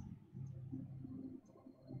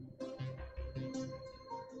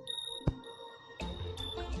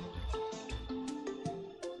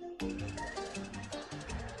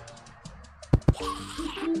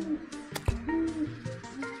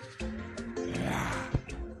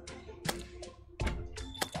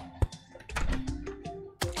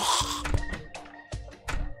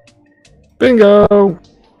 Bingo!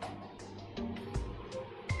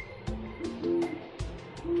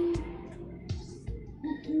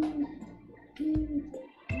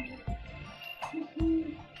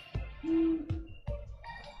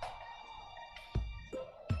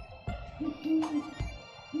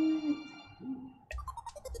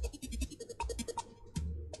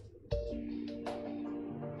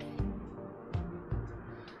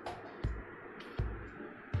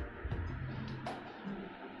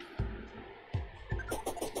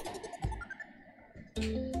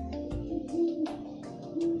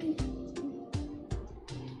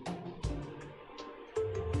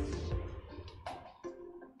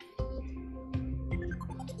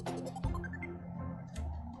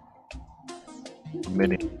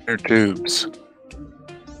 Mini inner tubes.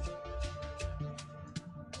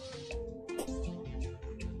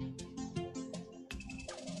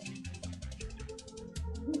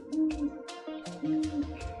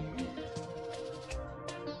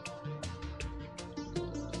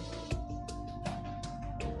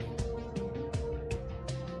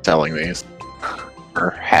 Selling these,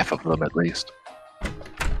 or half of them at least.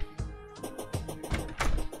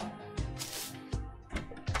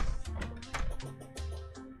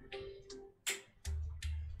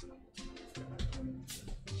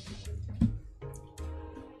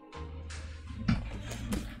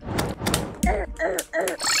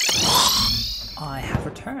 I have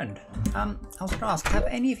returned. I was going to ask, have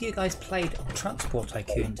any of you guys played Transport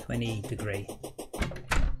Tycoon to any degree?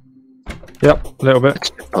 Yep, a little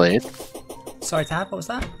bit. Played. Sorry, Tab, what was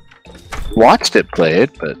that? Watched it played,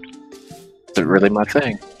 but it's not really my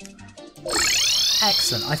thing.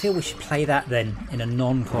 Excellent. I feel we should play that then in a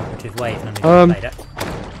non-cooperative way if none of you have played it.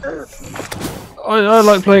 I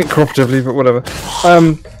like playing it cooperatively, but whatever.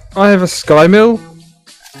 I have a sky mill.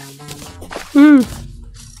 Woo!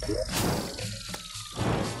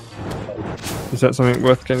 Is that something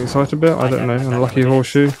worth getting excited about? I don't know. know And a lucky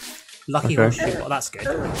horseshoe. Lucky Okay. horseshoe, well that's good.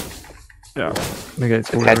 Yeah.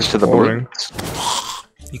 Negates all Attached to the boring.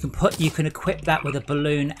 balloons. You can equip that with a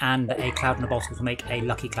balloon and a cloud in a bottle to make a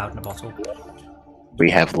lucky cloud in a bottle. We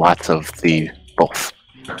have lots of the both.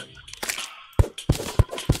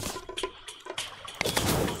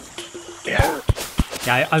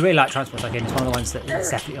 Yeah, I really like Transport Tycoon. It's one of the ones that's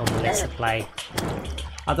definitely on the list to play.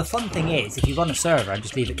 The fun thing is, if you run a server and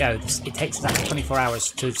just leave it go, it takes exactly 24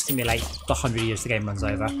 hours to simulate the 100 years the game runs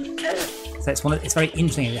over. So it's very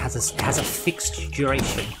interesting. It has a fixed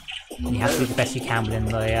duration, and you have to do the best you can within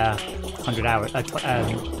the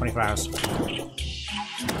 24 hours.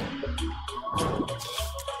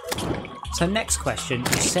 So next question,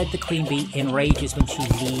 you said the queen bee enrages when she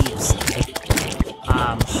leaves the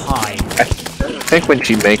hive. I think when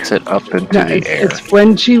she makes it up into the air. It's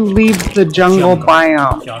when she leaves the jungle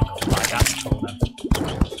biome. Jungle, right, that's cool then.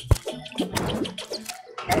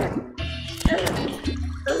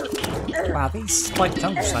 Wow, these spiked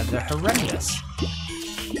jungle slimes are horrendous.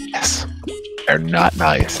 Yes. They're not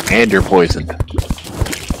nice. And you're poisoned.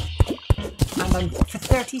 And then for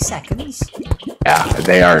 30 seconds? Yeah,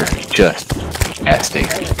 they are just nasty.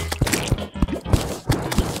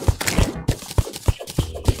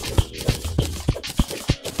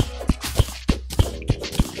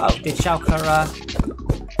 Oh, did Schalker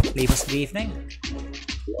leave us for the evening?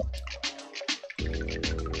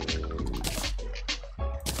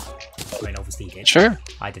 I mean, obviously he did. Sure.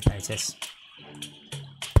 I did notice.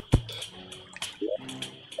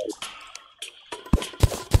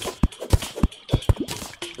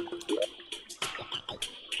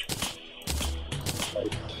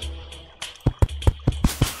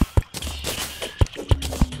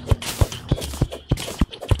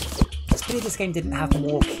 This game didn't have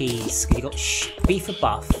more keys. You got B for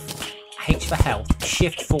buff, H for health,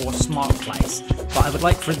 Shift for smart place. But I would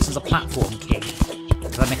like, for instance, a platform key,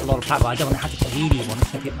 because I make a lot of platform. I don't want to have to really want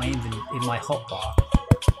to get my in my hotbar.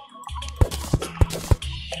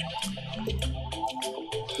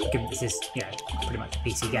 Given this is, pretty much a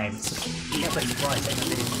PC game, it's a bit surprising that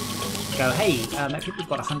they didn't go, hey, people have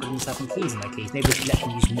got 107 keys in their keys. Maybe we should let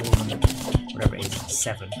them use more than whatever it is,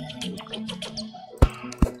 7.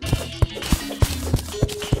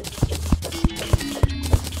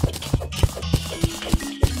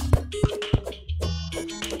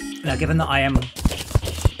 Now, given that I am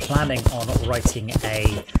planning on writing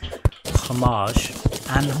a homage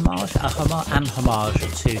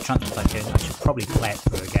to Transport Tycoon, I should probably play it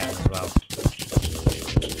through again as well.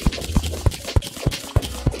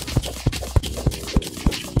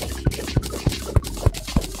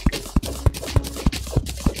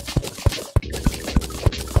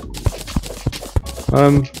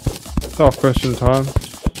 Half question time.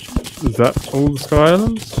 Is that all the Sky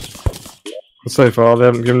Islands? So far, they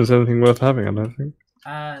haven't given us anything worth having, I don't think.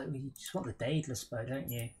 You just want the Daedalus bow, don't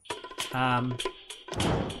you?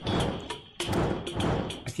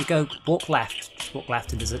 If you go walk left, just walk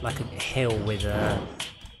left, and there's like a hill with a.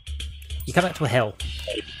 You come up to a hill.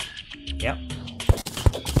 Yep.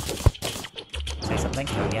 Say something.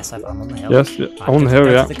 Oh yes, I'm on the hill. Yes, yeah. I'm on the hill.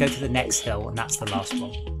 Yeah. Go to the next hill, and that's the last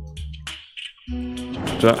one.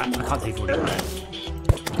 Yeah. I can't tell you've already got it.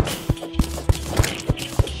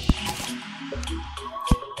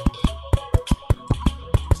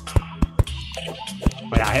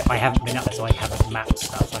 I haven't been up there, so I haven't mapped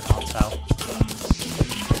stuff, so I can't tell.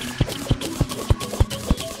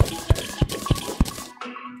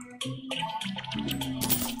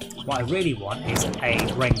 What I really want is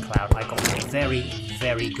a rain cloud. I got very,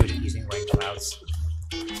 very good at using rain clouds.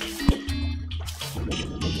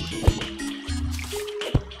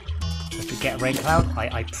 So to get a rain cloud,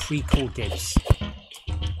 I pre-call dibs.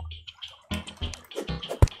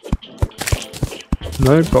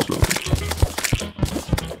 No problem.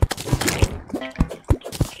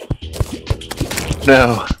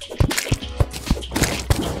 No.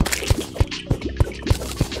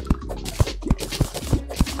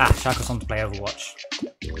 Shackle's on to play Overwatch.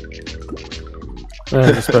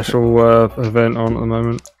 There's a special event on at the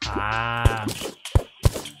moment. Ah.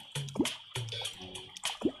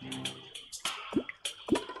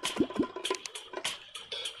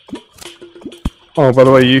 Oh, by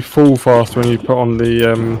the way, you fall faster when you put on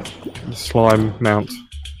the slime mount.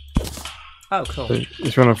 Oh, cool. So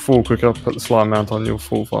if you want to fall quicker, put the slime mount on, you'll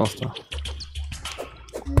fall faster.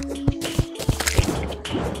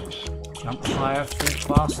 Jump higher,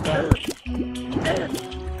 fall faster.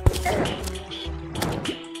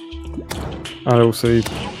 And also you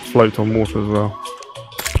float on water as well.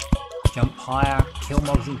 Jump higher, kill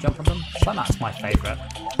mobs and jump on them. So that's my favourite.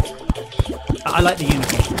 I like the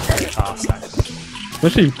unicorns very fast, actually.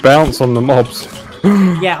 Actually bounce on the mobs.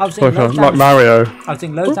 Yeah, I was doing like Mario. I was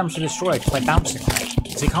doing loads of damage to the destroyer just by bouncing on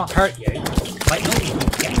it. So he can't hurt you. Like, normally you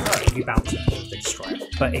get hurt if you bounce it on the destroyer.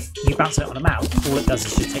 But if you bounce it on a mount, all it does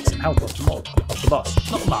is just take some health off the mob, off the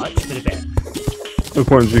boss. Not much, but a bit. The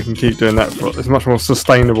point is you can keep doing that for it's much more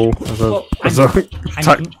sustainable as a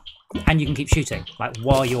attack. And you can keep shooting, like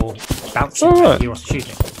while you're bouncing, you're also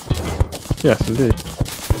shooting. Yes, indeed.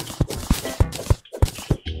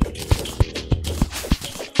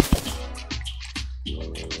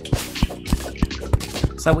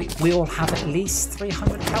 So we all have at least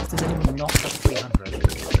 300 health. Does anyone not have 300?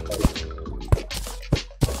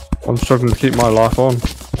 I'm struggling to keep my life on.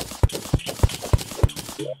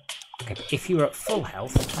 Okay, if you were at full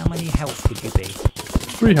health, how many health would you be?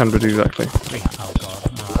 300 exactly. 300. Oh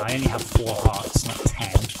god, no, I only have 4 hearts, not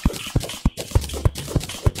 10.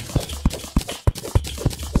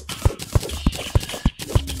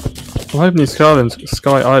 I'm hoping these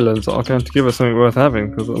Sky Islands are going to give us something worth having,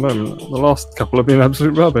 because at the moment, the last couple have been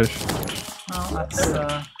absolute rubbish. Well, that's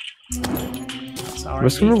our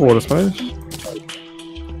Risk and reward, I suppose.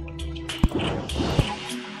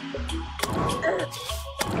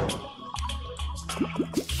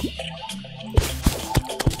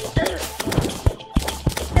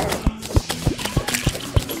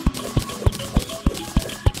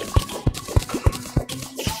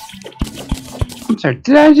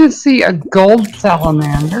 Did I just see a gold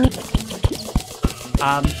salamander?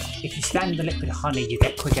 If you stand in the liquid honey, you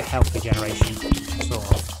get quicker health regeneration.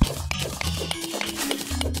 Sort of.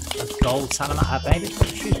 A gold salamander, baby,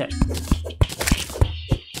 shoot it.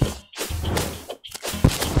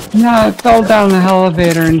 No, it fell down the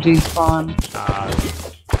elevator and despawned.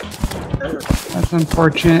 That's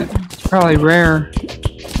unfortunate. It's probably rare.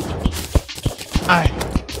 Hi.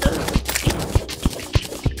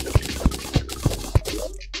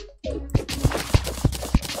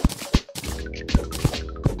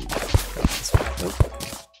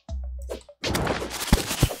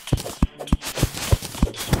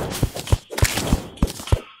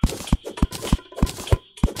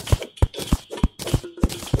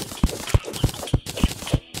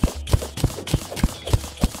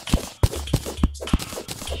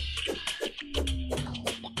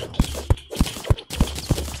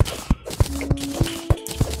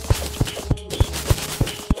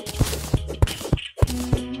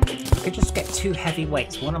 Two heavy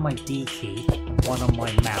weights, one on my D key and one on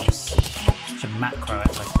my mouse. It's a macro.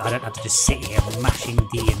 I don't have to just sit here mashing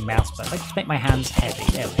D and mouse, but I just make my hands heavy.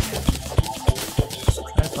 There we go. Just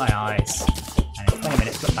close my eyes, and in 20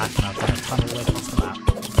 minutes look back and I've done a tunnel all the way across the map.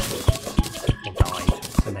 Or died,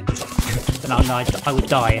 and then just then I would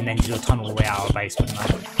die and then do a tunnel all the way out of the base, wouldn't I?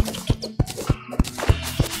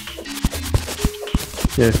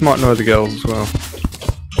 Yeah, this might know the girls as well.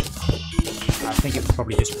 I think it was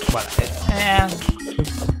probably just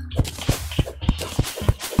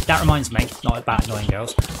that reminds me, not about annoying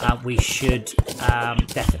girls. We should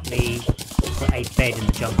definitely put a bed in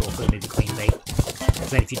the jungle for the queen bee.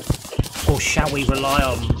 Then if you, or shall we rely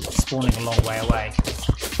on spawning a long way away,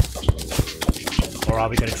 or are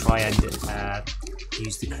we going to try and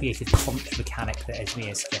use the creative conch mechanic that Esme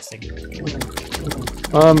is suggesting?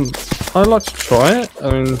 I'd like to try it.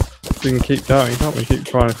 I mean, we can keep going, can't we? Keep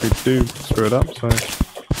trying if we do screw it up. So.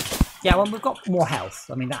 Yeah, well, we've got more health.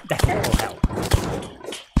 I mean, that definitely will help.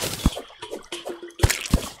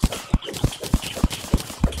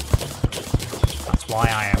 That's why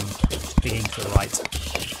I am digging to the right.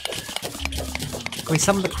 Can we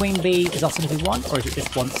summon the queen bee as often as we want, or is it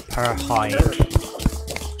just once per hive?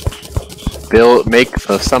 They'll make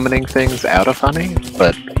the summoning things out of honey,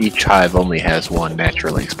 but each hive only has one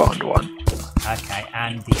naturally spawned one. Okay,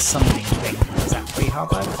 and the summoning thing, is that 3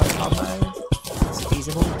 harbo, 5 harbo? Is it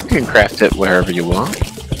feasible? You can craft it wherever you want.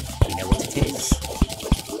 You know what it is.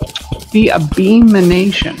 The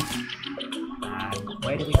Abeemination. And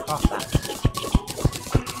where do we craft that?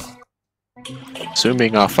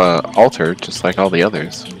 Assuming off a altar, just like all the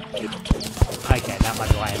others. Okay, that might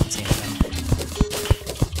be why I haven't seen it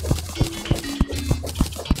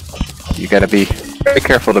then. You gotta be very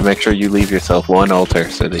careful to make sure you leave yourself one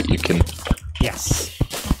altar so that you can... Yes.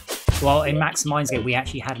 Well, in Max Mindscape, we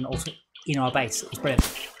actually had an altar in our base. It was brilliant.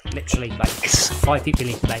 Literally, like, 5 people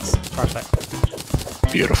leave the base. Perfect.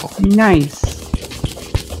 Beautiful. Nice.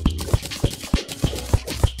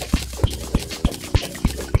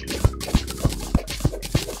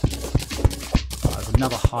 Well, there's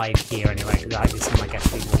another hive here anyway, because this time I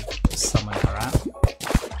guess we will summon her out.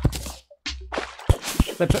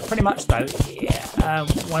 But pretty much though, yeah,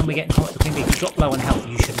 when we get in contact with the queen bee, if you drop low on health,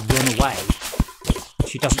 you should run away. If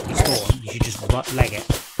she doesn't respawn, you should just leg it.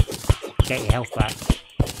 Get your health back.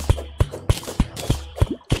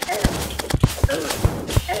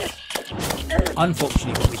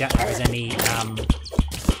 Unfortunately, what we don't have is any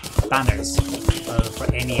banners for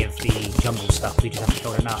any of the jungle stuff. We just haven't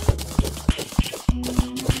killed enough.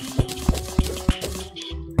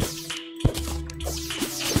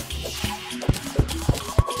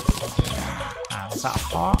 Was that a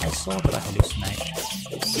heart I saw? Did I hallucinate?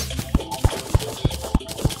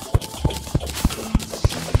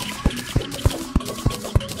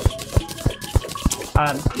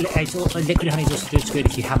 Liquid honey is also good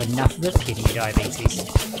if you have enough of it, giving you diabetes.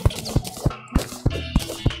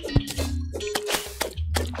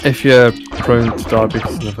 If you're prone to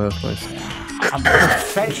diabetes in the first place. I'm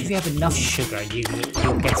afraid if you have enough sugar,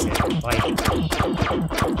 you'll get it. Like,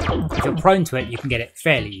 if you're prone to it, you can get it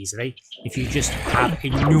fairly easily. If you just have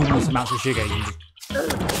enormous amounts of sugar, you just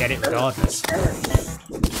get it regardless.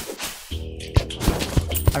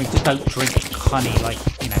 I mean, just don't drink honey like,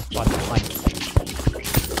 you know, by the pint.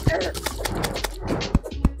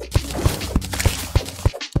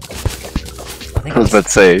 I was about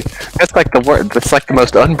to say, that's like the word. That's like the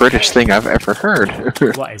most un-British thing I've ever heard.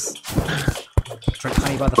 What is? Drink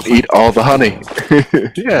honey by the pint. Eat all the honey.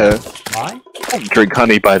 Yeah. Why? Drink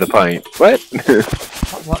honey by the pint. What?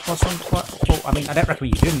 What's wrong? Well, I mean, I don't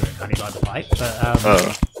recommend you drink honey by the pint,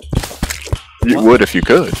 but you would if you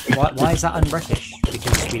could. Why is that un-British?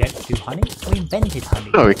 Because we don't do honey? We invented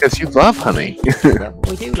honey. No, because you love honey. Yeah,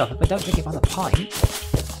 we do love it, but don't drink it by the pint.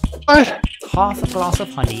 What? Half a glass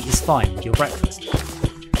of honey is fine with your breakfast.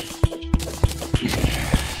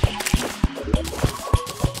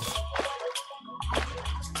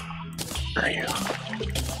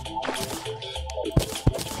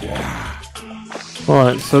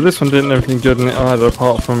 Right, so this one didn't have anything good in it either,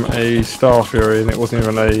 apart from a Star Fury, and it wasn't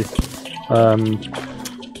even a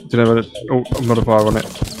didn't have a modifier on it.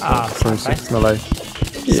 Okay. 26 melee.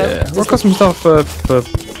 So, Yeah, I've got some stuff for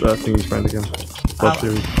thingy's friend again.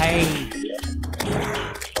 Hey.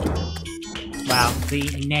 Wow, the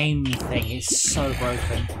name thing is so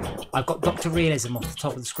broken. I've got Dr. Realism off the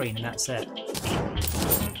top of the screen, and that's it.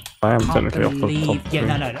 I am technically off the top of the Yeah,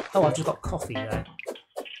 screen. no. Oh, I've just got coffee there.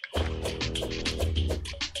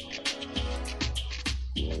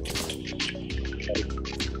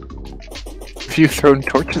 Have you thrown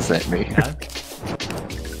torches at me? No.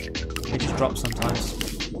 They just drop sometimes.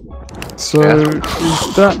 So,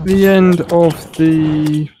 is that the end of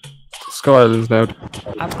the Skylands now?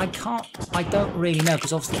 I don't really know,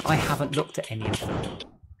 because obviously I haven't looked at any of them.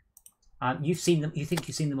 You've seen them, you think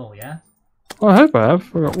you've seen them all, yeah? I hope I have.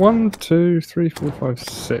 I've got 1, 2, 3, 4, 5,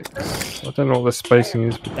 6. I don't know what the spacing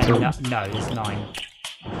is. But Then no, there's 9.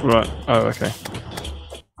 Right, oh, okay.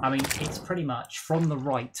 I mean, it's pretty much from the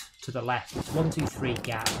right to the left. It's 1, 2, 3,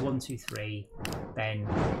 gap, 1, 2, 3, then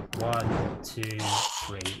 1, 2,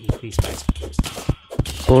 3, equally spaced.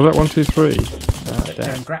 So was that 1, 2, 3?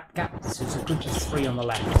 They're in gap, so it's a group of 3 on the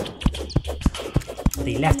left.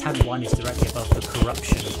 The left-hand one is directly above the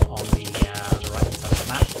corruption on the right-hand side of the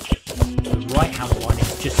map. The right-hand one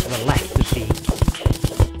is just to the left of the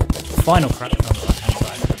final corruption on the right-hand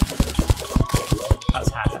side. That's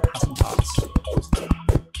has some parts.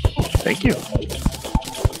 Thank you.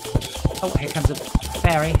 Oh, here comes a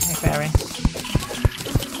fairy. Hey, fairy.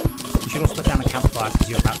 You should also put down a campfire because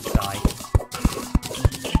you're about to die.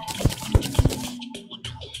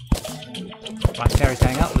 Right, fairy's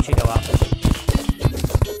going up. We should go up.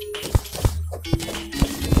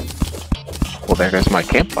 Well, there goes my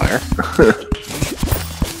campfire.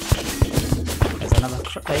 There's another.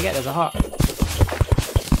 There you go. There's a heart.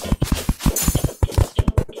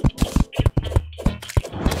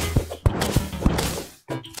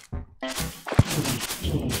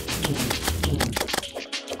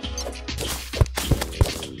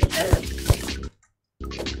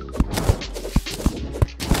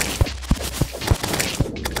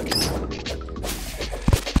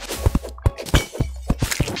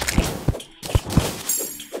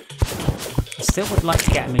 Still would like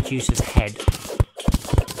to get a Medusa's head. I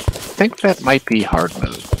think that might be hard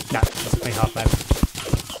mode. No, that's pretty hard mode.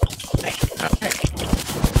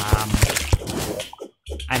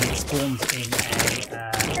 And it spawns in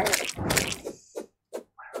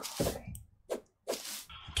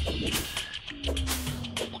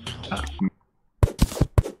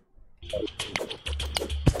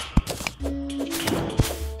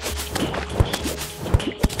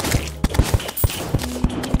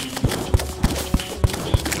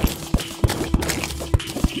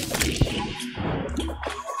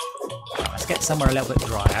let's get somewhere a little bit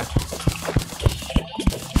drier.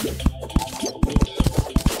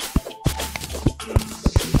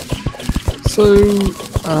 So,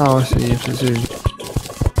 oh, I see. You have to zoom.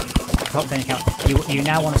 Top down account. You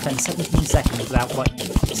now want to spend 17 seconds without put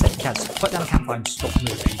down a campfire and stop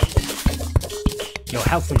moving. Your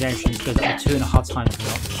health regeneration goes up to 2.5 times if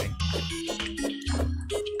you're not moving.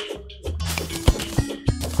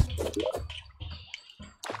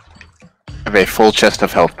 I have a full chest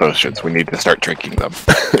of health potions. We need to start drinking them.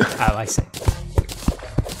 Oh, I see.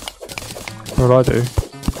 What would I do?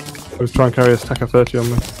 I was trying to carry a stack of 30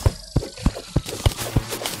 on me.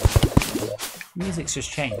 Music's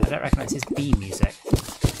just changed. I don't recognise his B music.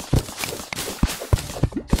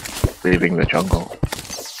 Leaving the jungle.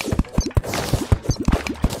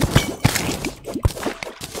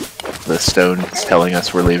 The stone is telling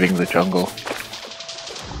us we're leaving the jungle.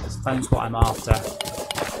 Stone's what I'm after.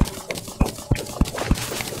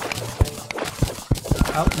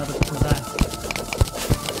 Oh, another one there.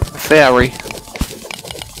 Fairy.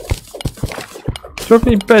 Do you have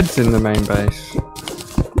any beds in the main base?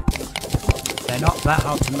 They're not that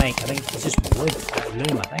hard to make. I think it's just wood,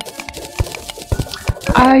 loom, I think.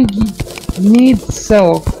 I need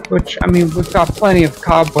silk, which, I mean, we've got plenty of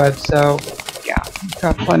cobwebs, so yeah, we've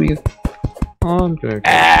got plenty of... Oh, I'm gonna go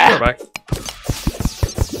back.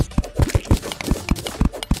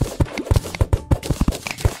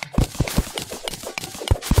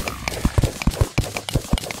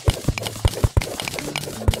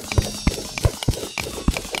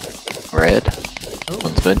 Red.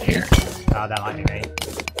 One's been here. Oh, that might be me.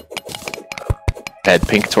 Had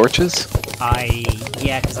pink torches?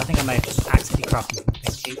 Yeah, because I think I may have just accidentally crafted some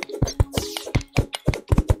pink sheep.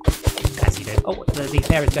 As you do. Oh, the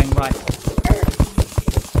fairy's going right.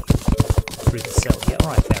 Through the silk. Yeah,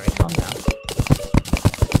 alright, fairy, calm down.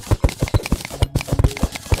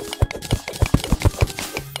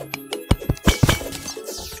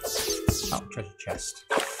 Oh, treasure chest.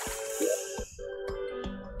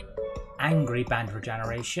 Angry band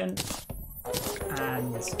regeneration.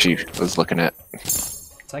 And... She was looking at.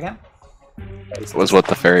 Say again? Was what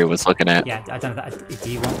the fairy was looking at. Yeah, I don't know. Do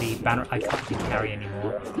you want the banner? I can't do carry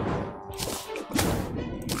anymore. Oh,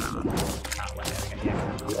 well, there we go.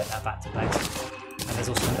 Yeah, I'll take that back to place. And there's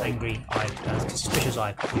also an angry eye, suspicious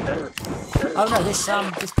eye. Oh no, this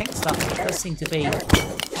pink stuff does seem to be actually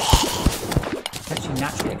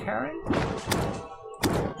naturally occurring.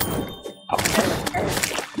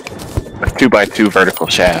 2x2 vertical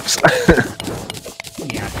shafts.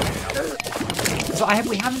 Yeah. So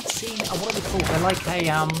we haven't seen what are they called? They're like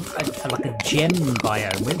a gem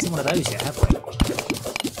biome. We haven't seen one of those yet, have we?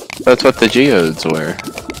 That's what the geodes were.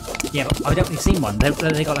 Yeah, but I've definitely seen one. They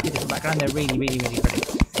got like a different background. They're really, really, really pretty.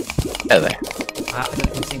 Yeah, they. I don't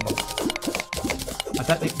think I've seen one. I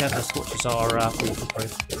don't think the scorches are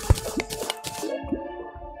waterproof.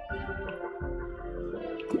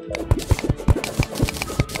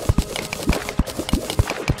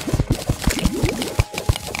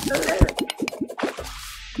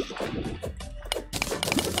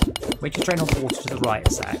 We just drain all the water to the right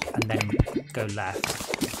a sec, and then go left.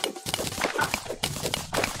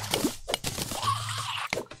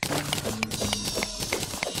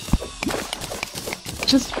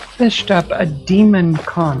 Just fished up a demon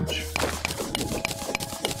conch.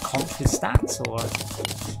 Conch with stats, or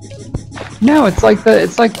no? It's like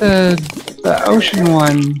the ocean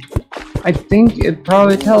one. I think it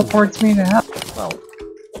probably teleports me to hell. well,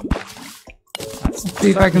 Let's see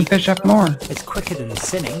if I can fish up more. it's quicker than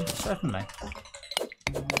sinning, certainly.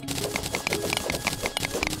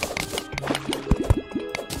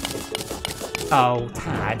 Oh,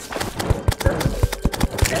 Tad.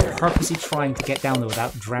 Purposely trying to get down there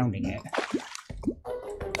without drowning it.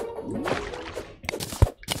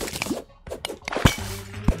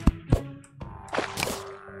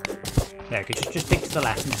 There, okay, just dig to the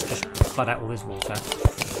left and just flood out all this water.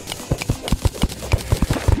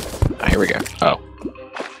 Oh, here we go. Oh.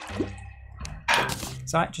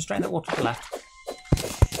 It's alright, just drain that water to the left.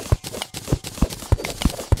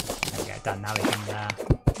 There we go, done. Now we can...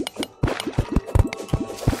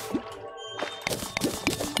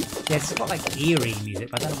 Yeah, it's got like eerie music,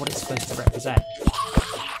 but I don't know what it's supposed to represent.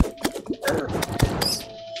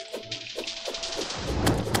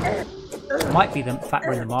 Might be the fact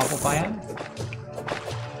we're in the marble biome.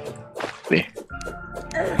 See.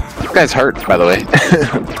 You guys hurt, by the way.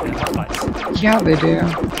 Yeah, they do.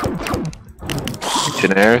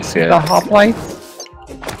 Generis, yeah. The hoplites.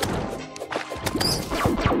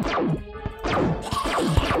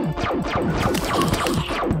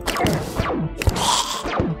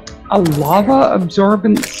 A lava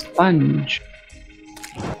absorbent sponge.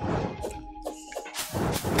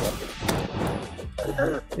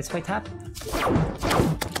 This way, Tab.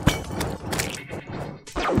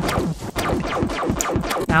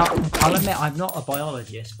 Now, I'll admit I'm not a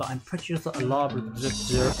biologist, but I'm pretty sure that a lava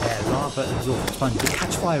absorbent sponge would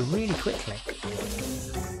catch fire really quickly.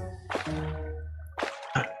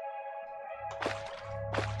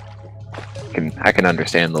 I can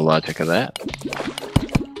understand the logic of that.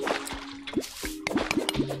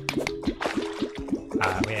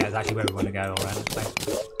 Yeah, that's actually where we want to go around the place.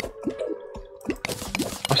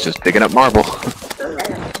 I was was just digging up marble.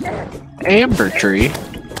 Amber tree.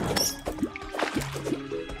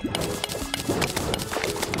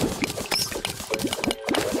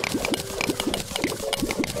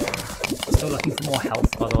 Still looking for more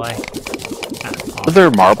health, by the way. Is there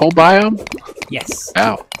a marble biome? Yes.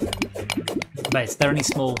 Ow. But they're only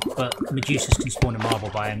small, but Medusas can spawn in marble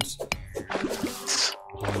biomes.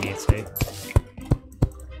 Or near to.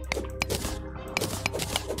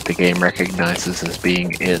 The game recognizes as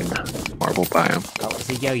being in marble biome. Oh, there's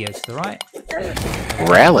a yo-yo to the right.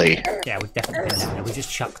 Rally? Yeah, we've definitely been down there. We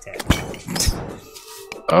just chucked it.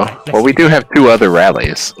 Oh, Right, well we do have 2 other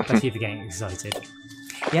rallies. Let's see if you're getting excited.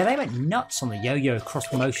 Yeah, they went nuts on the yo-yo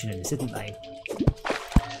cross-promotion in this, didn't they?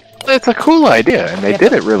 It's a cool idea, and they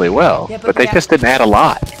did it really well, yeah, but they just didn't add a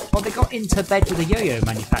lot. Well, they got into bed with the yo-yo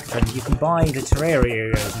manufacturer, and you can buy the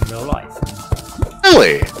Terraria yo-yos in real life.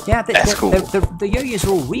 Really? Yeah, that's cool. The yo-yos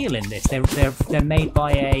are all real in this. They're made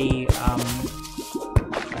by a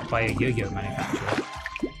yo-yo manufacturer.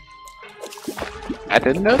 I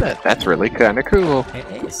didn't know that. That's really kind of cool.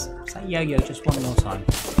 It is. Say yo-yo just one more time.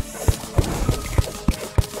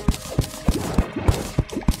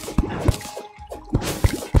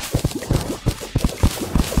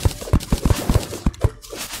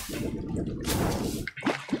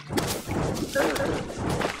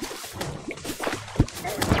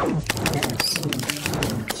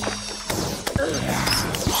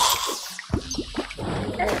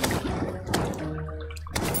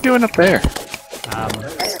 Doing up there?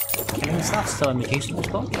 Killing stuff, so I'm reducing the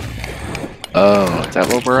spot. Oh, is that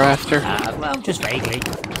what we're after? Well, just vaguely.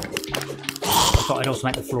 I thought I'd also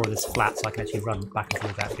make the floor of this flat so I can actually run back and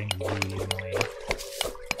forth without being really annoying.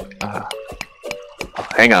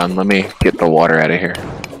 Hang on, let me get the water out of here.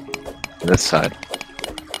 This side.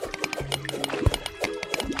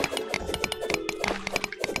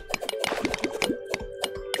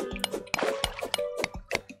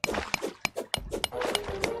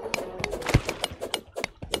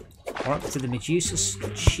 Alright, so the Medusa,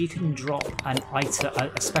 she can drop an item,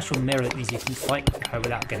 a special mirror that means you can fight her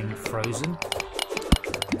without getting frozen.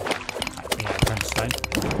 Yeah, brimstone.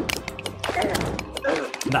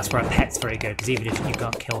 And that's where a pet's very good, because even if you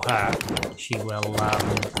can't kill her, she will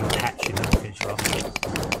pet you and finish her off.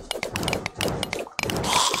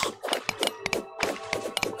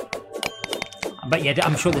 But yeah,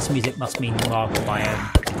 I'm sure this music must mean marble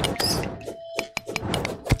biome.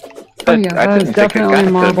 Oh yeah, that is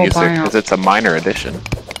definitely marble biome. Because it's a minor edition.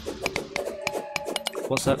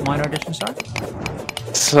 What's that minor edition, sorry?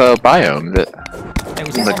 It's a biome that It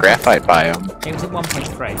was in the graphite biome. It was at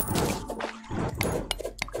 1.3.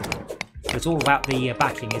 It's all about the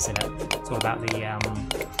backing, isn't it? It's all about the Yeah.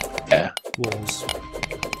 walls.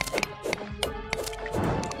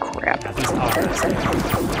 Crap. Now, these are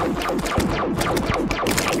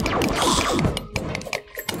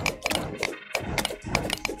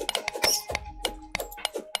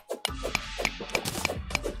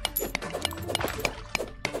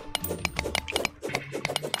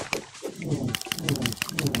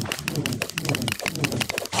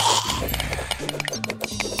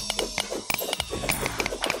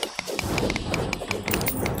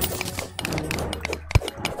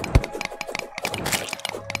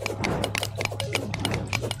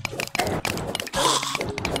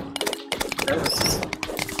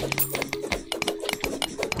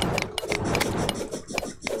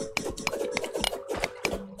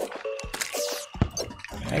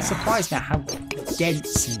I'm surprised now how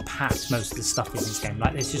dense and packed most of the stuff is in this game.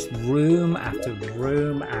 Like, there's just room after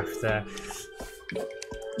room after,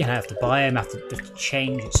 you know, after biome, after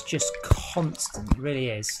change. It's just constant. It really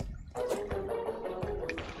is.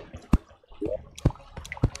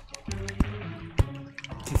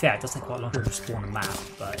 To be fair, it does take quite long to respawn a map,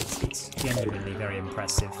 but it's genuinely very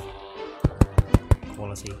impressive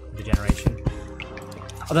quality of the generation.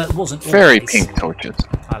 Although it wasn't Very always. pink torches.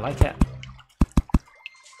 I like it.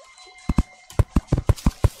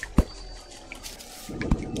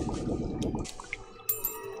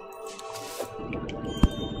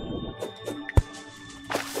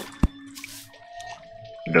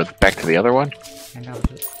 Go back to the other one?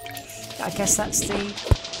 I guess that's the...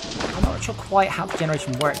 I'm not sure quite how the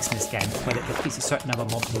generation works in this game, whether it keeps a certain number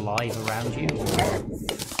of mobs alive around you, or what.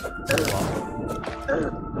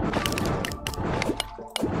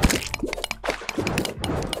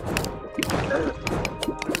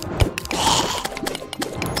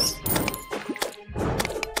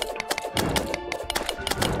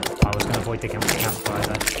 I was going to avoid the campfire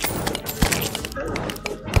then.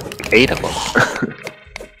 8 of them.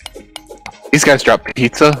 These guys drop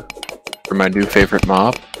pizza for my new favorite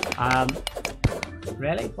mob.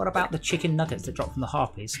 Really? What about the chicken nuggets that drop from the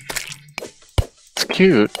harpies? It's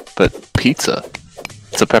cute, but pizza.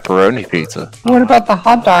 It's a pepperoni pizza. What about the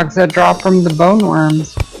hot dogs that drop from the bone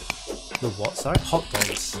worms? The what? Sorry, hot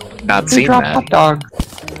dogs. Not They seen drop that. hot dogs.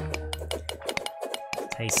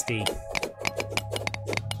 Tasty.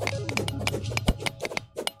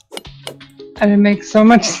 And it makes so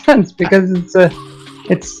much sense because it's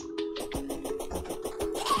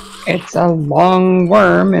a long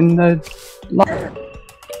worm in the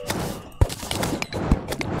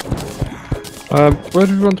where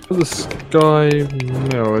do we want to put the sky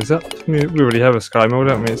mill? Is that we already have a sky mill,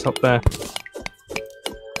 don't we? It's up there.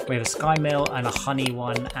 We have a sky mill and a honey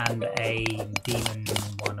one and a demon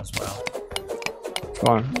one as well.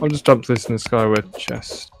 Fine. I'll just dump this in the skyward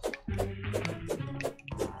chest.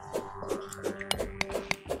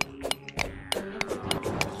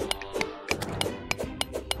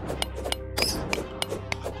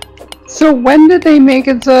 So when did they make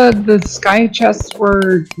it so the sky chests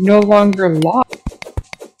were no longer locked?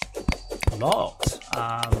 Locked?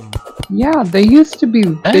 Yeah, they used to be.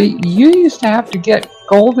 You used to have to get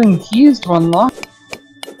golden keys to unlock.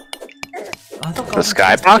 I thought The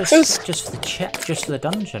sky boxes? Just for the just for the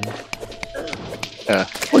dungeon.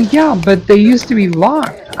 Well, yeah, but they used to be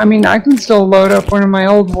locked. I mean, I can still load up one of my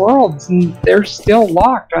old worlds, and they're still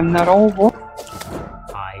locked on that old world.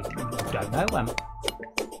 I don't know.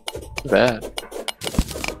 Bad.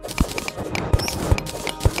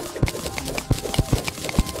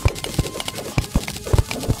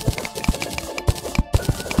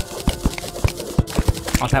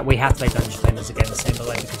 In fact, we have to play Dungeon Defenders again the same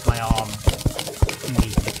way because my arm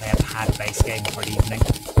needs to play a pad-based game for an evening.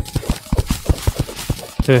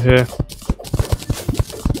 Here.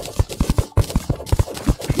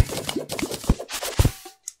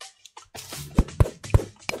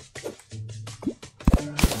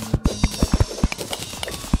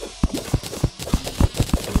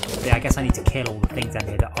 Yeah, I guess I need to kill all the things down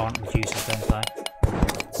here that aren't reducers, don't I?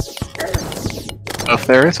 If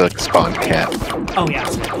there is a spawn cap. Oh yeah,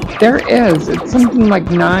 absolutely. There is. It's something like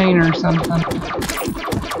 9 or something.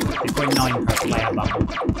 It's probably 9 per player bubble.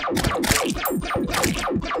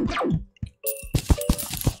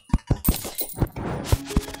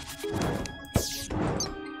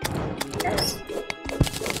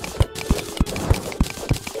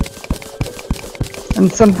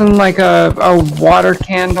 And something like a water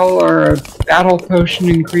candle or a battle potion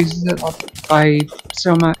increases it up by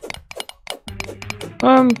so much.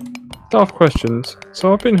 Daft questions.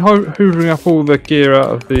 So I've been hoovering up all the gear out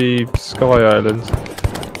of the Sky Islands.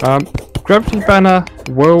 Gravity Banner,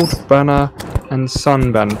 World Banner, and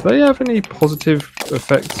Sun Banner. Do they have any positive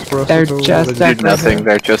effects for us They're at all? just They do nothing,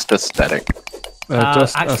 they're just aesthetic.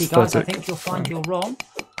 Just Actually, guys, I aesthetic. think you'll find you're wrong.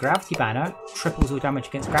 Gravity Banner triples your damage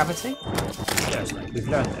against gravity. Seriously, we've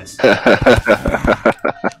learned this.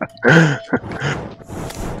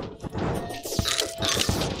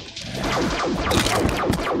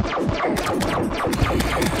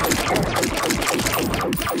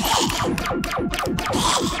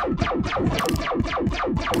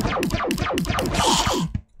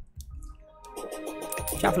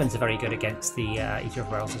 Javelins are very good against the Eater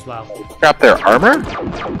of Whales as well. Drop their armor?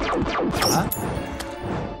 Huh?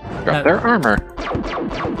 Drop No. their armor.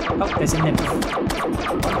 Oh, there's a nymph.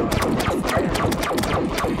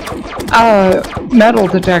 Metal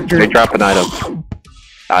detector. They drop an item.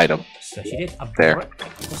 Item. So she did. There.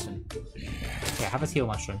 Awesome. Yeah, have a teal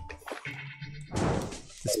mushroom.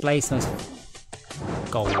 Display some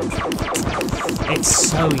gold. It's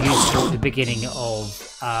so useful at the beginning of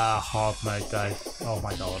hard mode though. Oh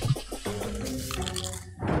my god.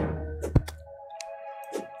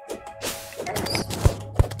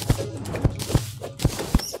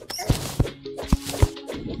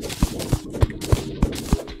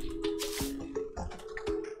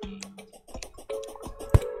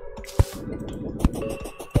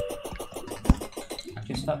 I've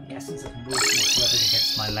just felt the essence of movement rubbing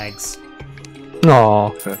against my legs.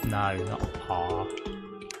 Aww. No, not ah.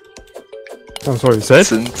 That's what you said.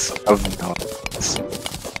 Essence of knowledge.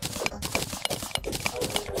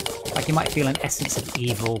 Like you might feel an essence of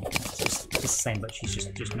evil. It's just the same, but she's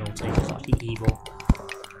just naughty. She's not actually evil.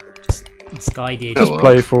 Just misguided, Just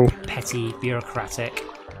Playful. petty, bureaucratic.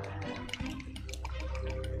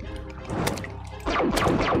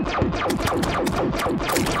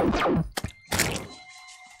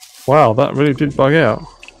 Wow, that really did bug out.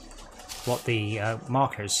 What the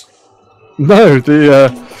markers? No, the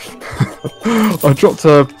I dropped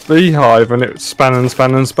a beehive and it span and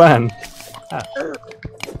span and span. Oh.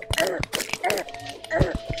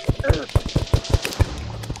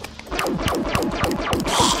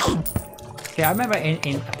 Yeah, I remember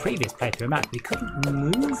in a previous playthrough map, we couldn't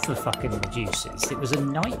move the fucking reducers. It was a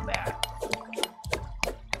nightmare.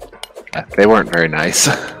 They weren't very nice.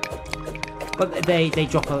 But they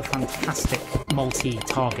drop a fantastic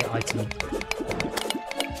multi-target item.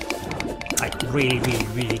 Like, really, really,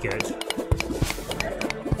 really good.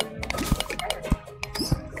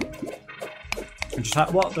 I'm just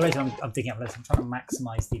trying, what the reason I'm digging up this, I'm trying to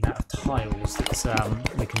maximise the amount of tiles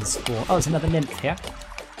that we can spawn. Oh, there's another nymph here.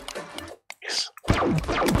 And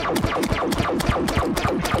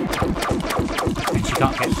she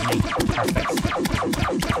can't get to me. Perfect.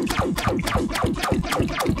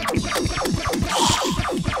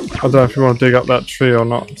 I don't know if you want to dig up that tree or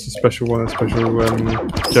not. It's a special one, a special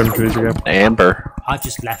gem trees again. Amber. I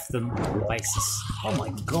just left them on the basis. Oh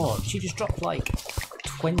my god, she just dropped like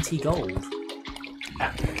 20 gold.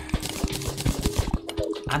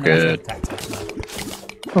 And good.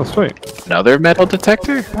 Oh, sweet. Another metal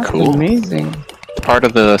detector? That's cool. Amazing. Part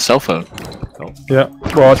of the cell phone. Cool. Yeah,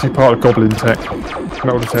 well, actually part of Goblin Tech.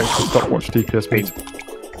 Metal detector, stopwatch DPS speed.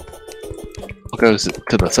 What goes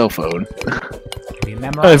to the cell phone? Have you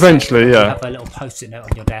memorised eventually, it? yeah. You have a little post-it note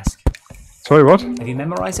on your desk. Sorry, what? Have you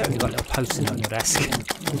memorised it, or have you got a little post-it note on your desk?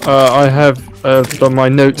 I have done my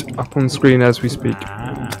note up on screen as we speak.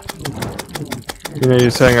 Ah. You know,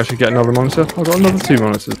 you're saying I should get another monitor? I've got another 2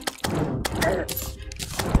 monitors.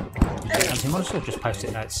 Anything else, or just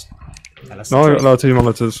post-it notes? No, I've got another 2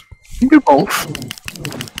 monitors. You can do both.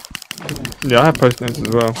 Yeah, I have post notes as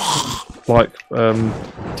well. Like,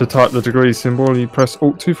 to type the degree symbol, you press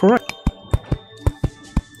Alt 248.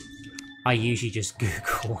 I usually just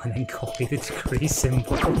Google and then copy the degree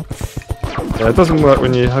symbol. Yeah, it doesn't work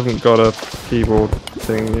when you haven't got a keyboard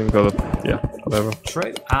thing, you haven't got a... yeah, whatever.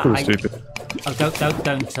 True. Pretty stupid. Oh, don't,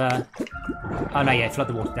 oh no, yeah, flood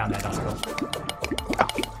the water down there, that's cool.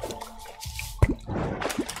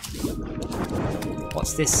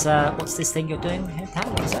 What's this thing you're doing here, Pat?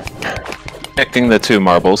 What is it? Connecting the 2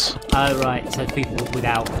 marbles. Oh, right, so people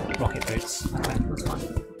without rocket boots. Okay, that's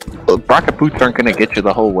fine. Well, rocket boots aren't going to get you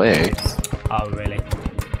the whole way. Oh, really?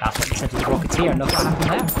 That's what you said to the Rocketeer, and look what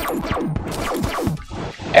happened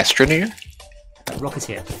there. Astroneer?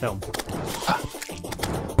 Rocketeer, the film.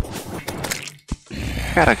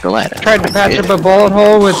 Got a glider. Tried to patch up a bullet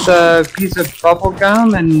hole with a piece of bubble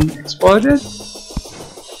gum and exploded.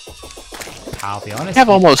 I'll be honest. I have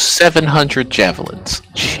almost 700 javelins.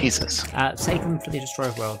 Jesus. Save them for the Destroyer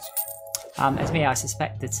of Worlds. As me, I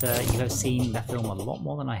suspect that you have seen that film a lot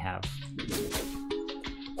more than I have.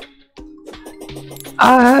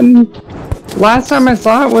 Last time I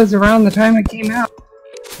saw it was around the time it came out.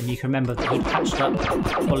 And you can remember that he patched up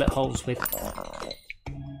bullet holes with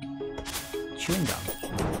chewing gum.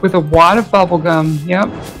 With a wad of bubble gum, yep.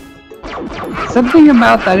 Something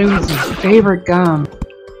about that, it was his favorite gum.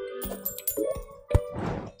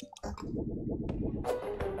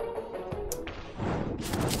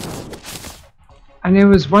 And it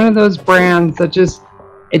was one of those brands that just,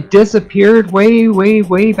 it disappeared way, way,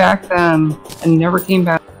 way back then and never came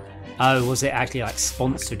back. Oh, was it actually like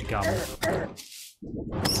sponsored gum?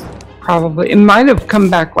 Probably. It might have come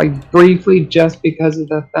back like briefly just because of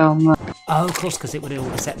the film. Oh, of course, because it would have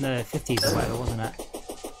all set in the 50s or whatever, wasn't it?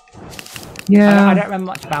 Yeah. I don't remember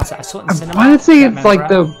much about it. I saw it in the cinema. I want to say it's like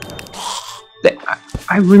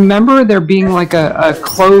I remember there being like a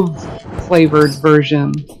clove-flavored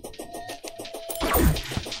version.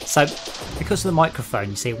 So, because of the microphone,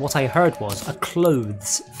 you see, what I heard was a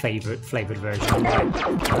clothes flavoured version. I'm like,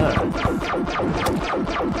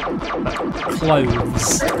 but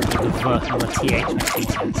clothes with a TH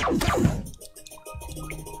makes sense.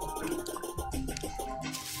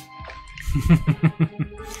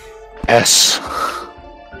 Yes.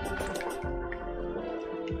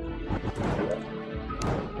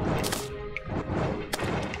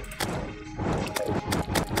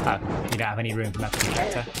 Oh, you don't have any room for metal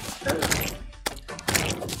detector?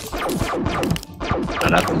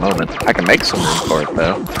 Not at the moment. I can make some room for it,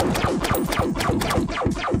 though.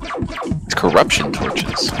 It's corruption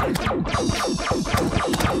torches.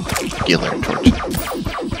 Regular torches.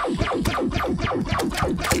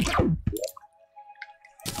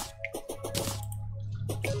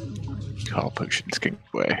 Call potions can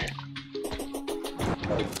go away.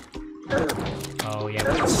 Oh yeah,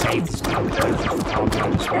 but the save is going to be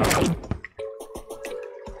as well.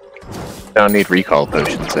 Don't need recall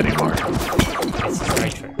potions anymore. This is very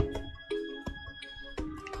true.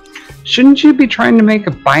 Shouldn't you be trying to make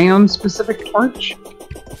a biome-specific torch?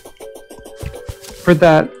 For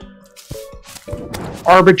that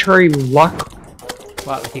arbitrary luck?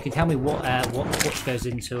 Well, if you can tell me what torch goes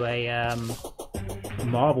into a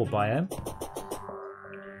marble biome.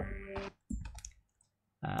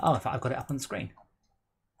 Oh, in fact, I've got it up on the screen.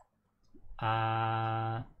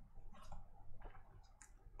 A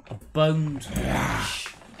bone torch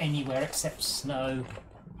anywhere except snow.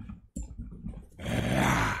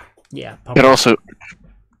 Yeah, probably. It also.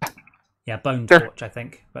 Yeah, bone torch, I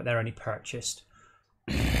think, but they're only purchased.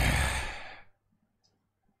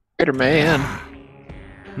 Trader man.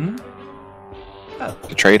 Hmm? Oh.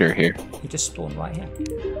 The trader here. You just spawned right here.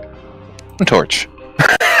 Torch.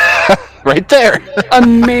 Right there.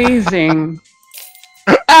 Amazing.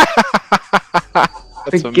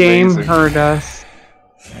 The game heard us.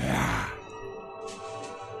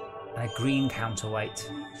 A green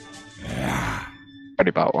counterweight.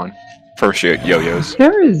 Already bought one. First yo-yos.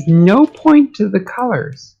 There is no point to the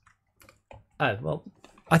colors. Oh, well,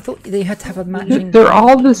 I thought they had to have a matching... They're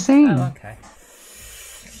all the same. Oh, okay.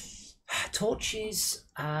 Torches...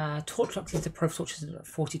 torch locked into pro torches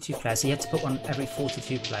 42 players, so you have to put one every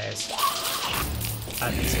 42 players.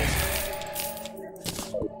 This is.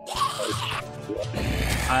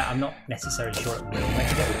 I'm not necessarily sure it will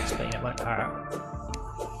make a difference, but it won't hurt.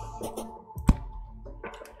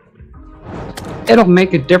 It'll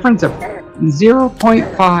make a difference of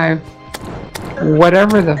 0.5.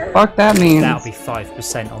 Whatever the fuck that means. That'll be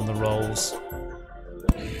 5% on the rolls.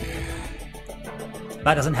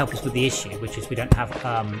 That doesn't help us with the issue, which is we don't have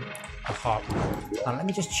a heart. Let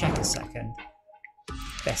me just check a second.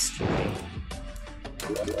 Bestiary.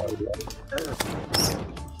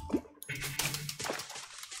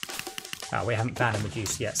 Oh, we haven't banned and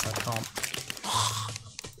reduced yet, so I can't.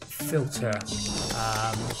 Filter.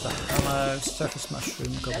 The hello, surface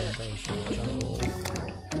mushroom, goblin invasion, jungle.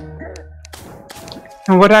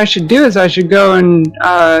 And what I should do is I should go and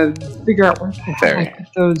figure out where the heck I get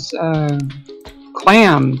those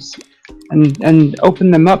clams and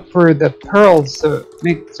open them up for the pearls to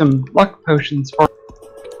make some luck potions for.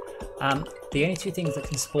 The only two things that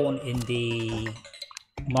can spawn in the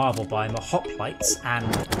marble biome are hoplites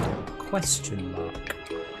and question mark,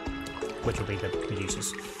 which will be the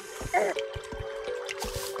producers.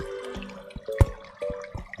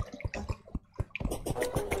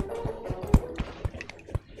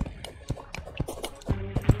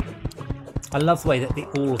 I love the way that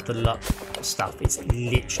all of the luck stuff is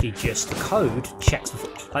literally just the code checks for,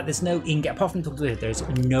 like there's no in-game, apart from the there's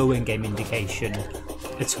no in-game indication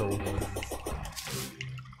at all.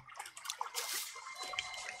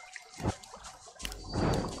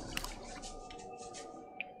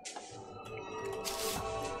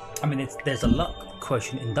 I mean, there's a luck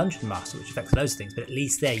quotient in Dungeon Master which affects those things, but at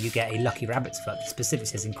least there you get a lucky rabbit's foot that specifically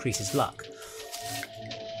says increases luck.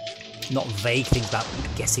 Not vague things about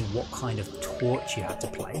guessing what kind of torch you have to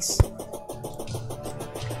place.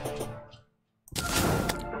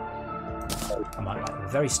 I might like a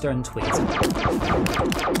very stern tweet.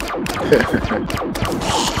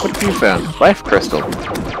 What have you found? Life crystal.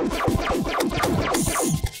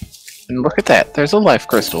 And look at that, there's a life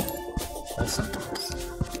crystal. Awesome.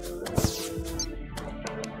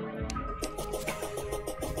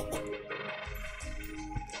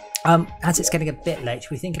 As it's getting a bit late,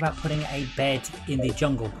 should we think about putting a bed in the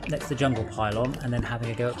jungle, next to the jungle pylon, and then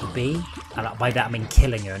having a go at the bee? And by that I mean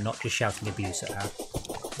killing her, not just shouting abuse at her.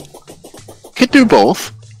 Could do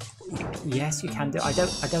both. Yes, you can do. I don't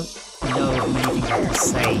know of anything I can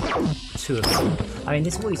say to a bee. I mean,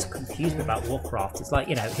 this always confused me about Warcraft. It's like,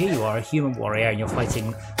 you know, here you are, a human warrior, and you're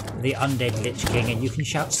fighting the undead Lich King, and you can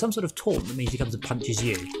shout some sort of taunt that means he comes and punches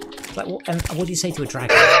you. Like, what do you say to a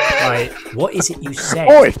dragon? Like, what is it you say?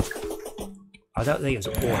 Oi! I don't think it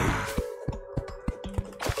was oi.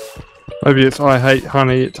 Maybe it's I hate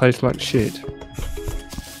honey, it tastes like shit.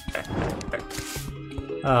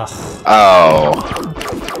 Ugh. Oh.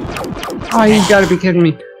 Oh, you gotta be kidding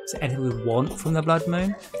me. Is there anything we want from the Blood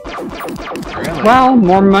Moon? Really? Well,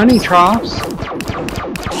 more money troughs.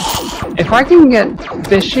 If I can get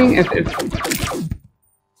fishing,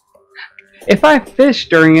 if I fish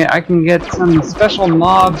during it, I can get some special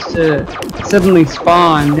mobs to suddenly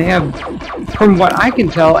spawn. They have, from what I can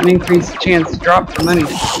tell, an increased chance to drop the money.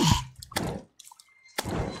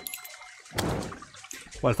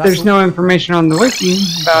 Well, there's no information on the wiki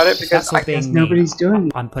about it because I guess nobody's doing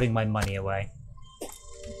it. I'm putting my money away.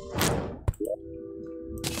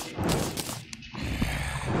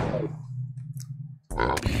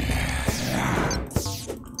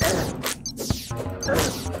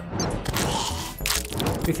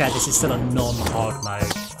 To be fair, this is still a non-hard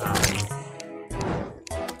mode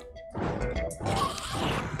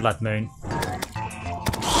Blood Moon.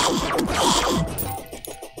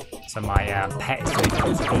 So my pet is doing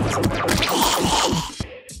lots of things in there.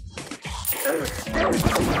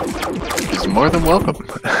 He's more than welcome.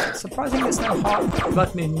 Surprising there's no hard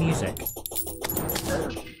blood moon music.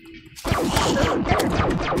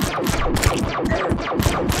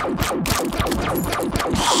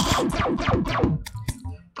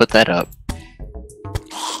 Put that up.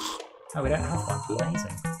 Oh, we don't have one.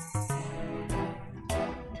 Amazing.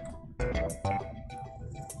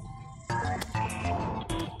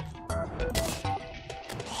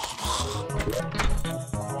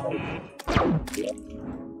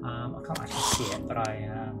 I can't actually see it, but I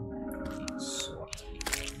saw it.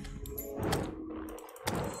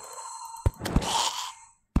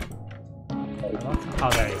 Oh,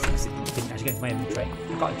 there it is. It didn't actually get into my inventory.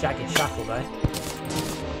 I've got a jagged shackle though.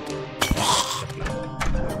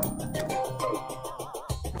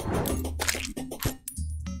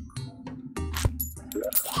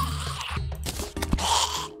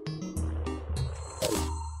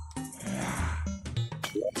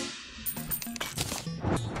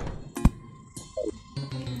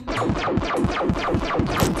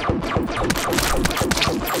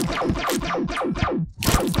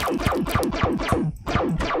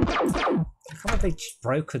 How have they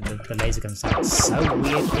broken the laser gun sound? It's so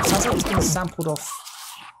weird. It sounds like it's been sampled off.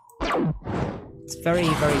 It's very,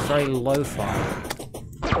 very, very lo-fi.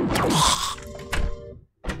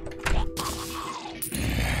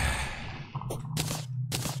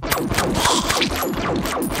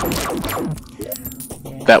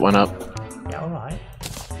 That one up. Yeah, alright.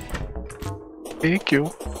 Thank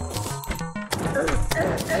you.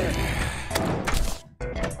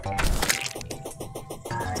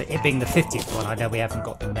 So it being the 50th one, I know we haven't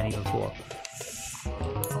got them many before.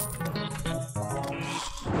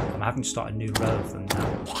 I'm having to start a new row of them now.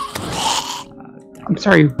 I'm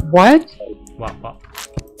sorry, what? What?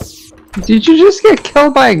 Did you just get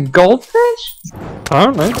killed by a goldfish? I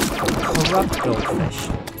don't know. Corrupt goldfish.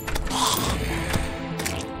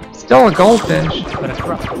 Still a goldfish. But a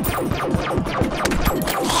corrupt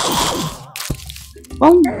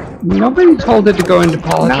Well, nobody told it to go into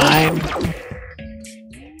politics.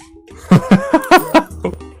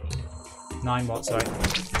 9 what, sorry.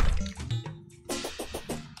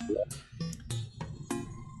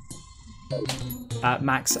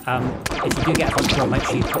 Max, if you do get a bunch more, make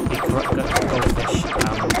sure you put the corrupt goldfish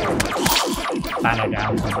banner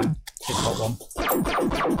down on just got one.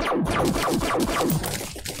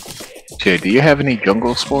 Okay, do you have any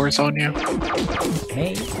jungle spores on you?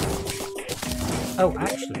 Me? Oh,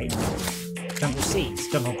 actually, jungle seeds,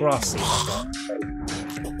 jungle grass seeds I've got.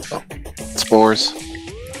 Oh, spores.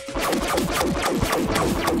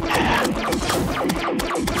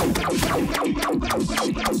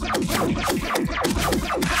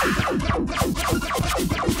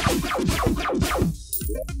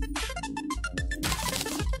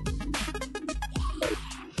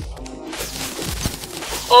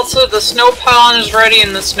 Also, the snow pylon is ready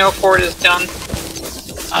and the snow fort is done.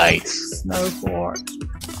 Nice. Snow fort.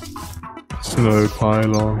 Snow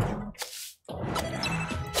pylon.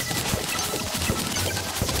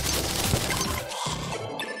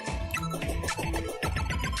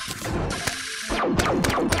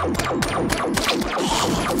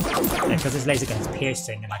 Because this laser gun is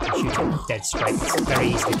piercing and I can shoot it dead straight, it's very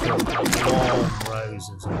easy to kill long rows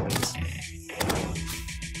of zombies.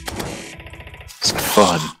 It's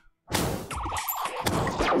fun.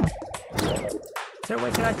 Is there a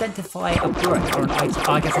way to identify a brick or an item?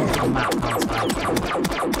 I guess I'm on the map, can't I?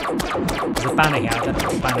 There's a banner here, I don't know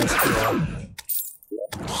what the banner is for.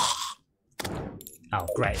 Oh,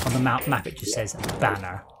 great. On the map it just says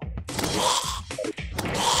banner.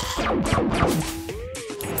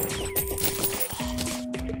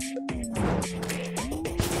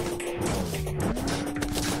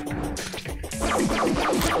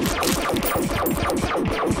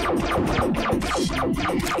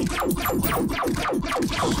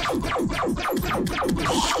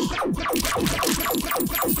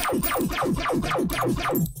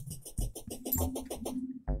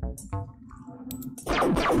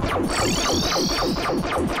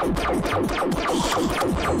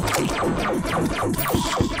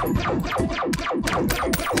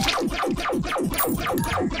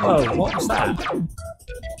 Whoa, what was that?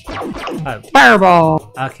 Oh.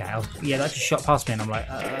 Fireball! Okay, yeah, that just shot past me and I'm like,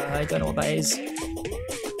 I don't know what that is.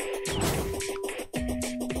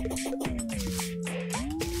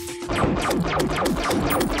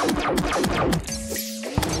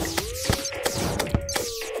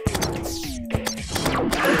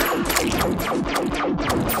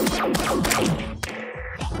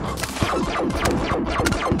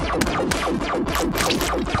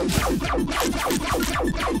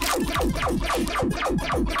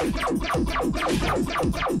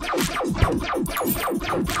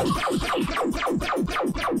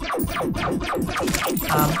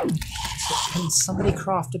 Can somebody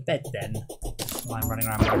craft a bed then? While I'm running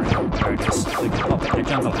around where it is. We can pop it in a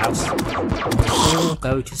jungle house. Or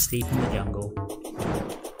go to sleep in the jungle.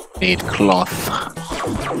 Need cloth.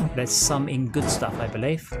 There's some in good stuff, I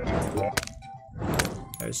believe.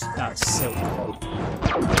 That's silk.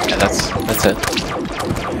 Yeah, that's it.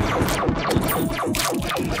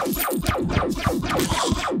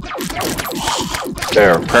 Is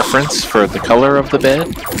there a preference for the color of the bed?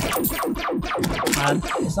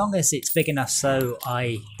 As long as it's big enough so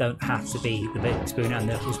I don't have to be the big spoon and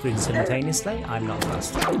the little spoon simultaneously, I'm not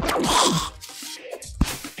fussed.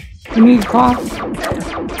 You need cloth?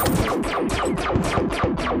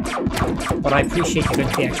 But I appreciate you going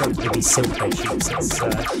to the extra to give me silk bed sheets. It's, I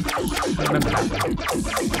remember that one.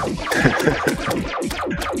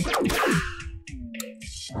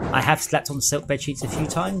 I have slept on silk bed sheets a few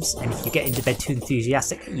times, and if you get into bed too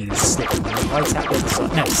enthusiastic, you slip right out the other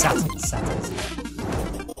side. No, satin.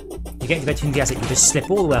 You get into bed too enthusiastic, you just slip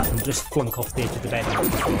all the way up and just flunk off the edge of the bed.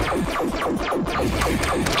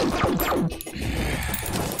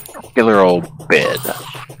 Regular old bed.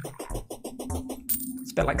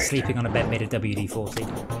 It's a bit like sleeping on a bed made of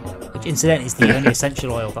WD-40, which incidentally is the only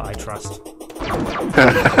essential oil that I trust.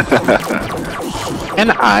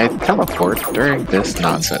 Can I teleport during this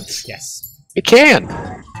nonsense? Yes. You can!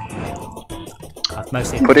 I've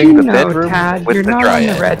mostly Putting the bedroom Tad, with you're the not on the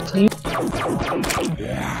dryad. red team.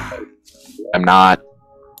 I'm not.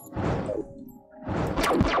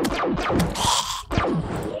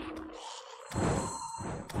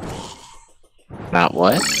 Not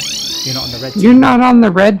what? You're not on the red team. You're not on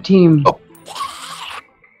the red team. Oh.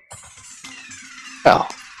 Well.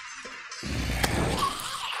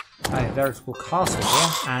 I have a veritable castle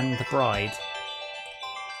here, and the bride.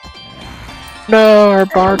 No, our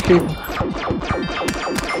barkeep.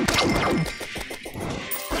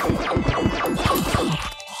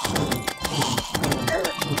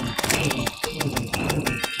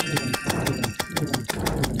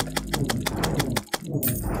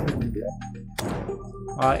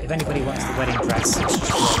 Alright, if anybody wants the wedding dress, it's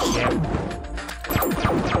just right here.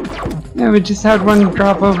 Yeah, we just had one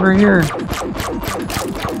drop over here.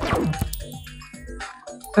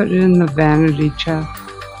 Put it in the vanity chest.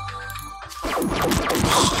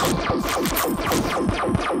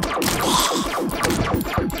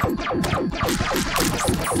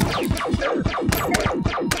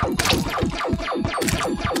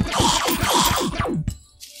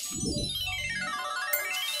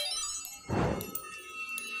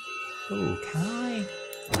 Ooh, can I?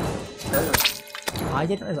 I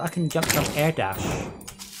didn't realize I can jump air dash.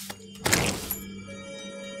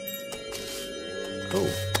 Cool.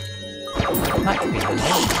 That could be handy.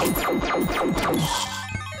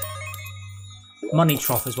 Money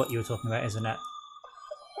trough is what you were talking about, isn't it?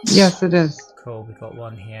 Yes, it is. Cool, we've got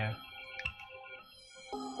one here.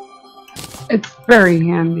 It's very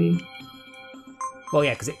handy. Well,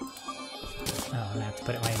 yeah, because it... Oh, I have to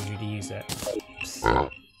put it in my inventory to use it. Oops.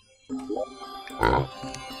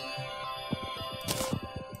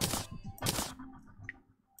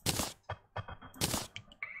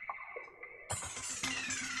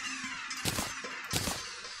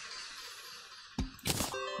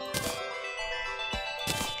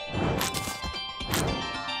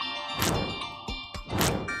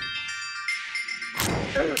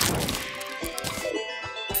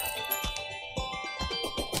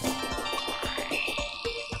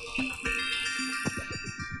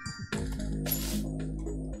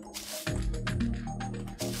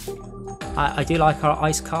 I do like our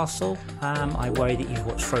ice castle. I worry that you've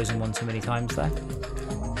watched Frozen one too many times there.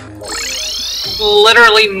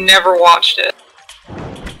 Literally never watched it.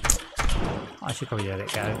 I should probably let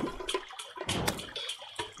it go.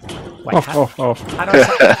 Wait, Off. how do I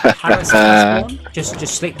set this one? Just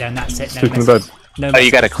sleep down, that's it. No Sleep in bed. No Oh,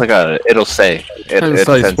 you gotta click on it. It'll say. It'll It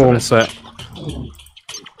say depends spawn on it. set.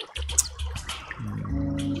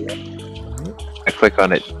 I click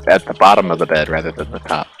on it at the bottom of the bed rather than the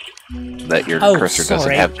top. That your cursor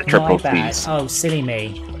doesn't have the triple my bad. T's. Oh, silly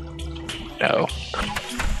me. No.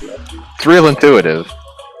 It's real intuitive.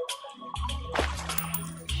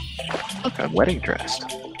 Look, I'm wedding dressed.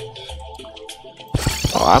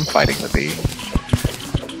 Oh, I'm fighting the bee.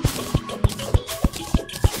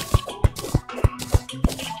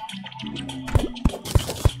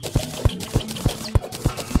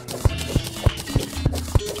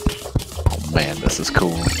 Oh man, this is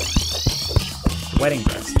cool. Wedding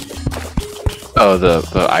dress. Oh,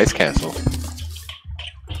 the ice castle.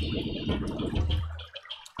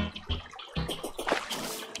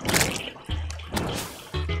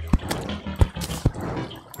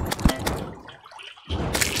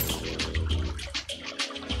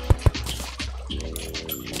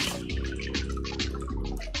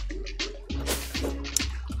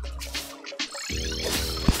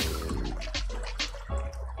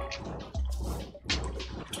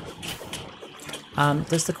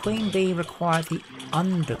 Does the queen bee require the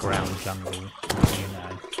underground jungle? You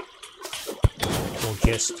know, or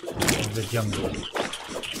just the jungle?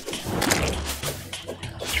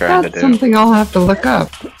 That's something I'll have to look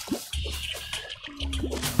up.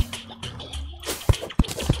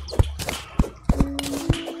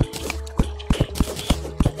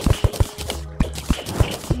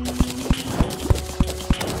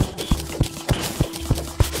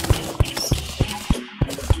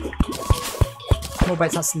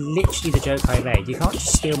 But that's literally the joke I made. You can't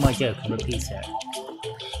just steal my joke and repeat it.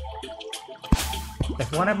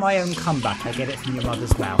 If one of my own comeback, I get it from your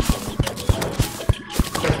mother's mouth.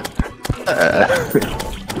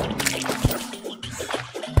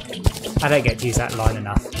 I don't get to use that line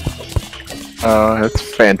enough. Oh, that's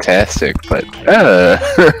fantastic, but I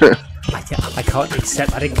can't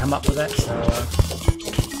accept I didn't come up with it, so...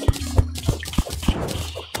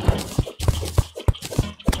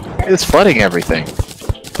 It's flooding everything.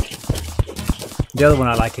 The other one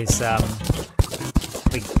I like is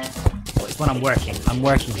it's when I'm working. I'm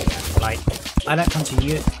working here. Like, I don't come to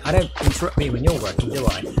you. I don't interrupt you when you're working, do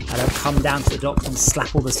I? I don't come down to the docks and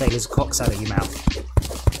slap all the sailors' cocks out of your mouth.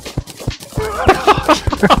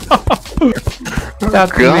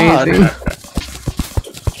 That's amazing.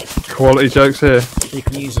 Quality jokes here. You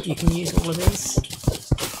can use all of these.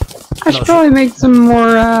 I should probably make some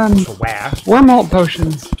more wormhole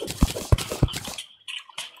potions.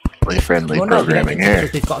 Friendly programming here.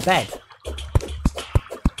 We've got a bed.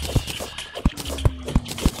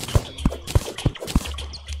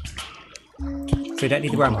 So we don't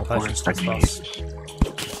need the wormhole potions for this boss.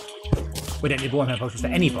 We don't need wormhole potions for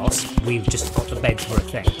any boss. We've just got the beds for a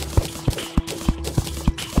thing.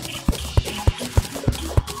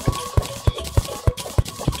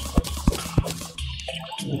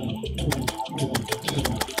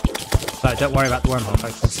 So don't worry about the wormhole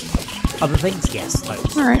potions. Other things, yes.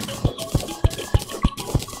 Alright.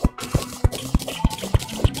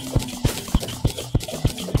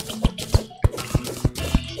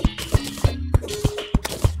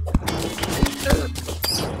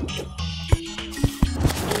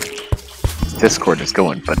 Discord is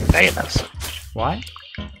going bananas. Why?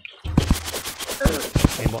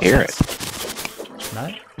 Hear it.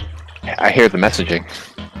 No? I hear the messaging.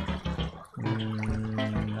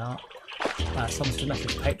 No. Someone's to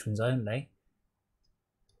message patrons only.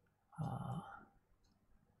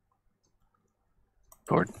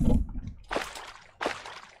 Lord.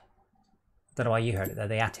 Don't know why you heard it though,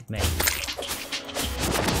 they atted me.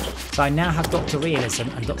 So I now have Dr. Realism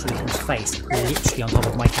and Dr. Realism's face literally on top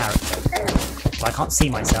of my character. So I can't see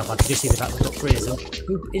myself, I can just see the fact that Dr. Realism,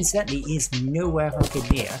 who incidentally is nowhere fucking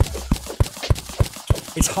near.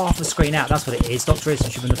 It's half the screen out, that's what it is. Dr. Realism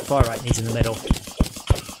should be on the far right and he's in the middle.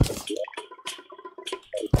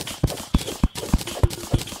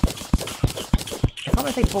 I can't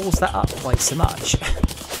believe they balls that up quite so much.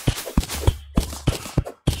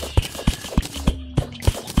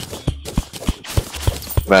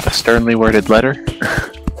 About a sternly worded letter?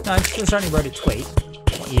 No, it's a sternly worded tweet.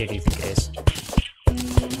 What year do you think it is?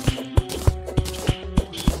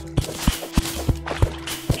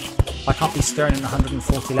 I can't be stern in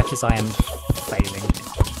 140 letters, I am failing.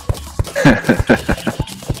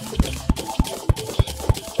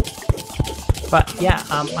 But yeah,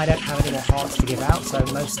 I don't have any more hearts to give out, so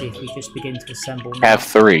mostly if we just begin to assemble now, Have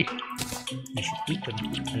 3. you should keep them,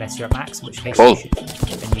 unless you're at max, in which case you should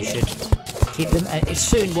keep them. And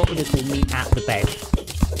soon what we'll do is we'll meet at the bed.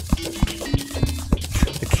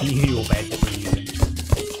 The communal bed that we're using.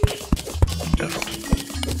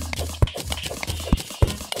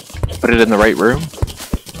 Put it in the right room?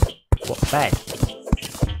 What, the bed?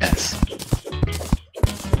 Yes.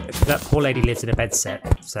 That poor lady lives in a bed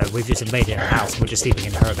set, so we've just invaded her house and we're just sleeping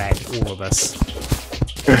in her bed, all of us.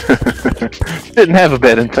 Didn't have a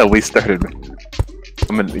bed until we started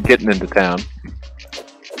getting into town.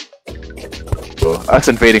 So us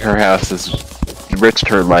invading her house has enriched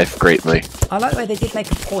her life greatly. I like the way they did make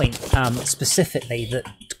a point, specifically, that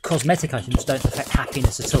cosmetic items don't affect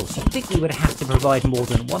happiness at all. So you'd think we would have to provide more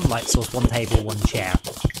than one light source, one table, one chair.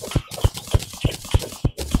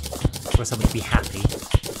 For someone to be happy.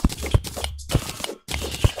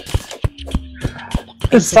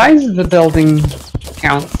 The size of the building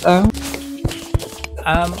counts, though.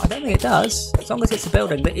 I don't think it does. As long as it's a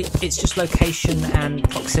building, but it's just location and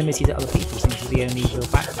proximity to other people seems to be the only real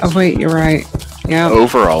factors. Oh wait, you're right. Yeah.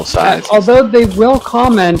 Overall size. Although they will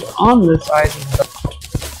comment on the size of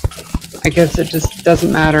the I guess it just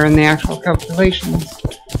doesn't matter in the actual calculations.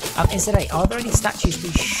 Incidentally, are there any statues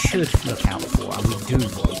we should look out for and we do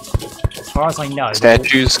want? As far as I know...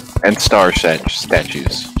 Statues and star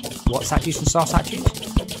statues. What statues and star statues?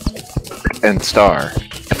 And star.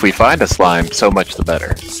 If we find a slime, so much the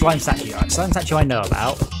better. Slime statue, right. Slime statue I know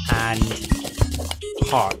about, and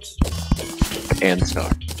heart. And star.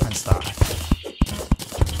 And star.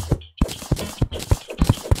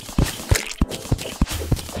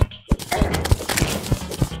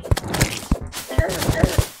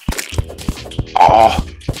 Oh!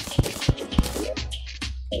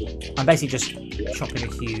 I'm basically just chopping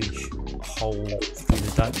a huge hole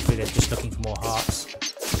through there, just looking for more hearts.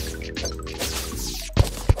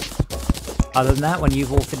 Other than that, when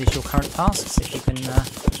you've all finished your current tasks, if you can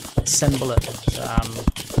assemble it at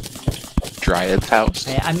Dryad's house.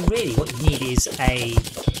 Yeah, I mean, really, what you need is a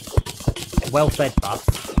well-fed buff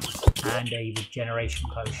and a regeneration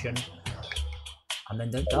potion, and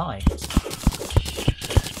then don't die.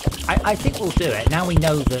 I think we'll do it. Now we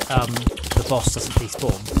know that the boss doesn't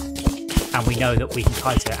despawn, and we know that we can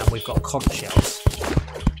kite it, and we've got conch shells.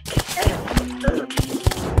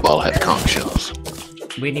 We'll have conch shells.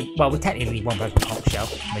 We technically need one broken conch shell.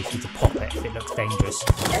 We need to pop it if it looks dangerous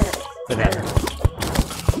for them.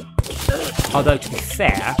 Although, to be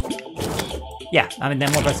fair, yeah, I mean,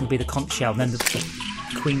 then one person will be the conch shell, and then the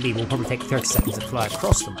queen bee will probably take 30 seconds to fly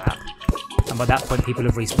across the map. And by that point, people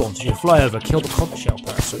have respawned. So you'll fly over, kill the conch shell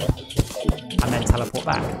person, and then teleport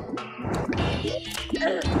back.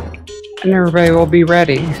 And everybody will be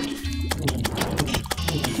ready.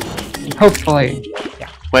 Hopefully. Yeah.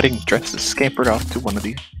 Wedding dresses scampered off to one of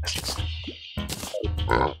these.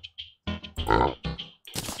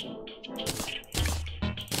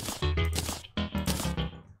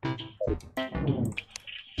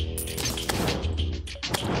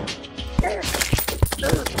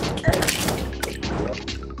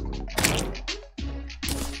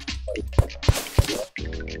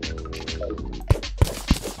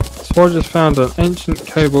 So I just found an ancient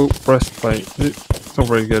cobalt breastplate. It's not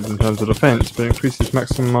very good in terms of defense, but it increases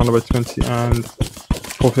maximum mana by 20 and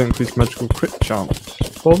 4% increased magical crit chance.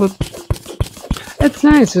 Bothered? It's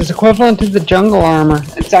nice. It's equivalent to the jungle armor.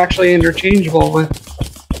 It's actually interchangeable with.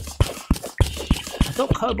 I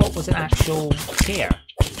thought cobalt was an actual tier.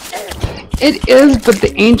 It is, but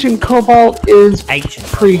the ancient cobalt is Ancient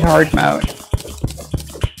pre-hard mode.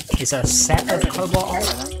 Is there a set of cobalt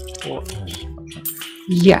armor? Or...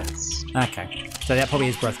 Yes. Okay, so that probably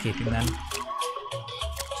is breathtaking then.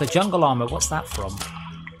 So jungle armor, what's that from?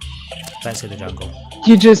 Don't see the jungle.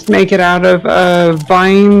 You just make it out of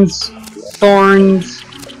vines, thorns,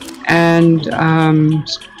 and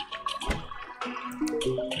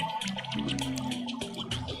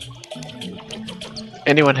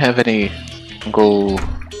anyone have any jungle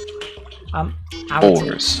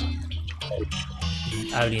ores?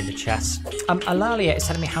 Only in the chest. Alalia is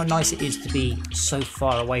telling me how nice it is to be so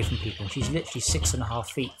far away from people. She's literally 6.5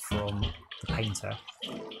 feet from the painter.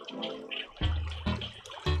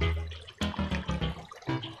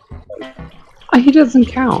 He doesn't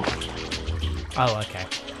count. Oh, okay.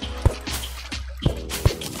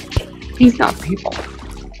 He's not people.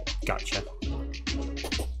 Gotcha.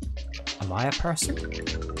 Am I a person?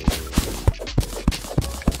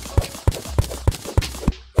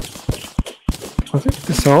 I think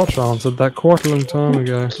this archer answered that quite a long time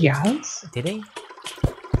ago. Yes. Did he?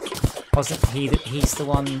 Wasn't he he's the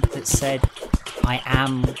one that said, I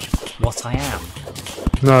am what I am?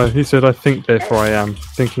 No, he said, I think, therefore I am.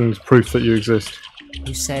 Thinking is proof that you exist.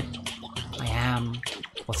 Who said, I am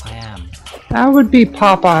what I am? That would be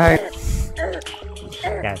Popeye.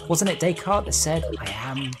 Yeah, wasn't it Descartes that said, I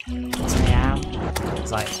am what I am?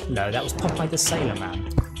 It's like, no, that was Popeye the Sailor Man.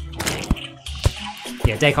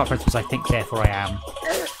 Yeah, Descartes' principle was, I think, therefore I am.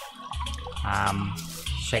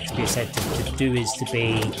 Shakespeare said, to do is to be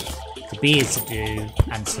is to do,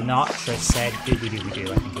 and Sinatra said,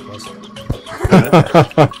 do-be-do-be-do, I think it was.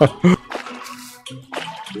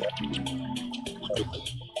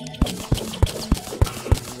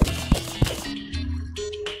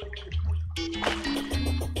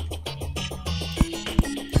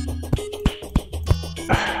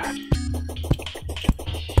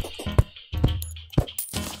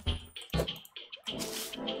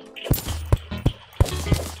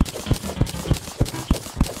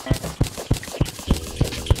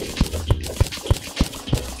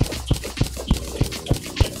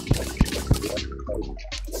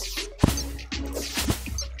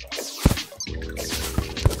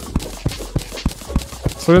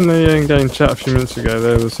 So in the in-game chat a few minutes ago,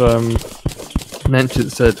 there was an entry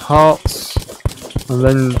that said hearts, and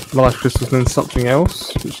then life crystals, and then something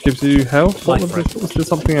else, which gives you health. What was there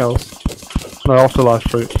something else? No, afterlife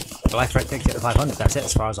fruit. The life fruit takes it to 500. That's it,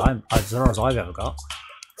 as far as I've ever got.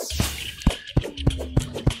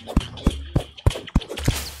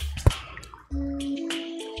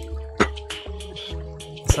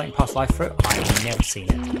 something past life fruit? I've never seen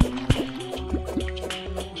it.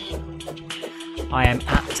 I am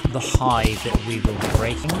at the hive that we will be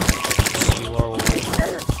breaking. You are all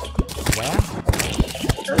where?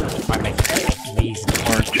 I'm making these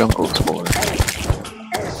Or jungle spores.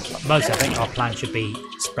 Most, I think our plan should be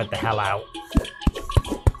spread the hell out.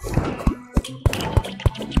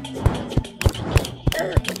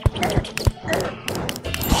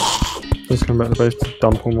 Just come back to base to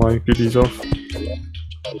dump all my goodies off.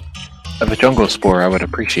 Of a jungle spore, I would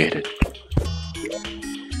appreciate it.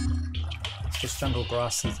 It's just jungle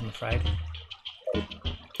grass, I'm afraid.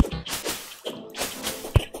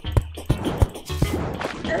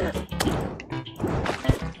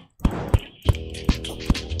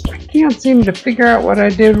 I can't seem to figure out what I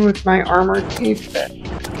did with my armored cave bit.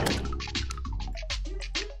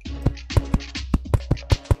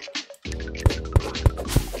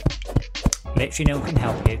 Literally no one can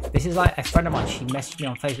help you. This is like a friend of mine, she messaged me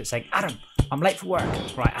on Facebook saying, Adam, I'm late for work,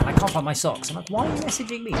 right, and I can't find my socks. I'm like, why are you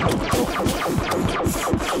messaging me? What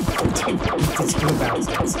do you do about it?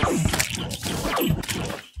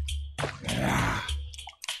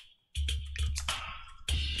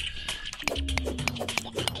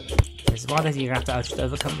 This is one of the things you're going to have to just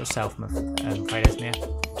overcome yourself, Freydesmere.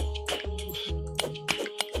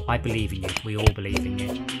 I believe in you. We all believe in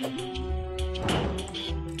you.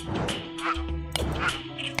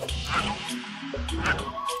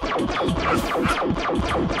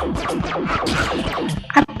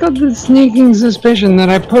 I've got the sneaking suspicion that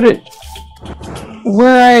I put it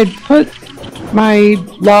where I had put my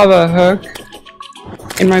lava hook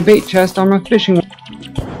in my bait chest on my fishing.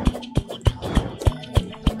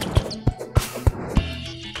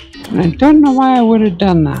 And I don't know why I would have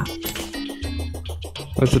done that.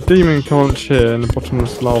 There's a demon conch here in the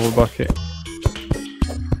bottomless lava bucket.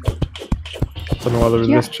 Don't know why they're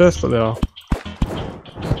in this chest, but they are.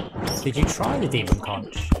 Did you try the demon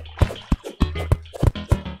conch?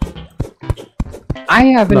 I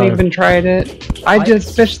haven't even tried it. I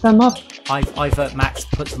just fished them up. I've Max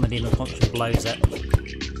puts on the demon conch and blows it.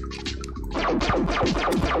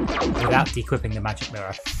 Without equipping the magic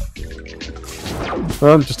mirror.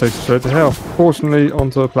 Well, it just takes you straight to hell. Fortunately,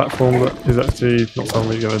 onto a platform that is actually not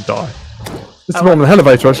suddenly going to die. It's the bottom of the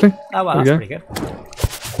elevator, actually. Oh, well, that's pretty good.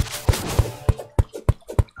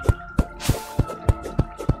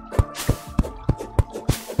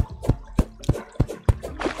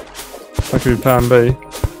 That could be plan B.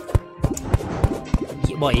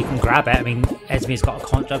 Well, you can grab it. I mean, Esme's got a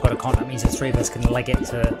conch, I've got a conch. That means the three of us can leg it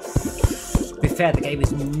to... To be fair, the game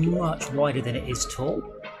is much wider than it is tall.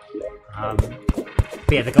 But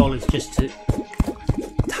yeah, the goal is just to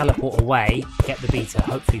teleport away, get the bee to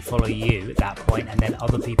hopefully follow you at that point, and then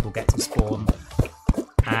other people get to spawn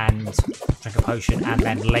and drink a potion and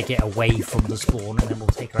then leg it away from the spawn, and then we'll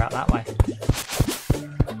take her out that way.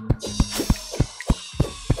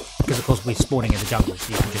 Because of course we're spawning in the jungle,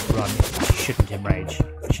 so you can just run. She shouldn't enrage.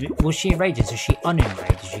 Was she enrages? Is she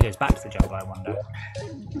unenraged? She goes back to the jungle, I wonder.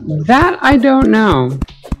 That I don't know.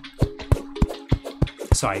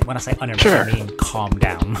 Sorry, when I say unenraged, I mean calm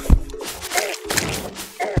down.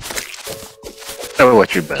 I know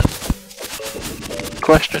what you meant.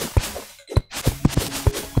 Question.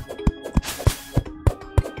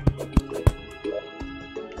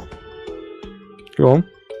 Go on.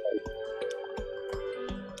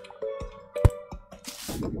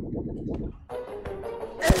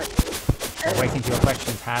 Waiting for your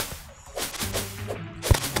question, Tab.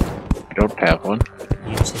 I don't have one.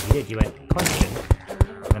 You said you did. You went, question.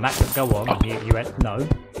 And the match would go on, and you went, no.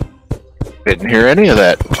 Didn't hear any of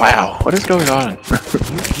that. Wow, what is going on?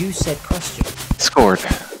 you said question. Scored.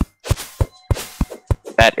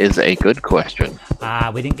 That is a good question.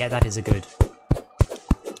 We didn't get that as a good.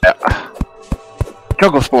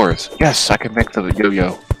 Jungle spores. Yes, I can make the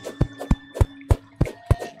yo-yo.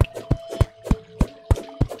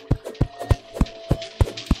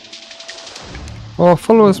 Well,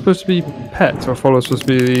 followers supposed to be pets, or followers supposed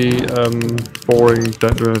to be boring,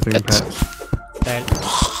 don't do anything pets.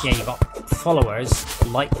 Yeah, you've got followers,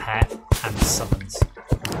 like pet, and summons.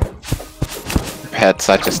 Pets,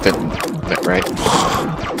 I just didn't get it right.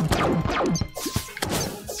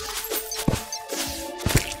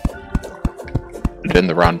 Put it in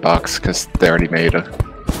the wrong box, because they already made a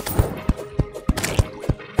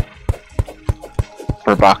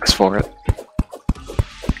box for it.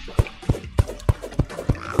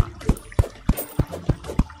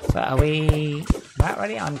 So are we about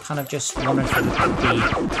ready? I'm kind of just wandering through the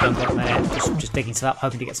jungle at the minute, just digging stuff up,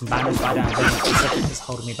 hoping to get some banners, but I don't have any specific that's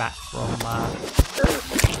holding me back from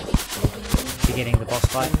beginning the boss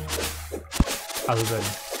fight. Oh, boom.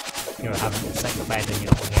 You're having to take the bed and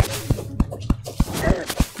you're here.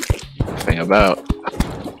 Thing about.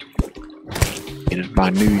 Needed my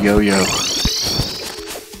new yo-yo.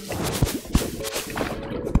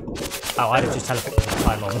 Oh, I'd have just teleported the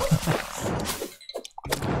pylon.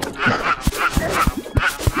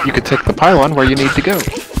 You could take the pylon where you need to go.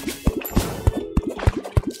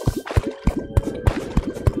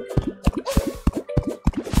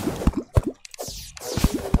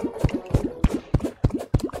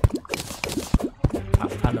 I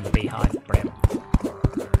found another beehive. Brilliant.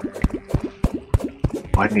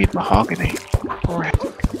 I need mahogany.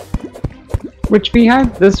 Which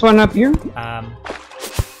beehive? This one up here?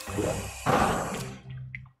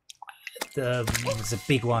 There's a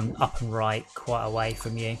big one up and right, quite away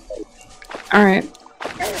from you. Alright.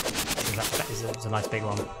 That is a nice big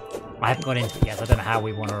one. I haven't got into it yet, so I don't know how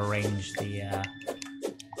we want to arrange the...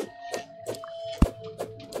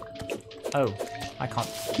 Oh, I can't...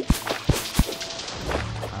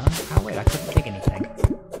 How weird, I couldn't dig anything.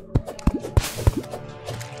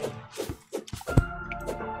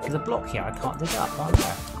 There's a block here I can't dig up, aren't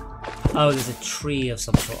there? Oh, there's a tree of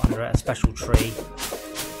some sort under it, a special tree.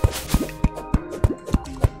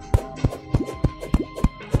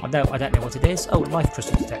 I don't know what it is. Oh, life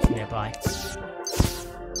crystal detector nearby.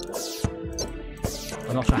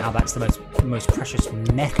 I'm not sure how that's the most precious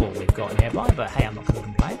metal we've got nearby, but hey, I'm not going to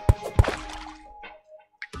complain.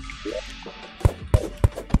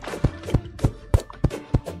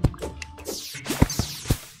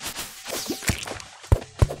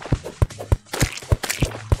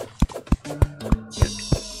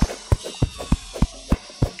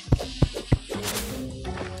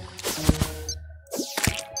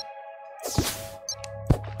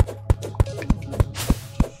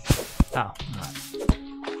 Oh,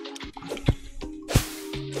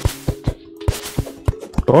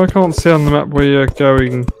 So I can't see on the map where you're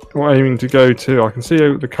going or aiming to go to. I can see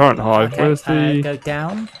the current hive. okay, Where's the... go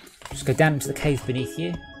down. Just go down into the cave beneath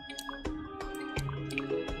you.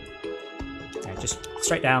 Yeah, just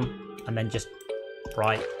straight down, and then just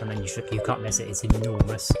right, and then you can't miss it. It's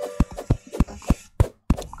enormous.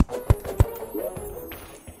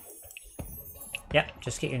 Yep,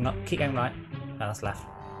 just keep going up. Keep going right. No, that's left.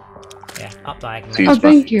 Yeah, up diagonally. Oh,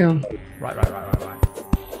 thank you. Right.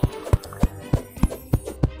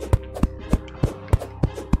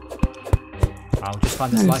 I'll just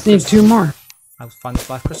find this I life just need crystal. 2 more. I'll find this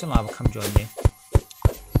life crystal and I will come join you.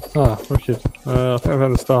 Ah, wicked. I think I've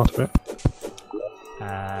had the start of it.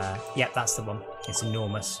 Yep, that's the one. It's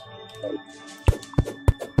enormous.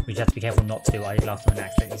 We just have to be careful not to do what I did last time and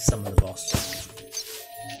accidentally summon the boss.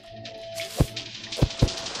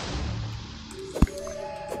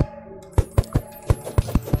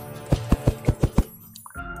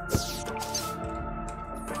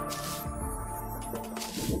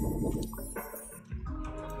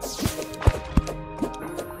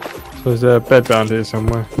 So there's a bed round here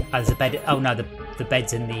somewhere. There's a bed. Oh no, the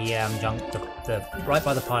bed's in the the right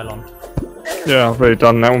by the pylon. Yeah, I've already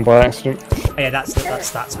done that one by accident. Oh, yeah, that's where we'll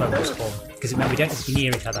spawn. Because remember, we don't need to be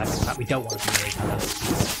near each other. In fact, we don't want to be near each other.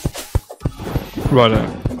 Right.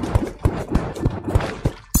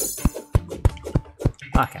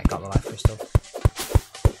 Okay, got the life crystal.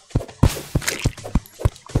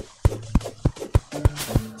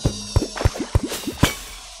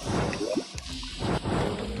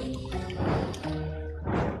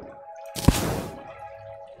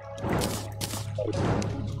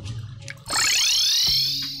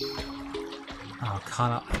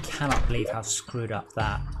 I cannot believe how screwed up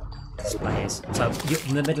that display is. So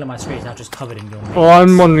in the middle of my screen is now just covered in your names. Well,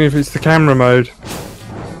 I'm wondering if it's the camera mode.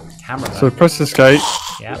 Camera mode. So press escape,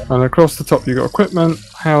 Yeah. and across the top you've got equipment,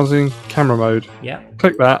 housing, camera mode. Yeah.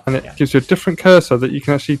 Click that, and it Yeah. gives you a different cursor that you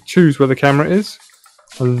can actually choose where the camera is.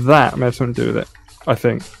 And that may have something to do with it, I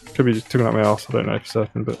think. Could be just tugging up my arse, I don't know for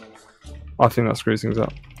certain, but I think that screws things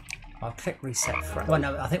up. I'll click reset frame. Well,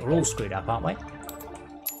 no, I think we're all screwed up, aren't we?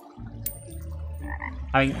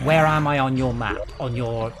 I mean, where am I on your map, on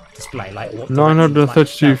your display? Like what?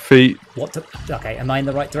 932 feet What? Okay, am I in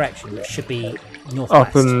the right direction? It should be northwest.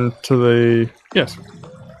 up and to the... Yes.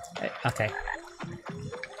 Okay.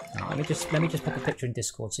 Now, let me just pop a picture in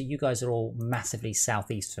Discord. So you guys are all massively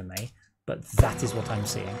southeast from me, but that is what I'm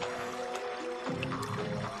seeing.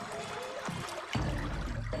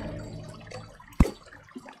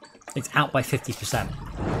 It's out by 50%.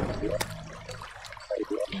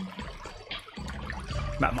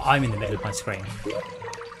 I'm in the middle of my screen.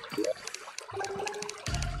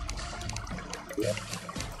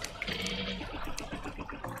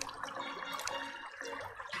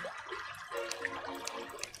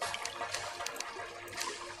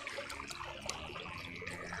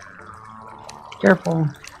 Careful.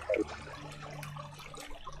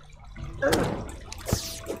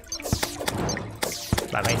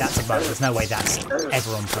 I mean, that's a bug. There's no way that's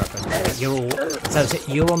ever on purpose. You're all so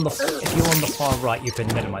you're on the if you're on the far right, you're in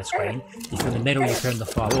the middle of my screen. If you're in the middle, you're in the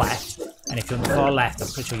far left. And if you're on the far left, I'm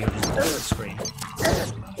pretty sure you're just off the screen.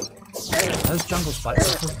 Those jungle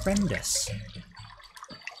spikes are horrendous.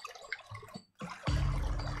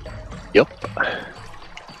 Yep.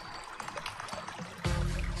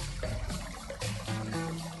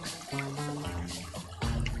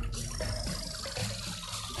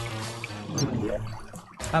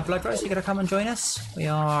 Blood Rose, you gonna come and join us? We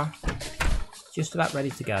are just about ready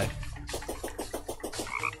to go.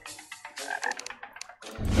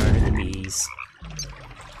 Murder the bees.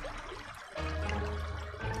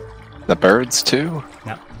 The birds too?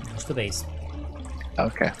 No, just the bees.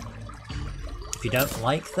 Okay. If you don't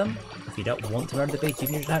like them, if you don't want to murder the bees, you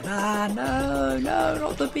can just shout, ah, no, no,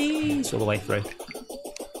 not the bees, all the way through.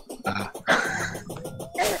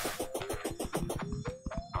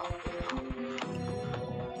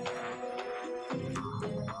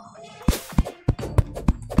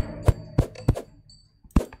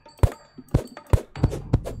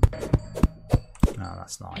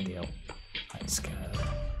 That's not ideal. Let's go.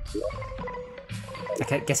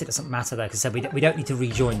 I guess it doesn't matter though, because we don't need to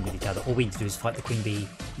rejoin with each other. All we need to do is fight the queen bee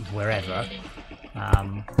wherever.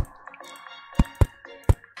 I'm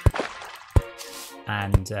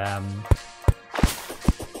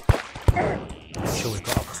sure we've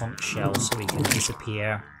got our conch shells so we can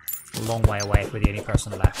disappear a long way away if we're the only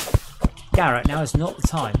person left. Garrett, now is not the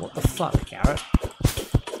time. What the fuck, Garrett?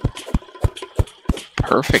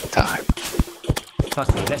 Perfect time. Fuck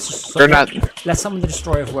you, let's just let summon the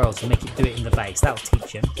Destroyer of Worlds and make it do it in the base. That'll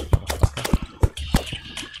teach him.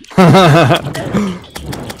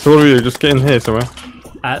 So what are you, just get in here somewhere?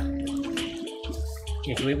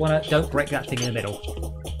 Yeah, do we wanna don't break that thing in the middle.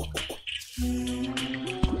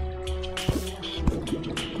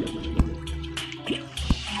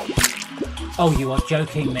 Oh, you are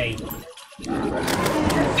joking me.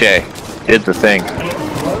 Jay, did the thing. It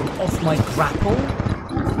broke off my grapple?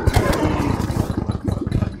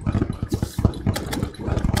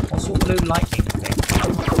 Blue lightning thing.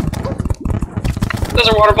 Those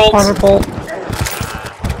are water bolts. Water bolt.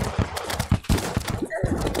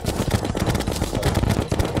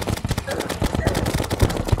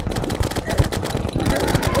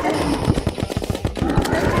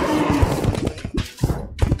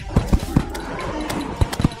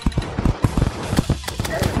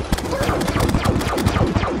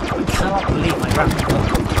 I cannot believe my grapple.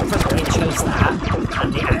 First it chose that,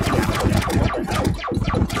 and it actually happened.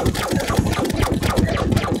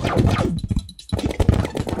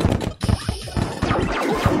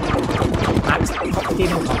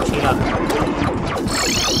 Demon punch, heal up.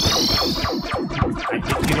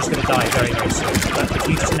 You're just going to die very, very soon. But if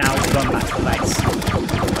you just now run back to the base,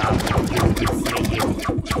 you'll be fully healed.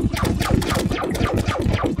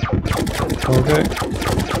 Okay.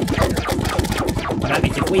 And that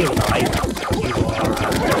means if we all die, you are...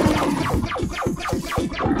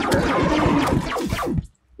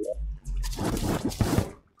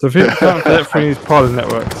 So if you can't get through these pilot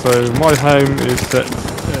network, so my home is set,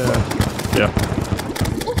 yeah.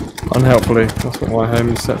 Unhelpfully, that's what my home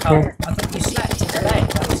is set for. Oh, I thought you slept today.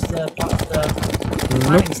 That was the part of the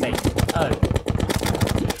planning station. Oh.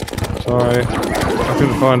 Sorry, I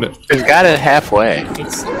couldn't find it. We've got it halfway.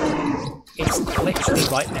 It's literally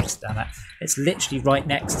right next to that. It's literally right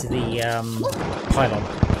next to the pylon.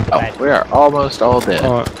 Oh, we are almost all dead.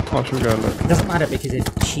 Alright, I should go and look. It doesn't matter because if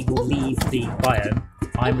she will leave the biome,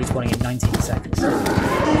 I'm respawning in 19 seconds.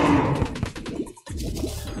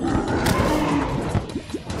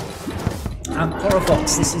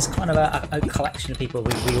 Horrorfox, this is kind of a collection of people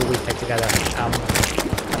we always play together. I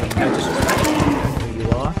mean, no disrespect, you know who you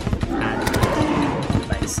are,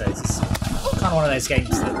 and so it's kind of one of those games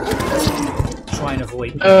that try and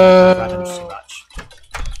avoid randoms too much.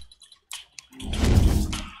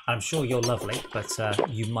 I'm sure you're lovely, but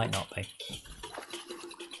you might not be.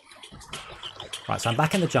 Right, so I'm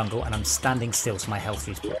back in the jungle and I'm standing still so my health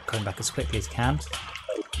is coming back as quickly as I can.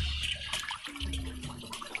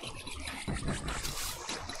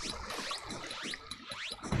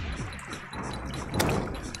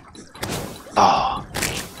 Oh,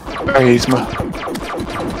 Charisma.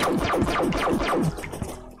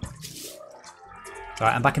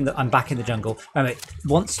 Alright, I'm back in the jungle. Remember,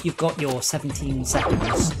 once you've got your 17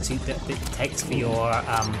 seconds that it takes for your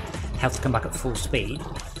health to come back at full speed,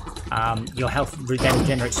 your health then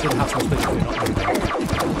regenerates 2.5 times quicker if you're not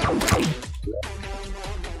moving.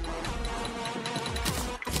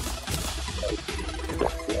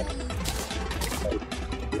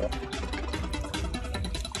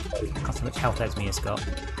 How much health Esmia's got?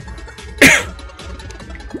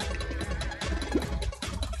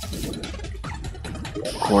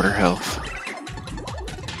 Quarter health.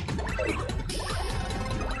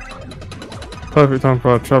 Perfect time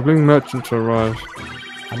for our travelling merchant to arrive.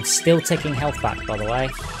 I'm still taking health back, by the way.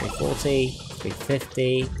 340,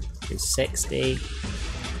 350, 360.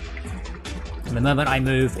 And the moment I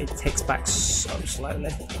move, it ticks back so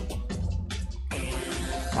slowly.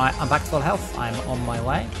 Right, I'm back to full health. I'm on my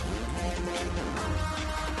way.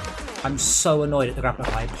 I'm so annoyed at the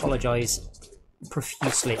grappler. I apologise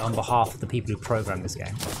profusely on behalf of the people who programmed this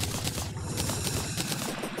game.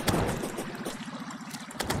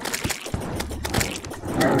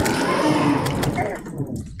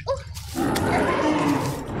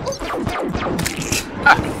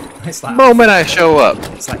 It's like, Moment I show up.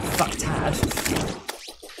 it's like, fuck Tad.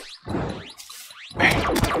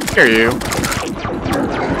 Here you.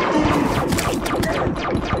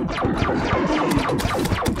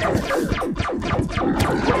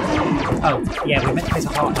 Oh, yeah, we meant to place a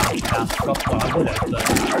heart down. Well, I would have, but...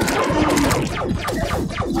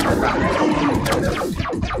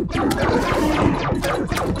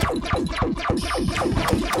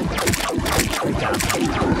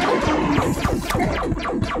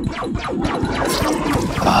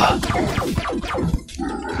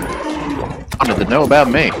 Wanted to know about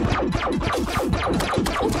me.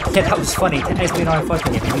 Yeah, that was funny. Esme and I were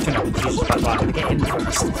fighting him, and we turned up and she's just like, right, I'm gonna get him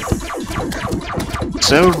first.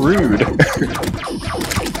 So rude.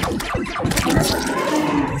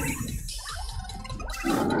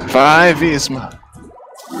 Five Isma.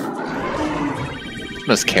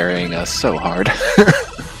 Was carrying us so hard.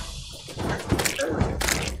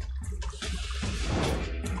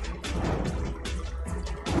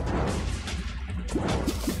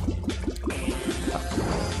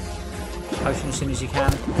 Potion as soon as you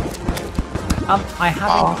can. I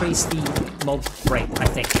have increased the mob rate, I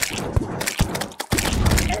think.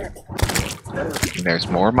 There's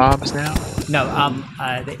more mobs now? No,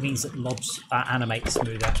 that means that mobs animate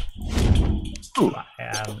smoother.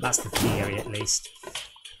 That's the theory, at least.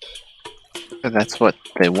 That's what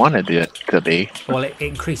they wanted it to be. Well, it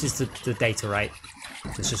increases the data rate.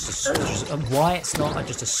 It's just why it's not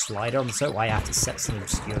just a slider on the circuit, why I have to set some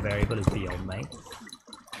obscure variable is beyond me.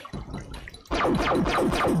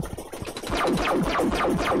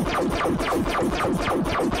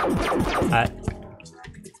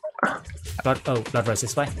 Blood rose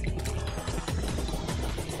this way.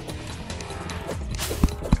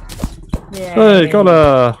 Yeah. Hey, got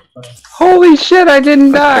a... Holy shit, I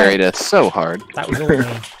didn't die! Carried us so hard. That was all me.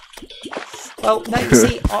 Well, no, you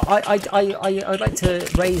see, I'd like to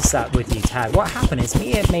raise that with you, Tad. What happened is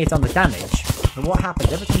Mia may have done the damage, but what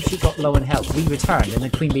happened, every time she got low in health, we returned, and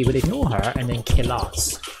then Queen Bee would ignore her and then kill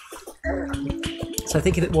us. So I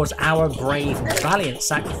think if it was our brave and valiant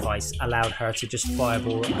sacrifice allowed her to just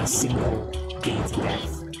fireball a single bee to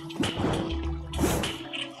death.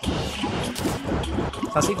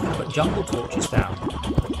 That's even going to put jungle torches down.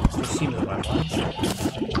 So assume the right ones.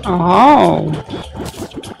 Oh.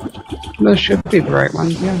 Those should be the right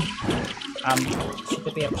ones, yeah. Should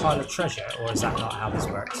there be a pile of treasure, or is that not how this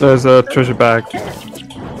works? There's a treasure bag.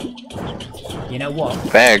 You know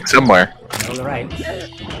what? Bag somewhere. All right.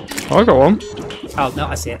 I got one. Oh, no,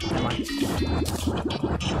 I see it. Never mind.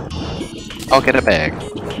 I'll get a bag.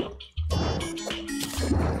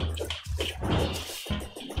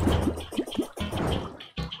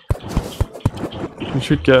 You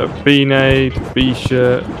should get a bee nade, bee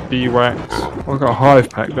shirt, bee wax. I got a hive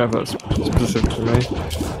pack there, that's specific to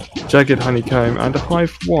me. Jagged honeycomb and a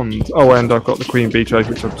hive wand. Oh, and I've got the queen bee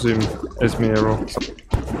trophy, which I presume is Mia or something.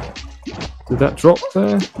 Did that drop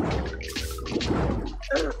there?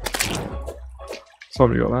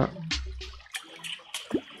 Somebody got that.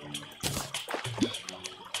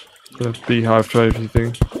 The beehive trophy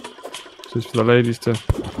thing. Just for the ladies to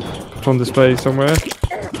put on display somewhere.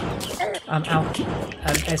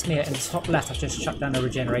 Esmia, in the top left, I've just shut down a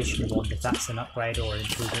regeneration wand, if that's an upgrade or an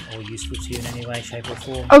improvement or useful to you in any way, shape or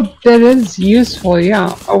form. Oh, that is useful,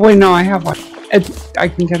 yeah. Oh wait, no, I have one. I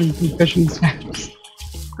can get them from fishing snaps.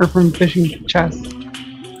 Or from fishing chests.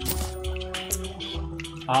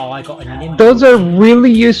 Oh, I got a nimble. Those are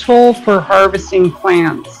really useful for harvesting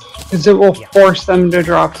plants. Because it will force them to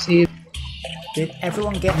drop seeds. Did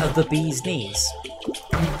everyone get the bee's knees?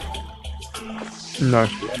 No.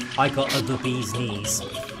 I got the bee's knees,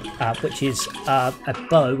 which is a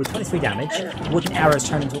bow with 23 damage. Wooden arrows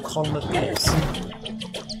turn into a column of bees.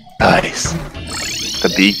 Nice.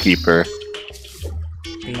 The beekeeper.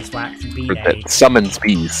 Beeswax, bee That nade, summons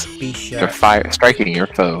bees. bee They're shirt. striking your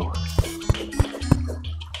foe.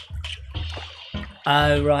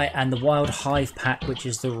 Oh, right, and the Wild Hive Pack, which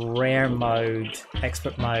is the rare mode,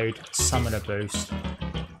 expert mode, summoner boost.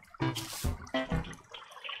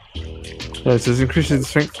 Yeah, it says increases the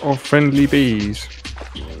strength of friendly bees.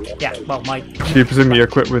 Yeah, well, my... So you presume you're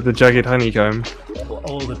equipped with the jagged honeycomb.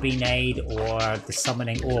 Or the Beanade, or the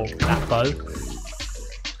summoning, or that bow.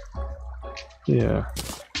 Yeah.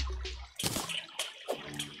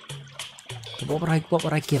 What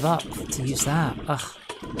would I give up to use that? Ugh.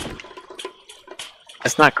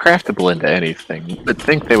 It's not craftable into anything. You would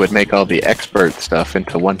think they would make all the expert stuff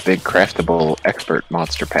into one big craftable expert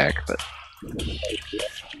monster pack, but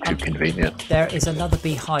too convenient. There is another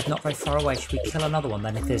beehive not very far away. Should we kill another one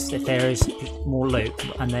then if there is more loot,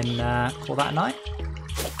 and then call that a night?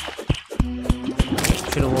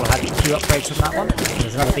 Should have all had a few upgrades from that one.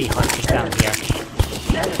 There's another beehive just down here.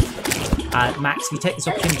 Max, if you take this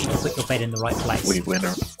opportunity to put your bed in the right place. We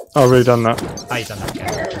winner. Oh, I've already done that. Oh, you've done that, okay.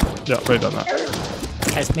 Yeah, I've already done that.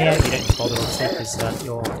 Esmea, you don't need to bother obviously because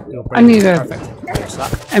your brain I need is to perfect. So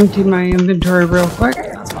empty my inventory real quick.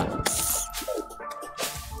 that's fine.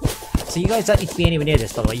 So you guys don't need to be anywhere near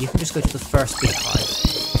this, by the way. You can just go to the first beehive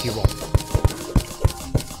if you want.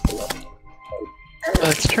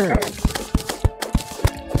 That's true.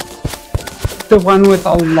 The one with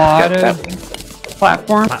a lot of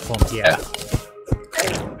Platforms, yeah.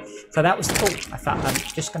 So that was cool. I thought I'm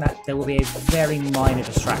just gonna. There will be a very minor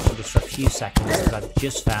distraction just for a few seconds because I've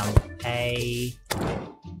just found a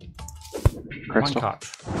Crystal. minecart.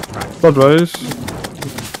 Right. Blood Rose.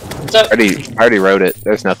 So, I already wrote it.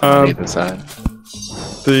 There's nothing on either side.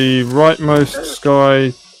 The rightmost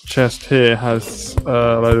sky chest here has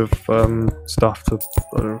a load of stuff to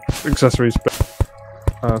accessories,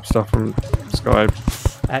 stuff from Sky.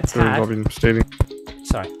 I've Tad, been stealing.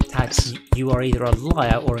 sorry, Tad, you are either a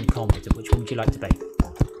liar or incompetent. Which one would you like to be?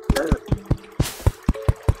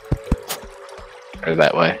 Or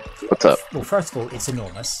that way. What's up? Well, first of all, it's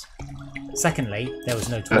enormous. Secondly, there was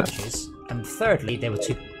no torches. And thirdly, there were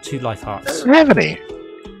two life hearts. I don't have any.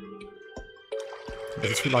 There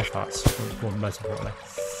were 2 life hearts, most importantly.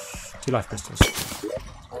 2 life crystals.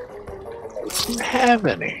 I don't have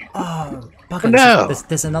any. Oh, bugger. No.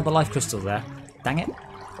 There's another life crystal there. Dang it.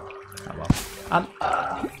 Oh well.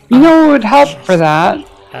 You know what would help for that?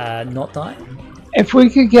 Not die? If we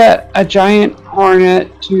could get a giant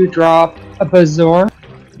hornet to drop a bazoar.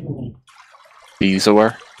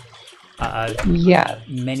 Bezoar. Uh-oh. Yeah.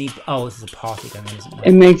 Oh, this is a party going on, isn't it?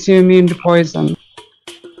 It makes you immune to poison.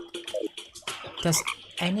 Does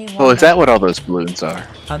anyone... Well, is that what all those balloons are?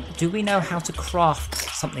 do we know how to craft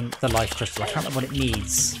something, the life crystal? I can't remember what it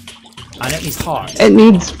needs. I know it needs hearts. It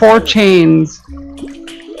needs 4 chains.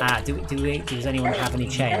 Does anyone have any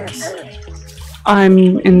chains?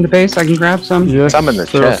 I'm in the base, I can grab some. Yes, Some in the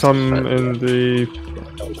there are chest, some but- in the...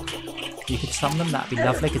 You could summon them, that'd be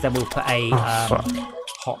lovely, because then we'll put a fuck.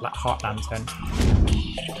 heart lantern.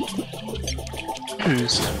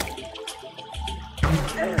 Who's?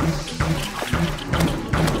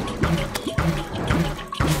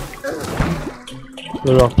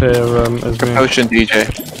 They're up here as me. Potion DJ.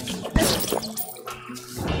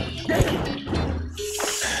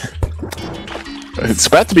 It's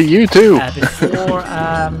about to be you too. Before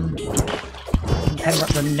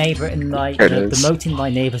contend the neighbour in thy the mote in thy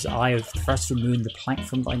neighbour's eye of first remove the plank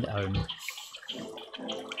from thine own.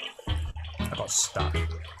 I got stuck.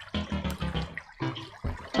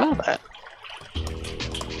 Oh, that.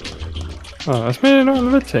 Oh, that's me, not on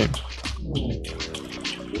the red team.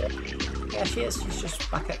 Yeah, she is. She's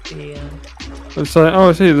just back at the. It's like, oh,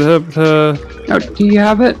 I see. Oh, do you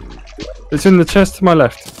have it? It's in the chest to my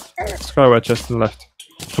left. Skyware chest to the left.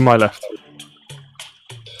 To my left.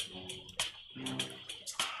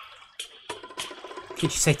 Did you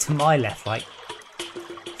say to my left? Like,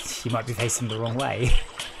 you might be facing the wrong way.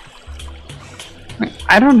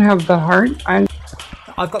 I don't have the heart.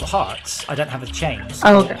 I've got the hearts. I don't have the chains.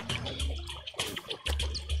 Oh, okay.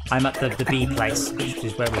 I'm at the B place, which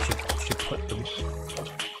is where we should put them.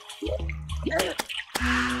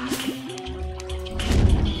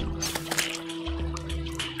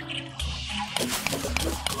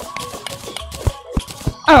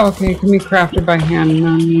 Oh, okay. It can be crafted by hand.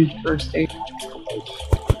 No need for state.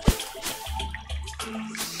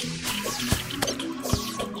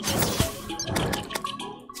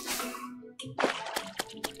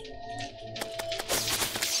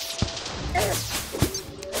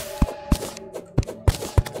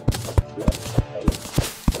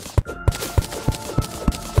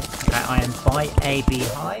 I am by a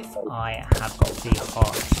beehive. I have got the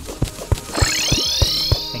heart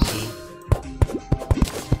thingy.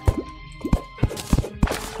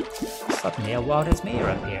 Suddenly a wild Esmea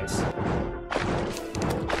appears.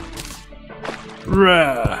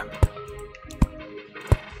 Rah.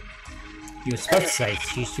 You were supposed to say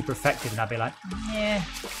she's super effective, and I'd be like, yeah.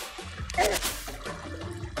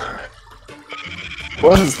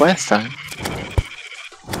 What was last time?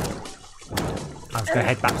 I'm just going to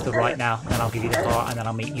head back to the right now, and then I'll give you the heart, and then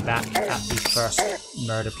I'll meet you back at the first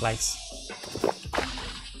murder place.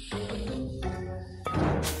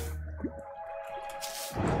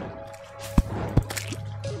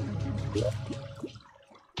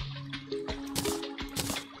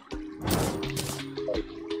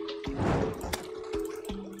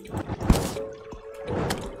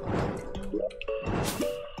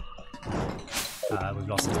 We've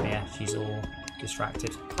lost Mia. She's all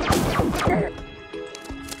distracted.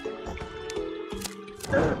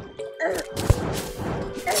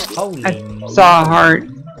 Holy I saw a heart.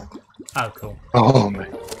 Oh, cool. Oh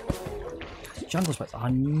man. Jungle spikes are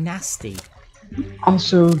nasty.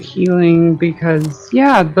 Also healing because,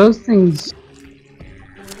 yeah, those things.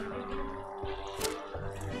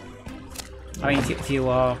 I mean, if you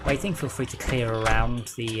are waiting, feel free to clear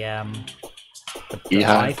around the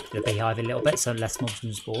Beehive. beehive a little bit, so less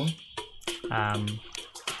monsters spawn. And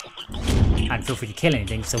feel free to kill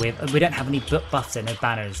anything. So we don't have any buffs and no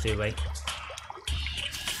banners, do we?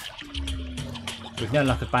 We've no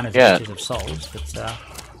luck of banners and witches of souls, but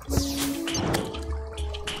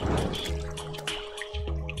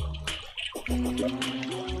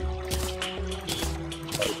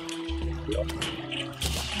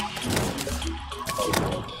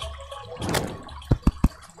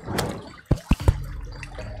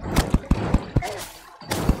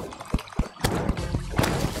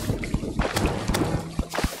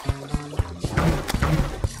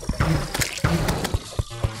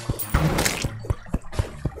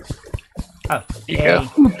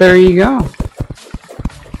There you go.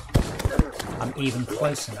 I'm even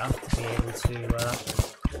close enough to be able to.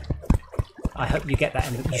 I hope you get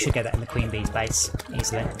that. You should get that in the Queen Bee's base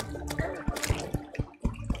easily.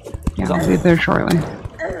 Yeah, I'll be there shortly.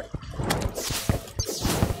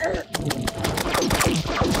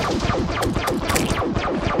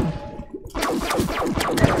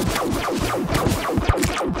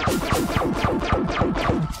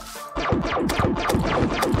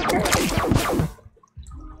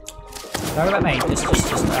 Sorry about me. Just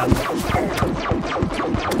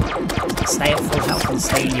stay at full health and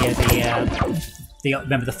stay near the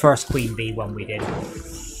remember the first Queen Bee one we did.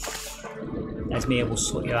 As Mia will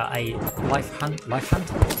sort you out a life heart.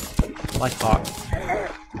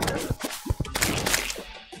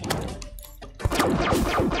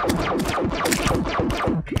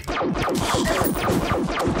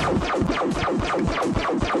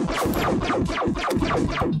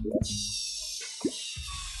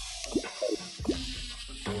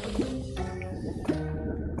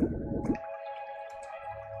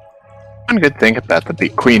 One good thing about the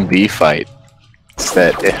Queen Bee fight is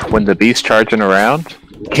that when the bee's charging around,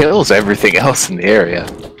 kills everything else in the area.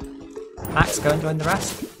 Max, go and join the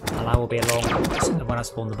rest, and I will be along when I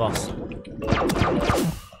spawn the boss.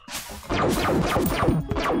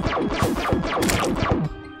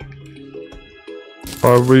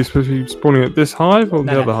 Are we supposed to be spawning at this hive or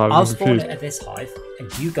the other hive? I'll spawn it at this hive,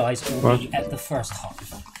 and you guys will be at the first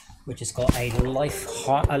hive, which has got a life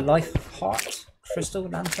heart crystal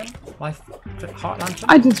lantern, heart lantern.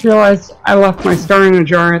 I just realized I left my star in a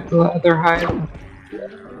jar at the other hive.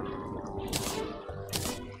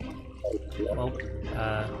 Well,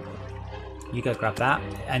 you go grab that,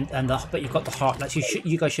 but you've got the heart. Like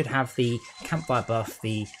you guys should have the campfire buff,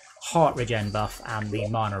 the heart regen buff, and the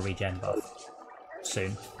mana regen buff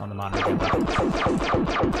soon on the mana regen buff.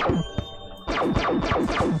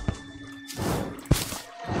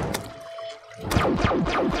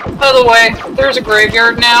 By the way, there's a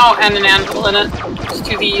graveyard now and an anvil in it, just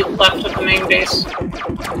to the left of the main base.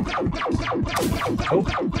 Cool.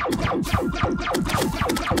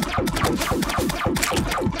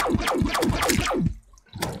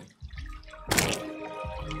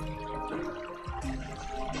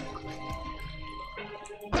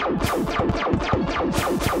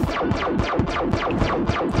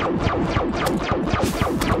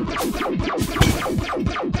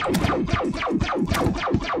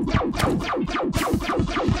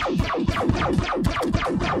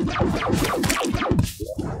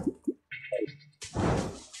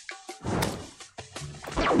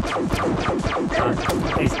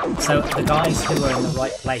 So the guys who are in the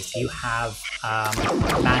right place, you have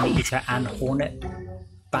Man-Eater and Hornet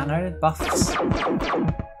banner buffs.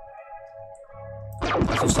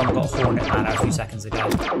 I saw someone got Hornet banner a few seconds ago.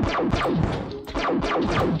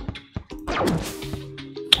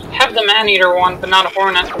 Have the Man-Eater one, but not a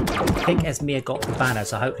Hornet. think Esmia got the banner,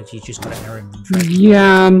 so hopefully she's just got it in her inventory.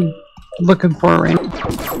 Yeah, I'm looking for it right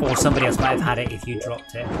now. Or somebody else might have had it if you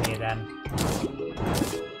dropped it near them.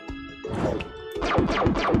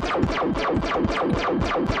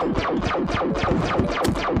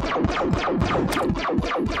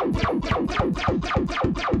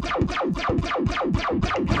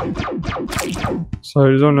 So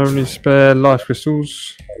there's only any spare life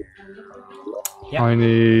crystals. Yep. I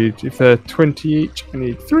need, if they're 20 each, I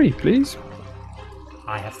need 3, please.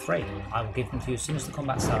 I have 3. I will give them to you as soon as the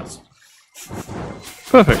combat starts.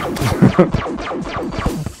 Perfect.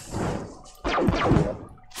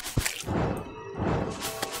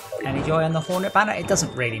 Any joy on the Hornet banner? It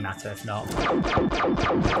doesn't really matter if not.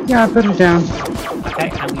 Yeah, I put it down. Okay,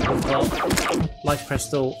 and we've got life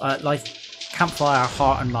crystal, life campfire,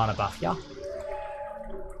 heart, and mana buff. Yeah.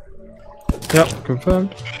 Yep,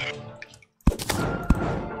 confirmed.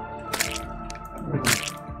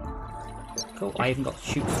 Cool. I even got to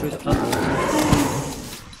shoot through the.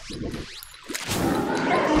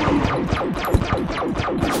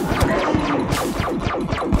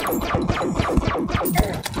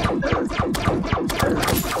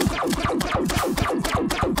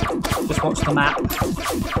 Just watch the map.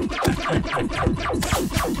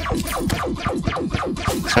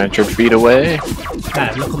 600 feet away. No,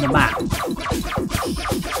 look on the map.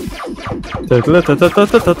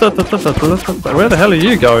 Where the hell are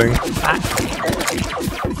you going? Back.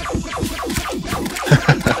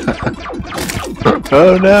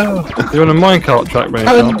 Oh no! You're on a minecart track, mate.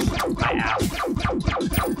 I am. My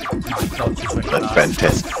god, she's really That's fast.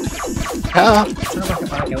 fantastic. Ah, I'm trying to work out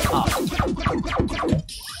where I go up.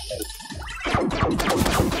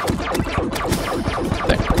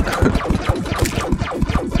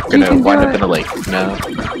 gonna wind up in a lake. No.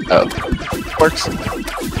 Oh. Works.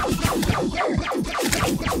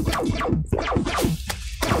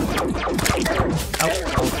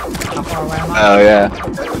 How far away am I? Oh yeah.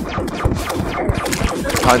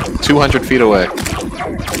 200 feet away.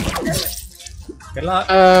 Good luck.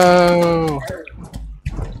 Oh.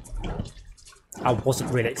 I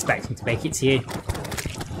wasn't really expecting to make it to you.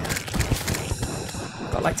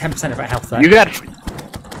 Got like 10% of our health there. You got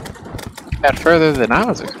further than I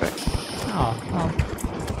was expecting. Oh, well.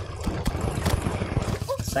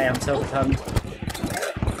 Say I'm silver-tongued.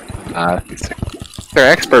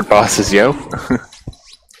 They're expert bosses, yo.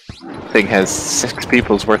 Thing has 6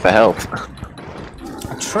 people's worth of health.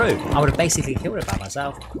 True. I would have basically killed it by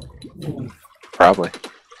myself. Probably.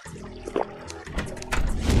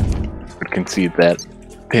 Would concede that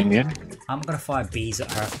opinion. I'm gonna fire bees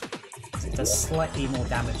at her. It does slightly more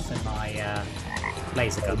damage than my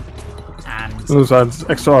laser gun. And It also adds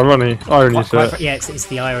extra irony to it. yeah, it's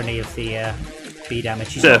the irony of the bee damage.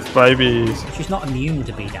 She's Death, not, babies. she's not immune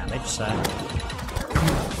to bee damage, so.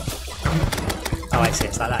 Oh, I see.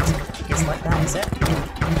 It's like that. It's like that, is it?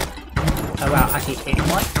 Oh wow, actually, it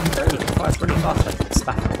might be fires really fast. Like it's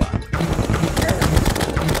spaffing button.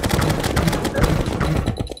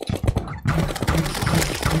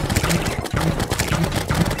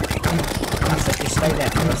 That's it. Just stay there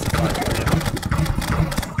for the rest of the fight.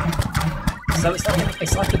 So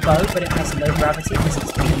it's like a bow, but it has no gravity because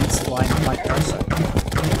it's beams flying like cursor.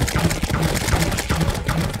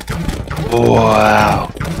 Wow.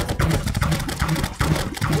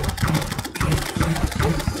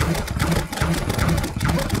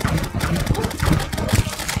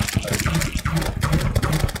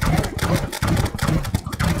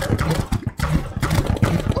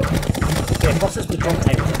 Yeah, bosses with drop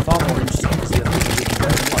tables are far more interesting because you have really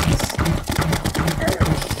good ones.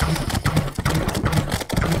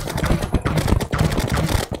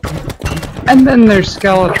 And then there's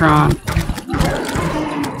Skeletron.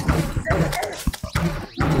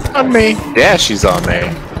 On me. Yeah, she's on me.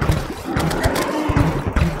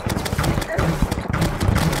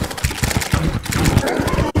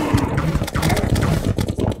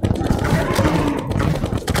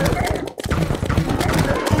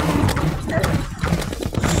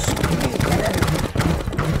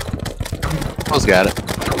 Almost got it.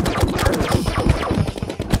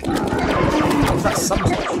 That's some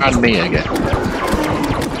sort of On me again.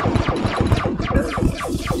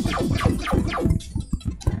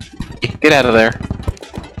 Get out of there.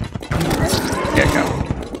 Yeah, go.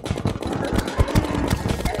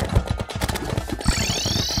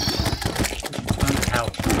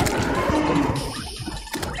 help.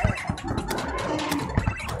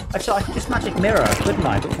 Actually, I could just magic mirror, couldn't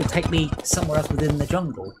I? Which would take me somewhere else within the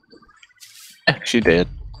jungle. She did.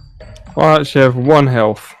 I actually have 1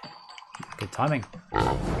 health. Good timing.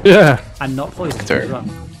 Yeah. And not poisoned Sure. as well.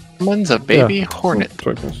 Someone's a baby hornet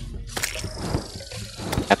Goodness.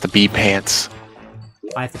 at the bee pants.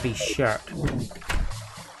 I have the bee shirt.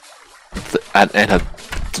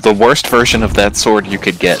 The worst version of that sword you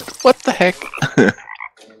could get. What the heck?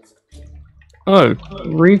 Oh.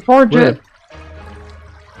 Reforge it.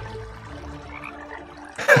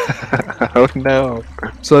 Oh no.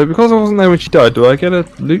 So because I wasn't there when she died, do I get a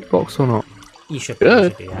loot box or not? You should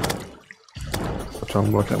Good. be, yeah. I'll try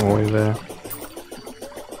and work out my way there.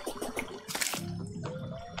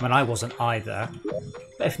 I mean, I wasn't either.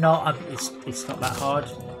 But if not, it's not that hard.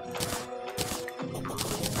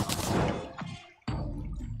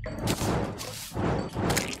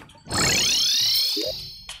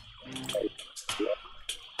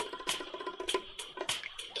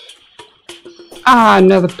 Ah,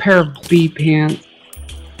 another pair of bee pants.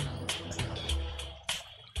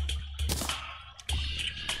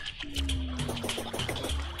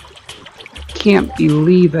 Can't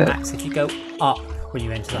believe it. Max, if you go up when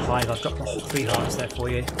you enter the hive, I've dropped 3 hearts there for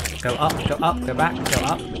you. Go up, go back, go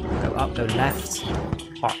up, go left.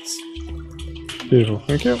 Hearts. Beautiful,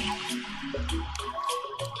 thank you.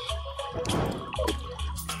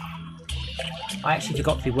 I actually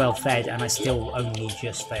forgot to be well fed, and I still only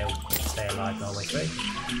just stay alive the whole way through.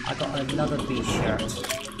 I got another bee shirt,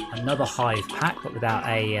 another hive pack, but without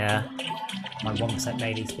a my 1%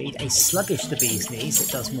 melee speed. A sluggish the bee's knees.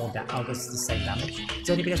 It does more damage. Oh, this is the same damage.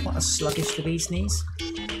 Does anybody else want a sluggish the bee's knees?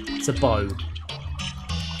 It's a bow.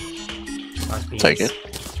 Take it.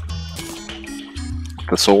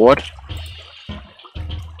 The sword.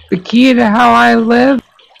 The key to how I live.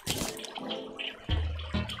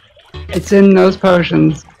 It's in those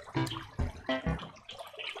potions.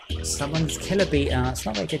 Someone's killer bee. It's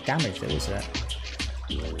not very good damage, though, is it?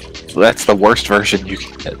 That's the worst version you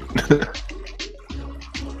can get.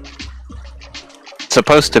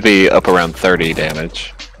 Supposed to be up around 30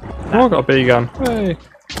 damage. Oh, I got a bee gun. Hey.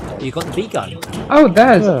 You got the bee gun. Oh,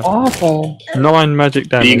 that is awful. 9 magic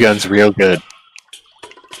damage. Bee gun's real good.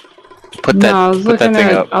 Put that. I was put that looking thing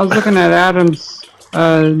at. up. I was looking at Adam's.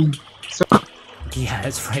 Yeah,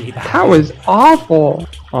 it's really bad. That was awful.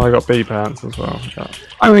 Oh, I got bee pants as well. Yeah.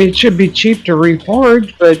 I mean, it should be cheap to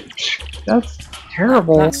reforge, but that's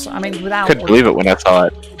terrible. I mean, without Couldn't believe it when I saw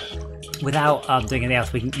it. without doing anything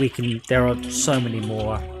else, we can. There are so many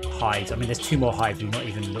more hives. I mean, there's 2 more hives we've not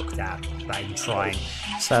even looked at, without even trying.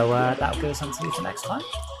 So that'll give us something to do for next time.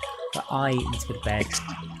 But I need to go to bed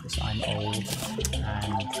because I'm old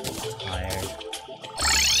and tired.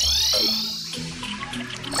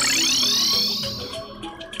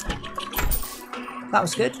 That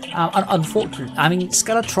was good. Unfortunately, I mean,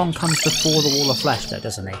 Skeletron comes before the Wall of Flesh, though,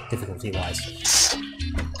 doesn't he? Difficulty-wise.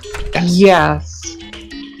 Yes.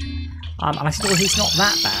 And I still, he's not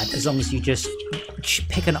that bad as long as you just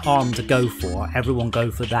pick an arm to go for. Everyone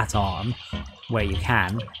go for that arm where you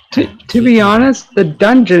can. To be honest, the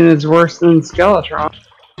dungeon is worse than Skeletron.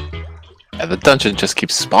 Yeah, the dungeon just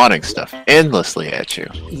keeps spawning stuff endlessly at you.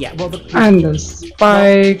 Yeah, well, And the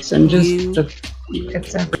spikes and just the...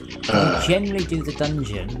 It's everything. You generally do the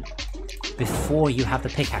dungeon before you have the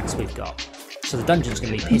pickaxe we've got. So the dungeon's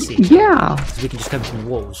going to be pissy. Yeah. Because we can just come from the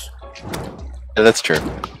walls. Yeah, that's true.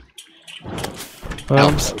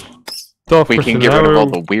 Helps. We can get rid of all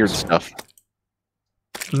the weird stuff.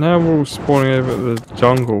 Now we're all spawning over at the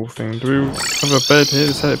jungle thing. Do we have a bed here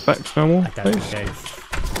to set it back to normal? I don't please?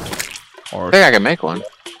 know. I think I can make one.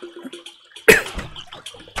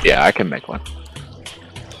 Yeah, I can make one.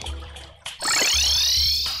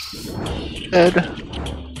 Bed.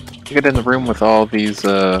 Get in the room with all these,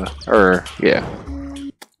 yeah.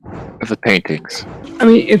 With the paintings. I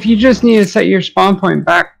mean, if you just need to set your spawn point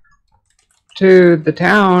back to the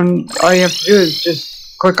town, all you have to do is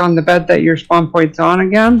just click on the bed that your spawn point's on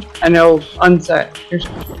again, and it'll unset your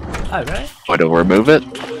Oh, really? What, it'll remove it?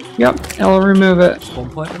 Yep, it'll remove it. Spawn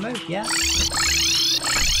point removed, yeah.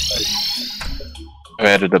 I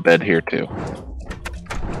added a bed here too.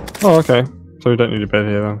 Oh, okay. So we don't need a bed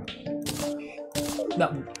here then.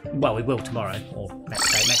 No, well, we will tomorrow, or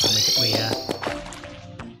next day, next time we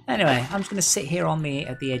Anyway, I'm just going to sit here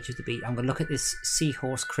at the edge of the beach. I'm going to look at this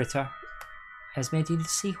seahorse critter. Esme, do you need a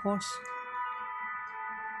seahorse?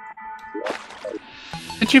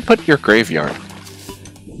 Did you put your graveyard?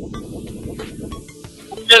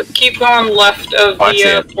 Just keep going left of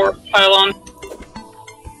the port pylon.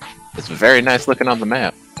 It's very nice looking on the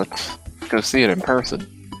map. Let's go see it in person.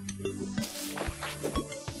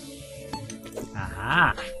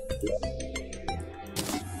 Aha!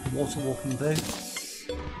 Water walking boots.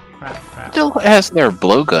 Crap. Still has their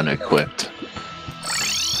blowgun equipped.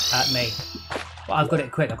 Me. Well, I've got it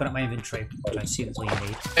equipped. I've got it in my inventory. Which I assume that's all you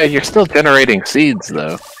need. Yeah, you're still generating seeds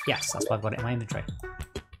though. Yes, that's why I've got it in my inventory.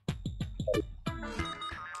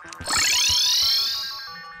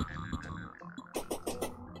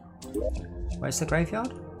 Where's the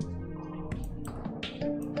graveyard?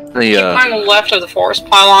 Keep going left of the forest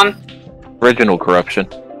pylon. Original corruption.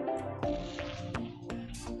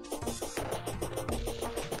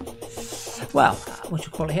 Well, what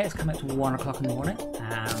you call it here? It's coming up to 1 o'clock in the morning.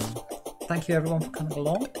 Thank you everyone for coming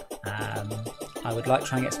along. I would like to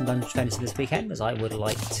try and get some Dungeon Defenders this weekend, as I would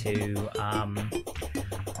like to.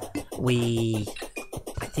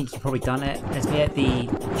 I think you've probably done it. There's me at the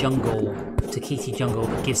jungle, Takiti jungle,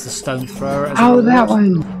 that gives the stone thrower. As oh, that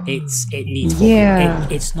one. It needs 4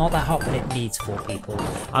 people. It's not that hot, but it needs 4 people.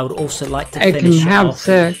 I would also like to finish. It can have off.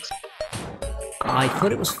 6. I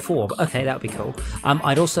thought it was 4, but okay, that would be cool.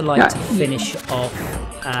 I'd also like to finish off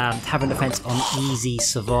Tavern Defense on easy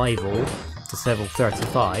survival to level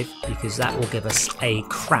 35, because that will give us a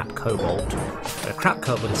crap kobold. But a crap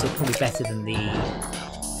kobold is probably better than the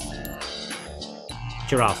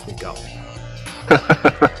giraffe we've got.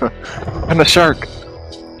 And the shark.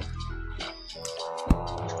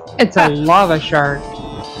 It's a lava shark.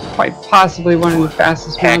 Quite possibly one of the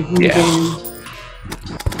fastest ones in the game.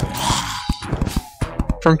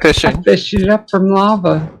 From fishing. I fished it up from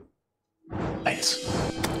lava. Nice.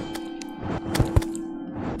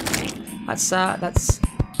 That's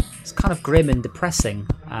it's kind of grim and depressing.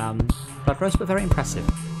 Blood roast, but very impressive.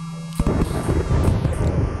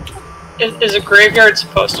 Is a graveyard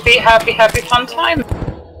supposed to be happy fun time?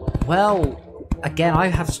 Well, again, I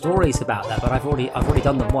have stories about that, but I've already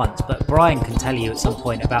done them once. But Brian can tell you at some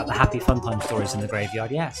point about the happy fun time stories in the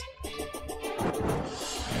graveyard. Yes.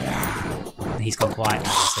 He's gone quiet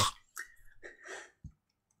now, you see.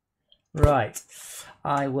 Right,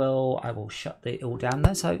 I will shut it all down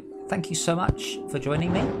there. So thank you so much for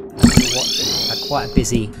joining me. Had quite a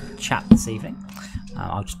busy chat this evening.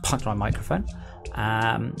 I'll just punch my microphone.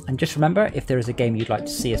 And just remember, if there is a game you'd like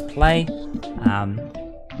to see us play,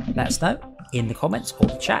 let us know in the comments or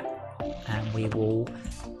the chat, and we will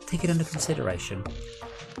take it under consideration.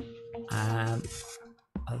 Other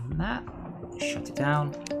than that, shut it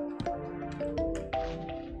down.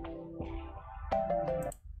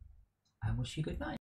 I wish you good night.